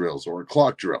Oklahoma drills or a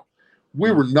clock drill.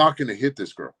 We were not going to hit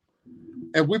this girl,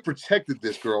 and we protected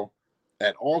this girl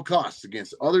at all costs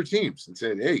against other teams and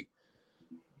said, "Hey,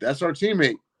 that's our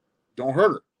teammate. Don't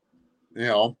hurt her." You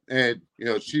know, and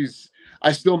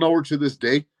I still know her to this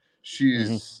day.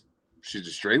 She's a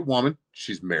straight woman.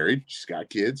 She's married. She's got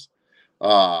kids.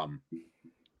 But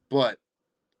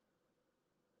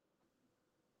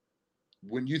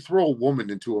when you throw a woman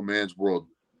into a man's world,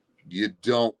 you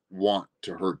don't want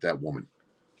to hurt that woman.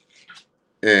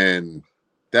 And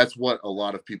that's what a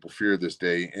lot of people fear this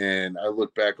day. And I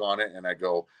look back on it and I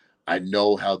go, I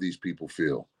know how these people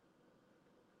feel.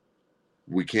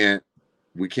 We can't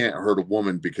hurt a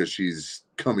woman because she's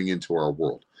coming into our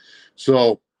world.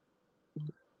 So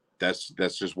that's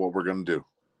just what we're going to do.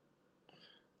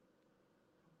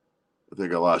 I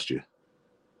think I lost you.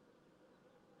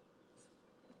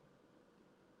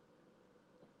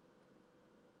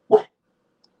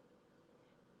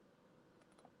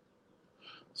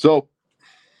 So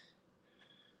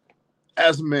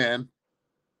as a man,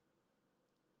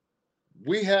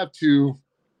 we have to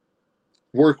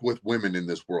work with women in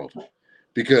this world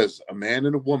because a man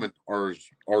and a woman are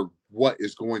what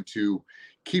is going to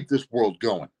keep this world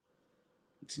going.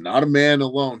 It's not a man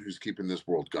alone who's keeping this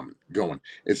world going.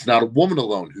 It's not a woman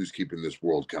alone who's keeping this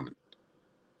world coming.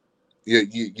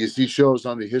 You see shows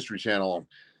on the History Channel,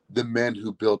 the men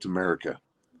who built America.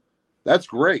 That's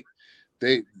great.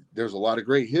 There's a lot of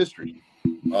great history.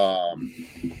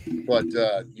 But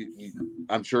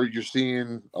I'm sure you're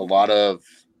seeing a lot of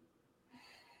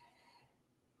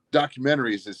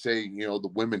documentaries that say,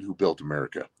 the women who built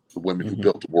America, the women who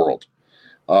built the world.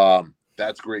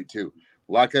 That's great too.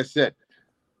 Like I said,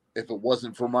 if it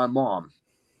wasn't for my mom,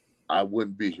 I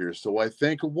wouldn't be here. So I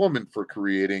thank a woman for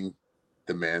creating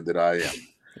the man that I am.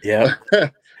 Yeah.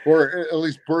 Or at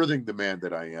least birthing the man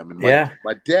that I am. And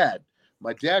my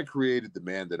dad created the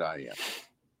man that I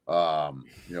am.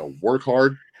 Work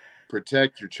hard,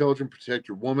 protect your children, protect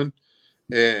your woman,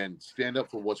 and stand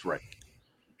up for what's right.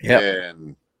 Yeah.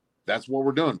 And that's what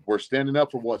we're doing. We're standing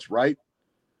up for what's right.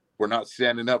 We're not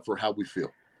standing up for how we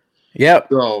feel. Yep.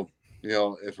 So,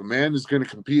 if a man is going to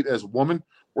compete as a woman,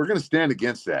 we're going to stand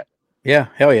against that. Yeah.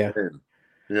 Hell yeah. And,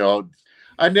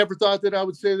 I never thought that I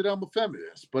would say that I'm a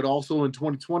feminist, but also in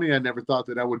 2020, I never thought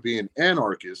that I would be an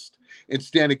anarchist and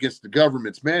stand against the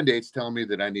government's mandates telling me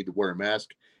that I need to wear a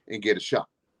mask and get a shot.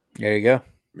 There you go.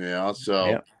 Yeah.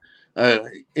 So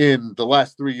in the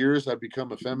last 3 years, I've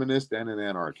become a feminist and an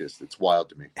anarchist. It's wild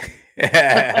to me.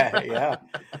 Yeah.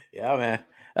 Yeah,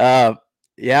 man.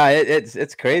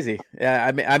 It's crazy.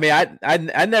 Yeah.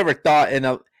 I never thought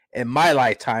in my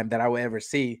lifetime that I would ever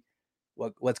see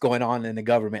what's going on in the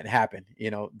government happen,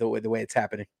 the way it's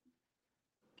happening.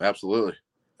 Absolutely.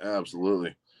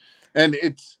 And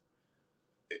it's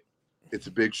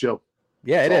a big show.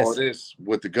 Yeah, That's it all is. it is.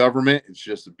 With the government, it's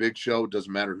just a big show. It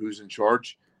doesn't matter who's in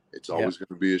charge. It's always going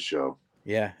to be a show.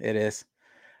 Yeah, it is.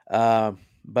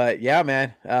 But yeah,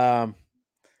 man.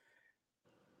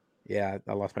 Yeah,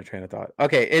 I lost my train of thought.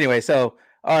 Okay, anyway, so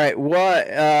all right, what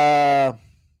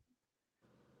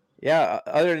yeah,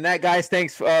 other than that, guys,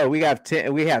 thanks. We have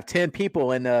 10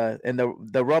 people in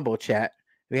the Rumble chat.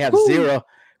 We have zero.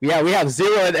 Yeah, we have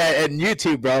zero in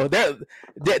YouTube, bro.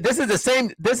 This is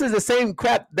the same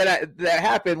crap that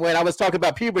happened when I was talking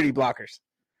about puberty blockers.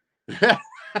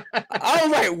 I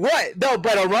was like, what? No,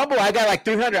 but on Rumble, I got like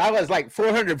 300. I was like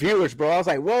 400 viewers, bro. I was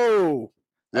like, whoa.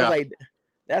 I was like,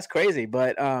 that's crazy.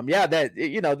 But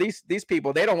these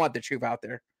people, they don't want the truth out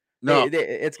there. No,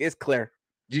 it's clear.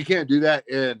 You can't do that.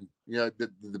 And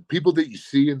the people that you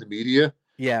see in the media,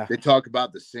 they talk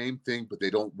about the same thing, but they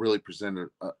don't really present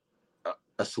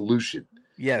a solution.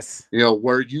 Yes.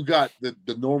 Where you got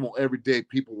the normal everyday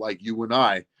people like you and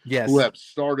I, who have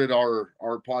started our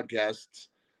podcasts.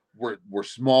 We're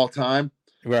small time,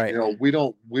 right? We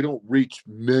don't reach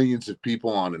millions of people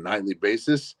on a nightly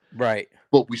basis, right?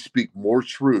 But we speak more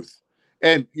truth.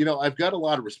 And I've got a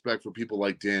lot of respect for people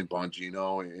like Dan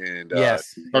Bongino and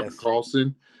Tucker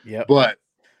Carlson. Yeah, but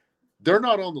they're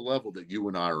not on the level that you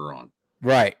and I are on.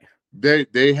 Right.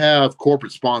 They have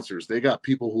corporate sponsors. They got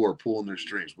people who are pulling their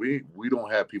strings. We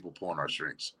don't have people pulling our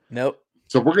strings. Nope.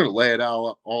 So we're going to lay it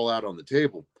all out on the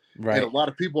table. Right. And a lot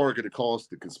of people are going to call us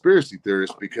the conspiracy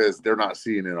theorists because they're not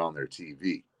seeing it on their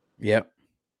TV. Yep.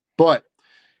 But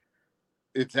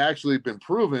it's actually been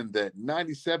proven that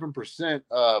 97%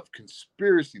 of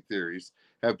conspiracy theories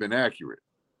have been accurate.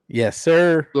 Yes,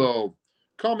 sir. So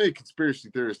call me a conspiracy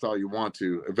theorist all you want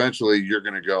to. Eventually, you're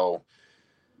going to go,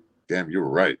 damn, you were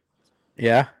right.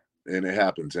 Yeah. And it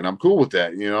happens. And I'm cool with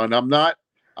that, and I'm not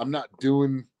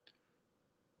doing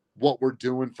what we're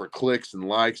doing for clicks and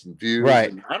likes and views. Right.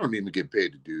 And I don't even get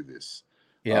paid to do this.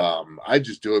 Yeah. I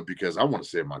just do it because I want to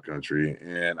save my country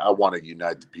and I want to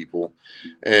unite the people.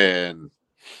 And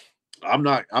I'm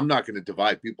not going to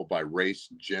divide people by race,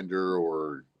 gender,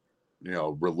 or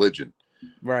religion.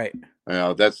 Right.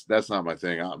 That's not my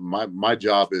thing. My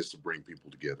job is to bring people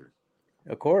together.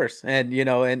 Of course. And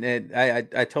and I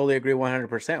totally agree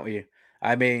 100% with you.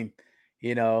 I mean,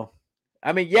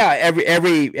 yeah,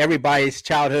 everybody's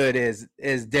childhood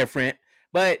is different,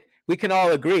 but we can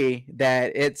all agree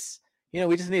that it's,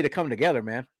 we just need to come together,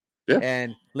 man. Yeah.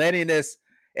 And letting this,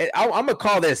 I'm gonna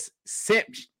call this simp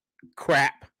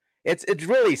crap. It's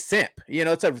really simp.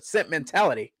 It's a simp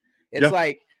mentality. It's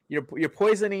like you're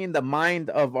poisoning the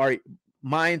minds of our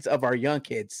young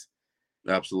kids.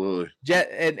 Absolutely.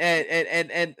 Just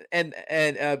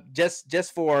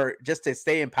to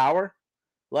stay in power.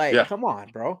 Like, come on,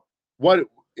 bro. What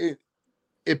it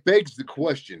begs the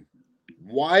question,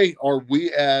 why are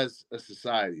we as a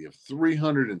society of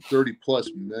 330 plus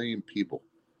million people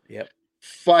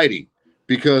fighting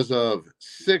because of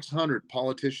 600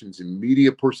 politicians and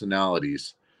media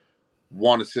personalities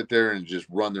want to sit there and just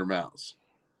run their mouths?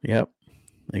 Yep.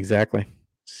 Exactly.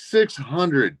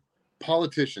 600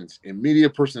 politicians and media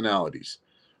personalities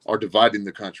are dividing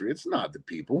the country. It's not the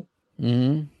people.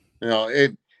 Mm-hmm. You know,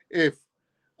 and if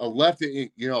a left, you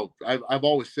know, I've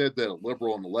always said that a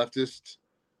liberal and a leftist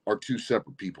are two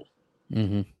separate people.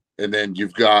 Mm-hmm. And then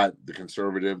you've got the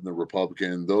conservative and the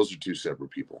Republican. Those are two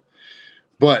separate people.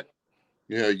 But,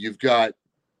 you know, you've got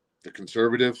the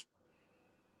conservative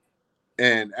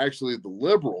and actually the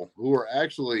liberal who are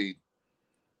actually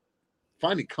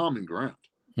finding common ground.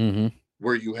 Mm-hmm.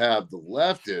 Where you have the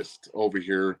leftist over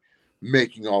here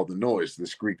making all the noise.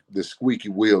 The squeaky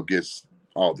wheel gets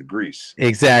all the grease.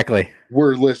 Exactly.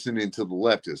 We're listening to the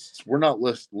leftists. We're not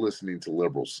listening to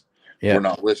liberals. Yeah. We're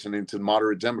not listening to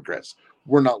moderate Democrats.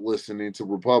 We're not listening to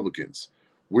Republicans.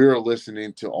 We're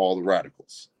listening to all the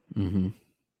radicals. Mm-hmm.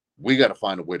 We got to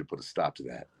find a way to put a stop to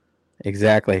that.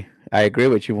 Exactly. I agree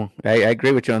with you. I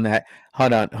agree with you on that.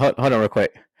 Hold on real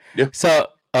quick. Yeah. So,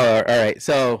 all right.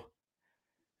 So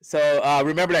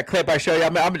remember that clip I showed you?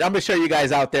 I'm going to show you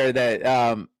guys out there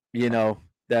that, you know,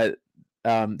 that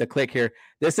the click here.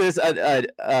 This is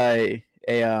a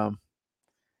and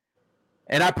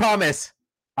I promise,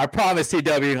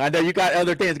 CW, I know you got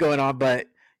other things going on, but,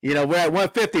 you know, we're at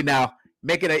 150 now.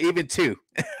 Make it an even 2.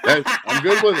 Hey, I'm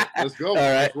good with it. Let's go. All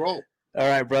right. Let's roll. All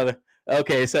right, brother.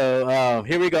 Okay, so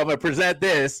here we go. I'm going to present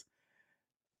this.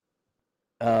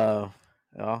 Oh,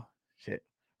 shit.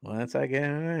 Once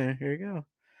again, here we go.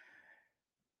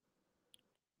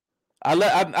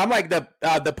 I'm like the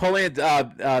Napoleon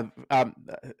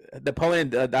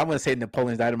Napoleon. I want to say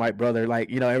Napoleon's Dynamite brother. Like,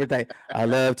 you know, everything. I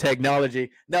love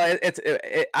technology. No,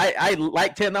 I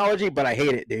like technology, but I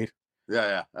hate it, dude.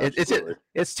 Yeah, absolutely.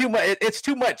 It's too much. It's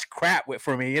too much crap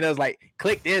for me. You know, it's like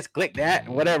click this, click that,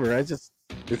 and whatever. It's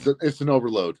an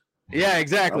overload. Yeah,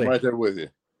 exactly. I'm right there with you.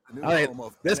 All right,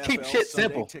 let's keep shit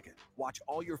simple. Ticket. Watch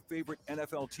all your favorite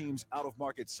NFL teams out of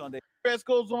market Sunday. Press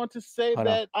goes on to say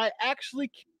that I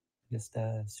actually just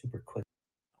super quick.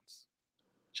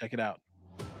 Check it out.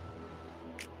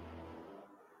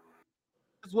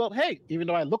 As well, hey, even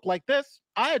though I look like this,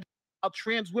 I allow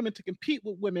trans women to compete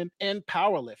with women in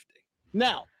powerlifting.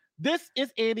 Now, this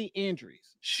is Annie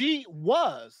Andrews. She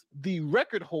was the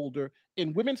record holder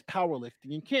in women's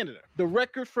powerlifting in Canada. The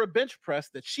record for a bench press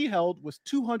that she held was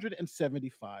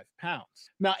 275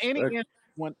 pounds. Now, Annie Andrews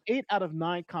won 8 out of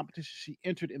 9 competitions she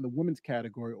entered in the women's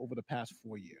category over the past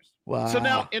 4 years. Wow. So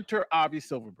now enter Avi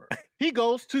Silverberg. He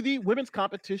goes to the women's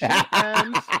competition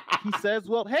and he says,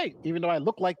 well, hey, even though I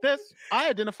look like this, I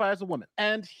identify as a woman.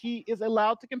 And he is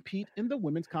allowed to compete in the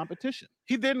women's competition.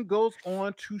 He then goes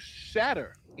on to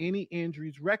shatter Annie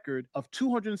Andrews' record of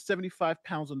 275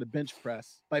 pounds on the bench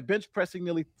press by bench pressing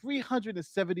nearly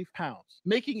 370 pounds,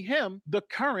 making him the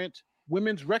current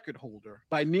women's record holder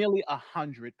by nearly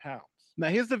 100 pounds. Now,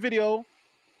 here's the video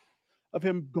of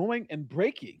him going and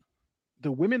breaking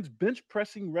the women's bench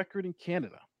pressing record in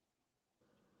Canada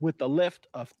with a lift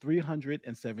of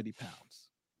 370 pounds.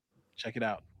 Check it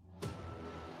out.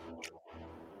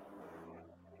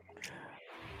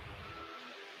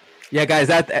 Yeah, guys,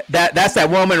 that's that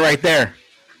woman right there.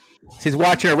 She's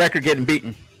watching her record getting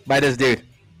beaten by this dude.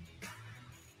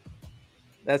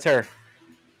 That's her.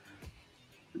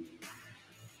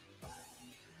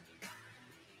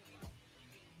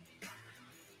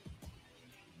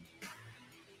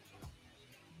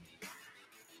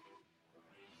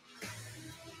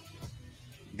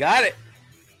 Got it.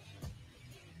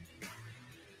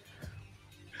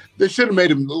 They should have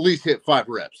made him at least hit 5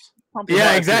 reps.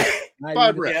 Yeah, exactly.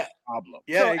 5 reps. Yeah. Problem.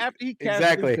 Yeah, so after he cashed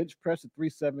exactly. his bench press at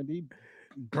 370,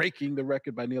 breaking the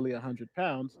record by nearly 100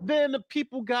 pounds, then the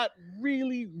people got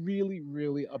really, really,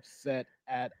 really upset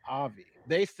at Avi.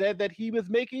 They said that he was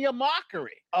making a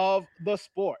mockery of the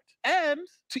sport. And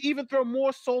to even throw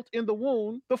more salt in the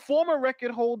wound, the former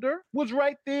record holder was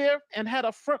right there and had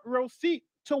a front row seat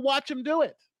to watch him do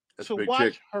it. To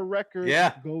watch her record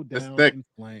go down in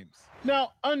flames.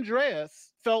 Now,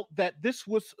 Andreas felt that this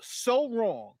was so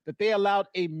wrong that they allowed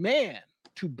a man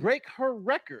to break her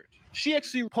record. She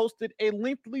actually posted a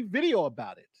lengthy video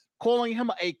about it, calling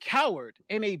him a coward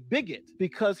and a bigot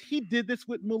because he did this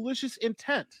with malicious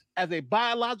intent as a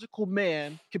biological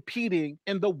man competing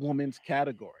in the women's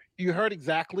category. You heard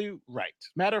exactly right.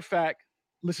 Matter of fact,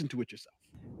 listen to it yourself.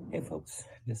 Hey, folks,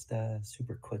 just a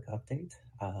super quick update.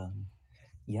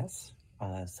 Yes,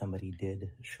 somebody did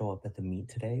show up at the meet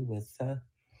today with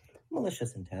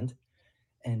malicious intent.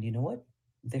 And you know what?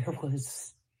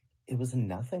 It was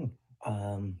nothing.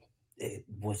 It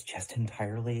was just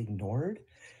entirely ignored.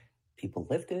 People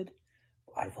lifted.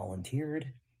 I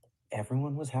volunteered.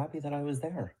 Everyone was happy that I was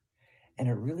there. And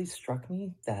it really struck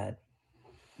me that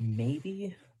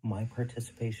maybe my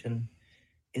participation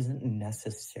isn't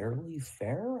necessarily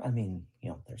fair. I mean,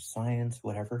 there's science,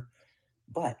 whatever,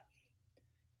 but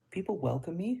people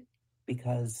welcome me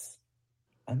because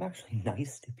I'm actually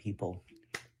nice to people.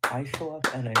 I show up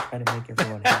and I try to make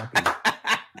everyone happy.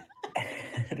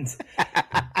 And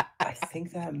I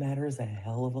think that matters a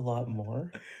hell of a lot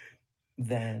more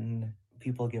than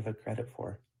people give it credit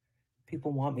for.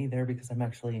 People want me there because I'm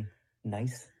actually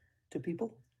nice to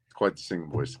people. Quite the singing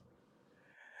voice.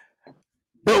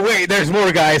 But wait, there's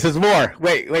more, guys. There's more.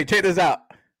 Wait, check this out.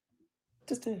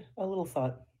 Just a little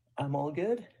thought. I'm all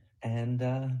good, and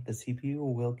the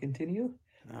CPU will continue.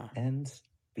 And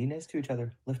be nice to each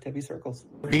other. Lift heavy circles.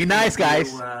 Be nice,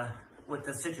 guys. With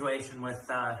the situation with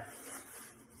that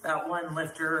one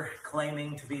lifter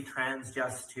claiming to be trans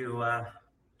just to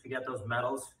get those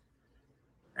medals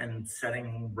and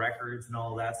setting records and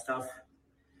all that stuff.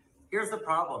 Here's the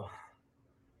problem.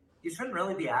 You shouldn't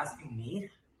really be asking me,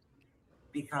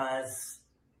 because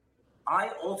I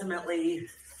ultimately,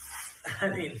 I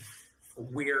mean,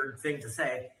 weird thing to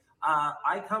say,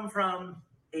 I come from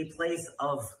a place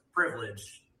of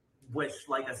privilege, which,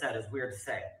 like I said, is weird to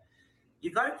say.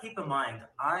 You got to keep in mind,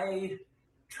 I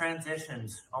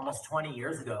transitioned almost 20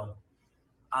 years ago.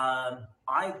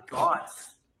 I got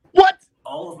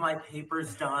all of my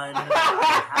papers done.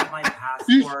 I had my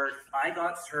passport. I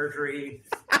got surgery.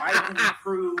 I can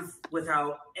prove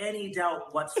without any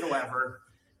doubt whatsoever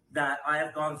that I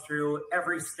have gone through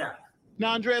every step.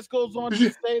 Now, Andreas goes on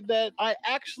to say that I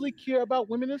actually care about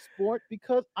women in sport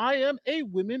because I am a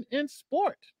woman in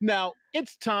sport. Now,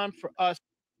 it's time for us.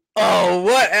 Oh,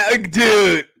 what?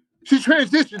 Dude. She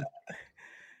transitioned.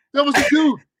 That was a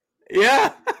dude.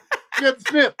 Yeah. She had the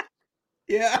sniff.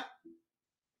 Yeah.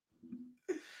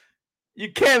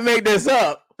 You can't make this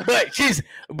up. But that's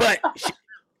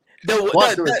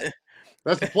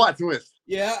the plot twist.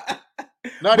 Yeah.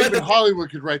 Not even Hollywood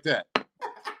could write that.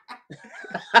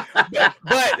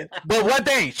 but one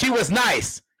thing, she was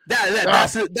nice.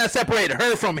 That separated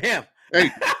her from him. Hey,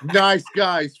 nice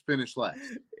guys finish last.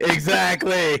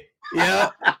 Exactly.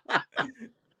 Yeah.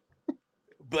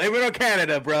 Blame it on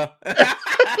Canada, bro.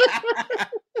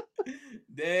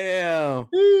 Damn.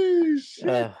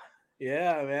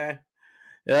 Yeah, man.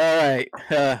 All right.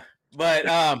 But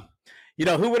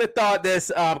who would have thought this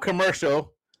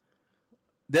commercial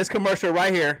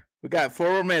right here? We got 4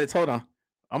 more minutes. Hold on.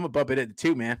 I'm gonna bump it into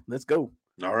 2, man. Let's go.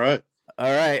 All right.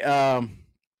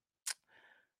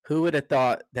 Who would have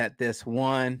thought that this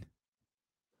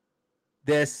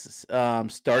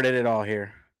started it all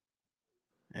here?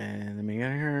 And let me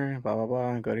get here. Blah blah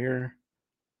blah. Go to here.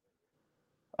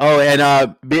 Oh, and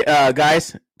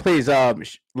guys, please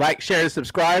like, share, and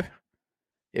subscribe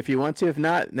if you want to. If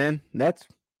not, then that's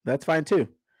fine too.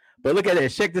 But look at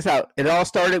this. Check this out. It all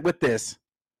started with this.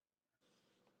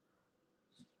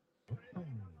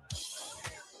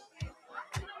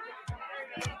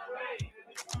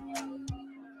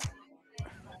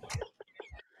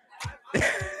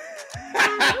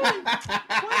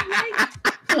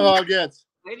 Oh, gets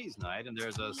ladies' night, and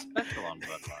there's a special on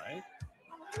Bud Light.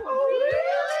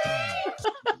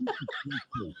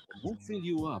 Won't fill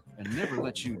you up and never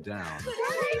let you down.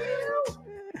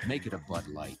 Make it a Bud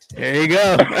Light. There you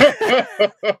go.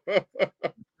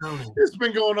 It's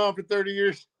been going on for 30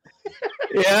 years.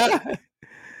 Yeah.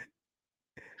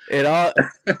 It all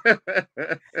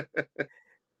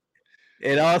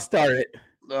started.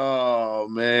 Oh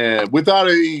man, we thought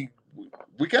we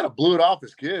kind of blew it off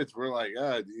as kids. We're like,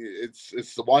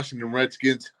 it's the Washington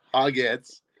Redskins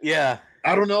Hoggets. Yeah.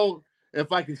 I don't know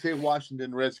if I can say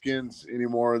Washington Redskins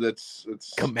anymore. It's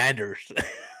Commanders.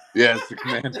 Yeah, it's the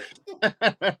Commanders.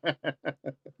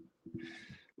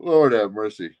 Lord have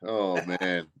mercy. Oh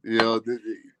man, yeah.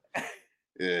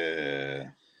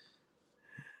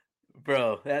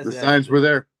 Bro, the signs were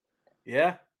there.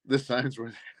 Yeah, the signs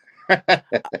were there.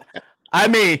 I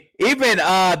mean, even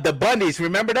the Bundys.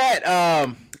 Remember that?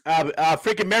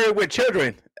 Freaking Married with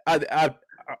Children.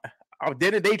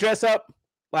 Didn't they dress up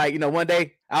like one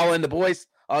day? Al and the boys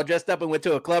all dressed up and went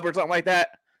to a club or something like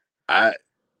that. I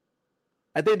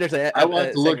think there's I will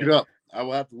have to look it up. I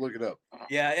will have to look it up.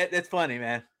 Yeah, it's funny,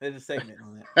 man. There's a segment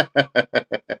on that.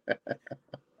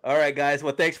 All right, guys.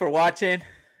 Well, thanks for watching.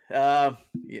 Trigger,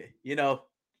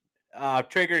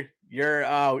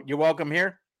 you're welcome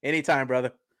here anytime,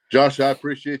 brother. Josh, I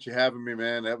appreciate you having me,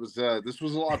 man. That was this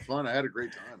was a lot of fun. I had a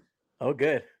great time. Oh,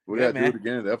 good. We gotta do it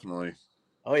again, definitely.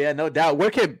 Oh yeah, no doubt.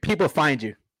 Where can people find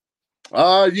you?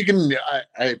 You can.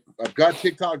 I've got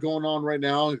TikTok going on right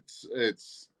now.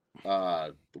 It's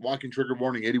the Walking Trigger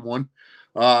Warning 81.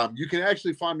 You can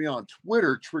actually find me on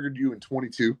Twitter, Triggered You in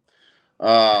 22.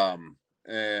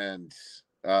 And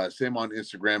Same on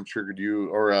Instagram, Triggered You,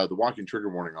 or the Walking Trigger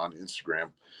Warning on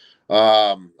Instagram.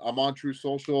 I'm on True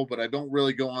Social, but I don't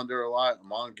really go on there a lot.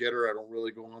 I'm on Getter. I don't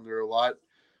really go on there a lot,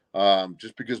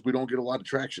 just because we don't get a lot of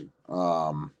traction.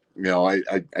 I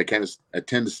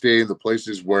tend to stay in the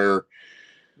places where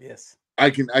yes, I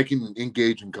can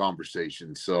engage in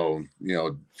conversation. So,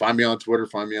 find me on Twitter,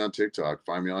 find me on TikTok,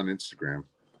 find me on Instagram.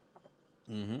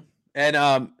 Mm-hmm.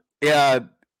 And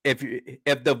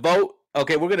if the vote,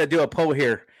 okay, we're gonna do a poll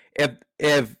here. If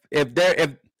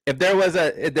there was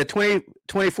if the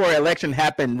 2024 election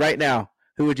happened right now,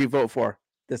 who would you vote for,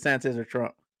 DeSantis or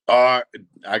Trump? I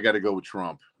got to go with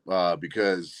Trump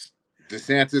because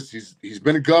DeSantis, he's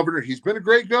been a governor. He's been a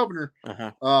great governor,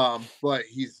 but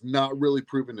he's not really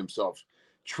proven himself.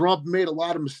 Trump made a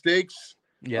lot of mistakes.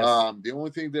 Yes. The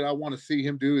only thing that I want to see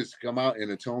him do is come out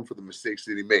and atone for the mistakes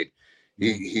that he made.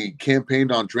 He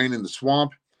campaigned on draining the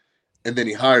swamp, and then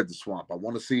he hired the swamp. I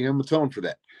want to see him atone for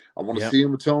that. I want to see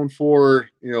him atone for,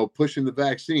 pushing the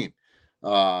vaccine.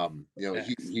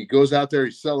 He goes out there,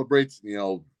 he celebrates,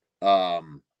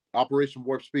 Operation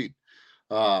Warp Speed.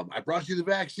 I brought you the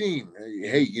vaccine.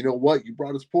 Hey, you know what? You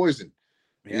brought us poison.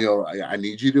 Yeah. I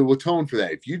need you to atone for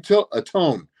that. If you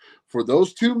atone for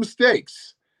those two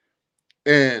mistakes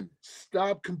and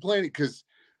stop complaining, because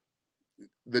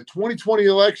the 2020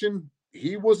 election,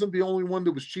 he wasn't the only one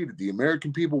that was cheated. The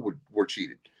American people were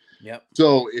cheated. Yep.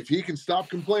 So if he can stop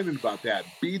complaining about that,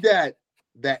 be that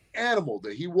animal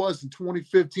that he was in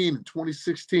 2015 and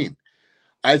 2016,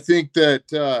 I think that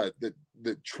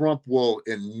that Trump will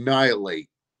annihilate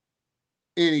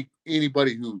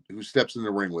anybody who steps in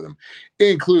the ring with him,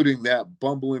 including that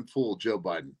bumbling fool Joe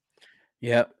Biden.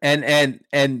 Yep. And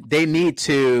they need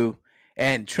to,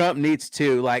 and Trump needs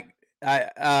to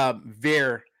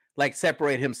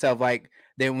separate himself. Like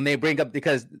when they bring up,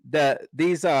 because the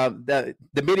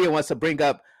media wants to bring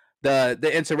up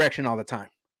the insurrection all the time.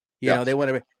 You know, they want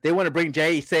to bring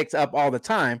J6 up all the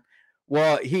time.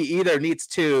 Well, he either needs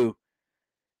to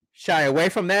shy away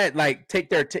from that, like take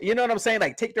their, you know what I'm saying?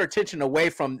 Like take their attention away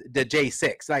from the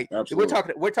J6. Like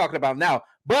Absolutely. we're talking about now.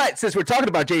 But since we're talking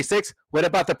about J6, what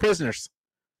about the prisoners?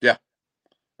 Yeah,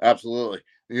 absolutely.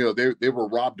 They were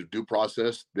robbed of due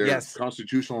process. Their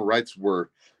constitutional rights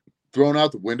were thrown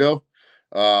out the window,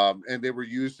 and they were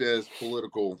used as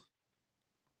political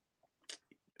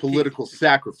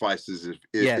sacrifices,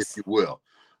 if you will.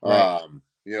 Right.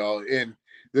 And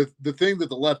the thing that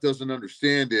the left doesn't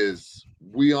understand is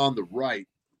we on the right,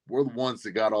 we're the ones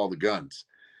that got all the guns.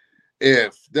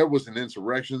 If there was an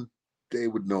insurrection, they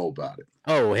would know about it.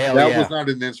 Oh, hell that was not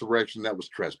an insurrection. That was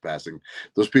trespassing.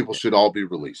 Those people should all be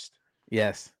released.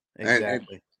 Yes,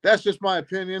 exactly. And that's just my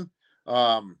opinion.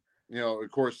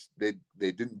 Of course, they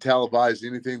didn't televise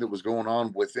anything that was going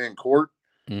on within court,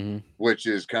 which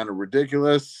is kind of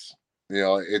ridiculous.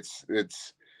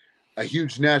 It's a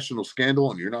huge national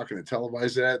scandal, and you're not going to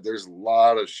televise that. There's a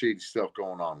lot of shady stuff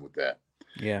going on with that.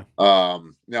 Yeah.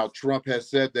 Now Trump has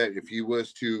said that if he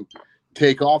was to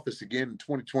take office again in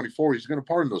 2024, he's going to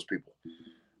pardon those people.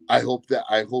 I hope that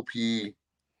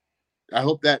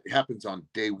happens on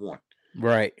day one.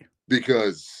 Right.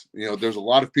 Because there's a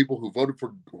lot of people who voted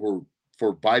for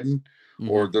Biden,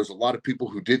 or there's a lot of people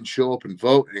who didn't show up and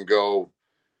vote and go,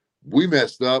 we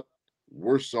messed up,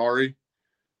 we're sorry,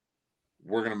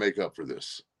 we're going to make up for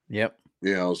this. Yep.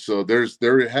 So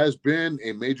there has been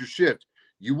a major shift.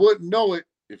 You wouldn't know it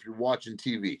if you're watching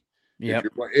TV. Yep.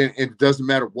 And it doesn't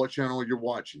matter what channel you're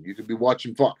watching. You could be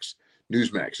watching Fox,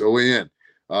 Newsmax, OAN,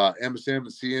 MSM, and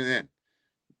CNN.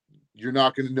 You're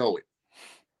not going to know it.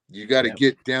 You got to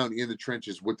get down in the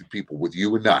trenches with the people, with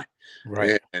you and I.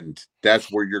 Right. And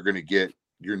that's where you're going to get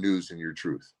your news and your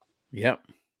truth. Yep.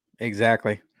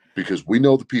 Exactly. Because we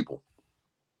know the people.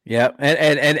 Yep.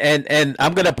 And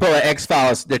I'm going to pull an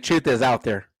X-Files. The truth is out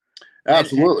there.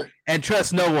 Absolutely. And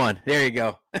trust no one. There you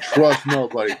go. Trust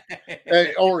nobody.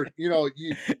 Or,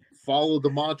 you follow the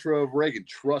mantra of Reagan,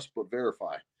 trust but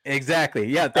verify. Exactly.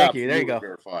 Yeah. Thank you. There you go.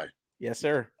 Verify. Yes,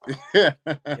 sir.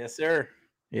 Yes, sir.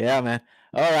 Yeah, man.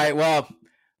 All right. Well,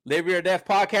 Live Your Death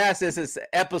podcast. This is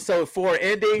episode 4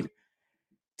 ending.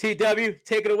 TW,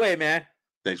 take it away, man.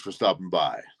 Thanks for stopping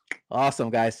by. Awesome,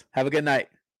 guys. Have a good night.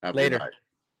 Have Later. A good night.